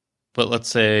 but let's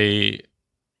say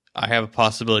I have a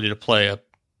possibility to play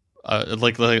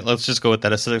like let's just go with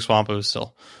that Acidic Swamp Ooze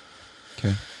still.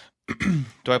 Okay.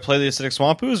 Do I play the Acidic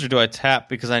Swamp Ooze or do I tap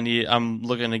because I'm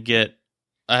looking to get,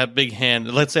 I have big hand.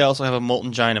 Let's say I also have a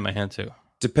Molten Giant in my hand too.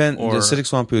 The Acidic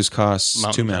Swamp Ooze costs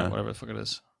 2 mana. Whatever the fuck it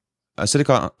is.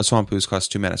 Acidic Swamp Ooze costs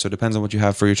 2 mana, so it depends on what you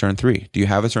have for your turn 3. Do you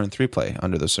have a turn 3 play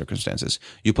under those circumstances?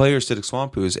 You play your Acidic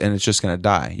Swamp Ooze and it's just going to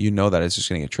die. You know that it's just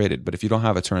going to get traded. But if you don't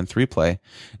have a turn 3 play,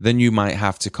 then you might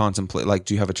have to contemplate, like,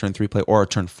 do you have a turn 3 play or a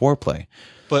turn 4 play?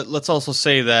 But let's also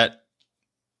say that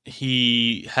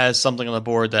he has something on the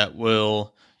board that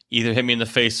will either hit me in the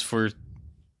face for,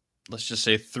 let's just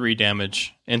say, 3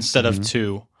 damage instead of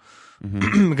 2.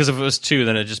 Mm-hmm. Because if it was 2,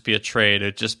 then it'd just be a trade.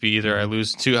 It'd just be either I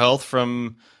lose 2 health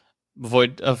from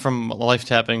from life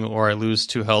tapping, or I lose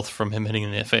 2 health from him hitting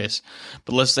in the face.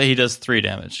 But let's say he does 3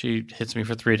 damage. He hits me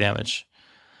for 3 damage.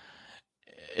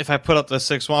 if I put up the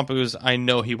 6 Swampus, I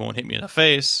know he won't hit me in the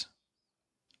face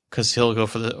because he'll go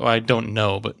for the. Well, I don't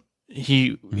know, but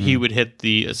he would hit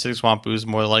the 6 Swampus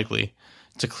more likely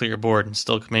to clear board and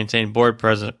still maintain board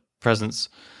presence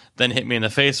than hit me in the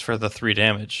face for the 3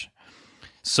 damage.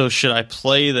 So should I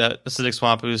play that Acidic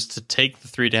Swampus to take the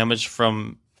 3 damage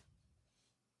from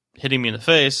hitting me in the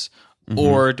face,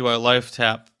 or do I life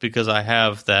tap because I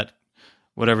have that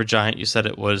whatever giant you said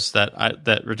it was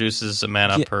that reduces a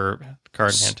mana per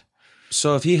card in hand?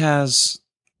 So if he has,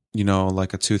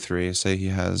 like a 2/3, say he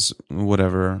has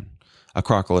whatever, a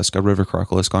Crocolisk, a River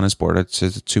Crocolisk on his board, it's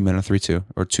a 2 mana 3/2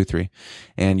 or 2/3,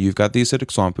 and you've got the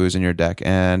Acidic Swampus in your deck,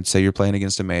 and say you're playing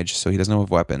against a mage, so he doesn't have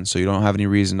weapons, so you don't have any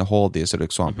reason to hold the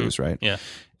Acidic Swampus, right? Yeah.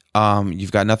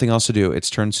 You've got nothing else to do. It's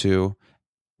turn 2.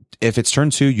 If it's turn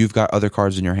 2, you've got other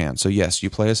cards in your hand. So yes, you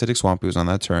play Acidic Swampus on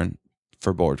that turn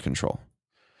for board control.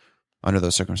 Under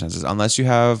those circumstances, unless you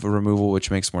have a removal,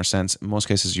 which makes more sense. In most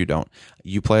cases, you don't.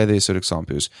 You play the Acidic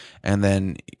Swampus, and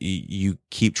then you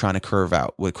keep trying to curve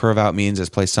out. What curve out means is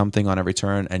play something on every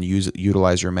turn and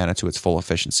utilize your mana to its full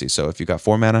efficiency. So if you got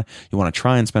 4 mana, you want to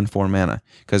try and spend 4 mana,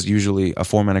 because usually a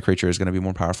 4 mana creature is going to be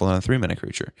more powerful than a 3 mana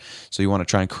creature. So you want to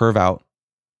try and curve out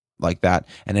like that,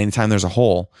 and anytime there's a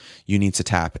hole, you need to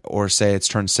tap. Or say it's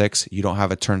turn 6, you don't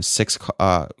have a turn 6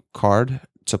 card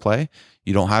to play,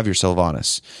 you don't have your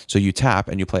Sylvanas, so you tap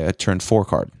and you play a turn 4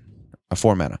 card, a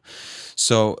 4 mana.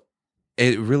 So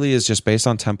it really is just based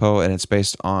on tempo, and it's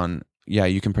based on,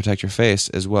 you can protect your face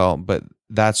as well, but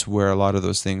that's where a lot of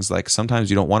those things, like sometimes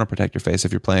you don't want to protect your face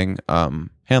if you're playing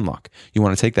Handlock. You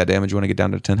want to take that damage, you want to get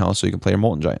down to 10 health so you can play your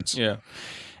Molten Giants. Yeah.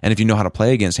 And if you know how to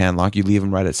play against Handlock, you leave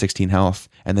them right at 16 health,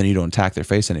 and then you don't attack their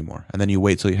face anymore. And then you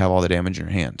wait till you have all the damage in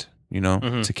your hand,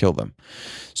 to kill them.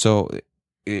 So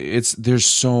there's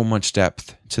so much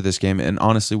depth to this game. And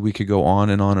honestly, we could go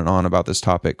on and on and on about this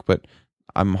topic, but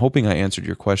I'm hoping I answered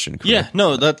your question correctly. Yeah,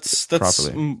 no, that's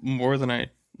more than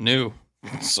I knew.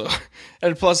 So,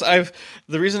 and plus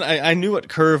the reason I knew what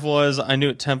curve was, I knew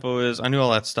what tempo is, I knew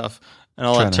all that stuff. And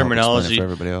all that terminology for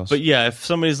everybody else. But yeah, if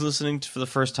somebody's listening for the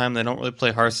first time, they don't really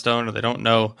play Hearthstone or they don't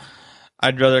know,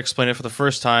 I'd rather explain it for the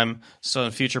first time. So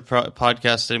in future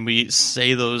podcasts, and we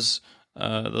say that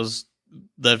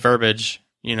verbiage,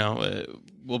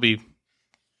 they'll be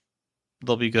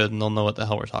good and they'll know what the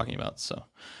hell we're talking about. So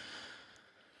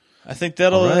I think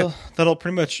that'll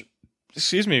pretty much,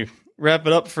 wrap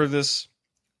it up for this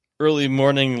early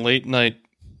morning, late night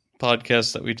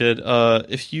podcast that we did.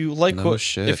 If you like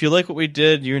what we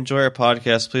did, you enjoy our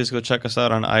podcast, please go check us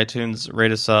out on iTunes,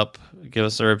 rate us up, give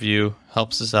us a review,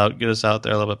 helps us out, get us out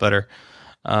there a little bit better.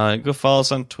 Go follow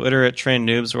us on Twitter at Train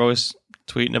Noobs. We're always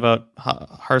tweeting about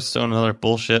Hearthstone and other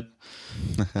bullshit.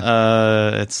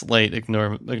 It's late,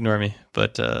 ignore me.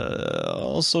 But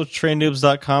also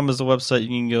trainnoobs.com is the website. You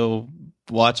can go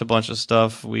watch a bunch of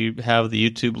stuff. We have the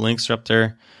YouTube links are up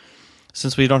there.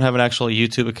 Since we don't have an actual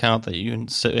YouTube account that you can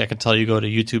say, I can tell you go to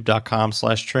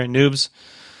youtube.com/trainnoobs.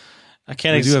 We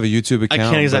do have a YouTube account. I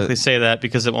can't exactly say that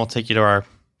because it won't take you to our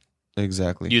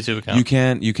YouTube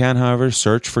account. You can, however,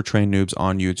 search for Train Noobs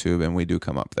on YouTube, and we do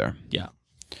come up there. Yeah.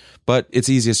 But it's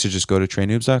easiest to just go to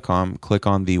trainnoobs.com, click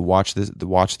on the watch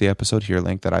the episode here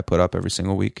link that I put up every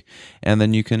single week, and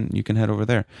then you can head over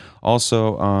there.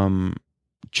 Also,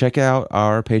 check out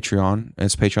our Patreon.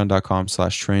 It's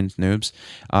patreon.com/trainednoobs,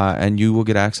 and you will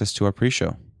get access to our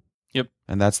pre-show. Yep.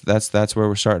 And that's where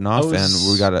we're starting off, and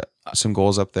we got some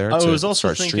goals up there to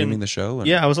start streaming the show.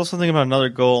 I was also thinking about another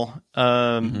goal,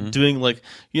 doing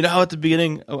how at the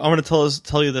beginning, I want to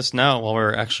tell you this now while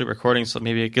we're actually recording, so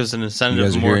maybe it gives an incentive. You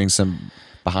guys are hearing some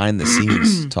behind the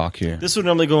scenes talk here. This would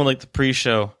normally go in the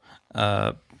pre-show,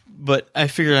 but I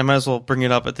figured I might as well bring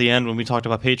it up at the end when we talked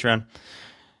about Patreon.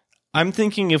 I'm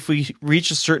thinking if we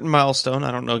reach a certain milestone,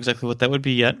 I don't know exactly what that would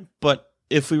be yet, but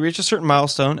if we reach a certain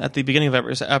milestone at the beginning of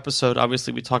every episode,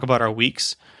 obviously we talk about our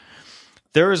weeks.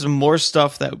 There is more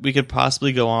stuff that we could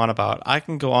possibly go on about. I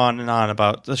can go on and on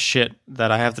about the shit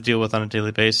that I have to deal with on a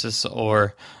daily basis,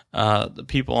 or the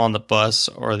people on the bus,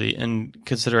 or the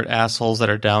inconsiderate assholes that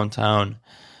are downtown.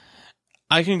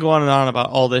 I can go on and on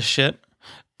about all this shit,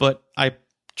 but I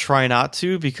try not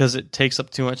to because it takes up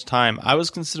too much time. I was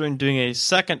considering doing a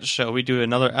second show. We do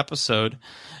another episode.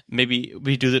 Maybe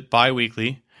we do it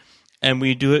bi-weekly, and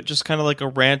we do it just kind of like a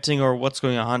ranting or what's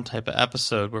going on type of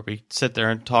episode where we sit there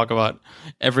and talk about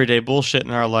everyday bullshit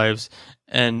in our lives.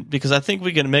 And because I think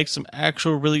we can make some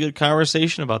actual really good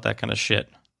conversation about that kind of shit.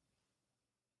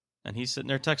 And he's sitting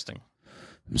there texting.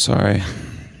 I'm sorry.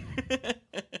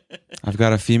 I've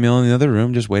got a female in the other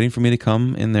room just waiting for me to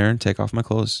come in there and take off my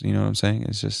clothes. You know what I'm saying?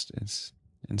 It's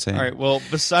insane. All right. Well,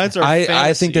 besides our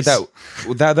I think fantasies-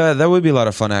 that would be a lot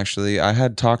of fun. Actually, I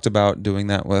had talked about doing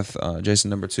that with Jason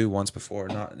number 2 once before,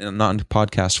 not in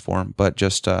podcast form, but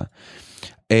just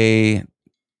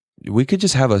we could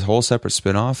just have a whole separate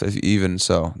spinoff, if even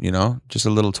so, just a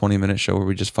little 20-minute show where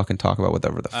we just fucking talk about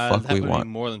whatever the fuck that we would want. be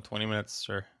more than 20 minutes,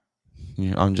 sir.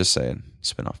 I'm just saying,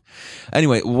 spinoff.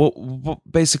 Anyway,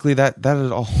 basically that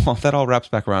all wraps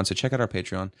back around. So check out our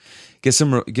Patreon, get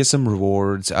some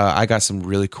rewards. I got some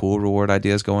really cool reward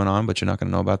ideas going on, but you're not going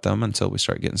to know about them until we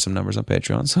start getting some numbers on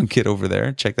Patreon. So get over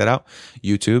there, check that out.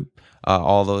 YouTube,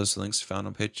 all those links found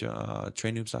on page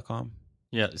trainnoobs.com.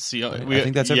 Yeah. See, I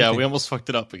think that's everything. yeah, we almost fucked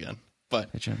it up again,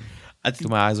 but Patreon. I Do think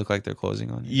my eyes look like they're closing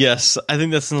on you? yes, I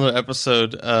think that's another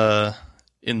episode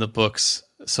in the books,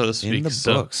 so to speak. In the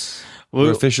So, books. we'll-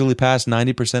 We're officially past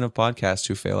 90% of podcasts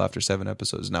who fail after 7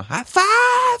 episodes now. High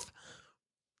five!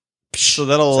 So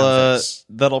Sound effects.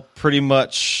 that'll pretty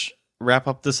much wrap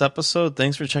up this episode.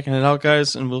 Thanks for checking it out,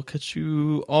 guys, and we'll catch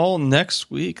you all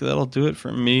next week. That'll do it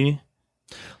for me.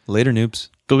 Later, noobs.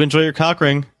 Go enjoy your cock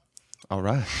ring. All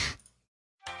right.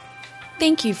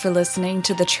 Thank you for listening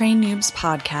to the Train Noobs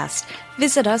podcast.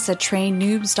 Visit us at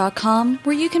trainnoobs.com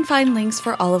where you can find links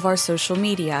for all of our social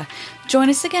media. Join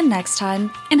us again next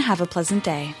time and have a pleasant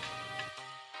day.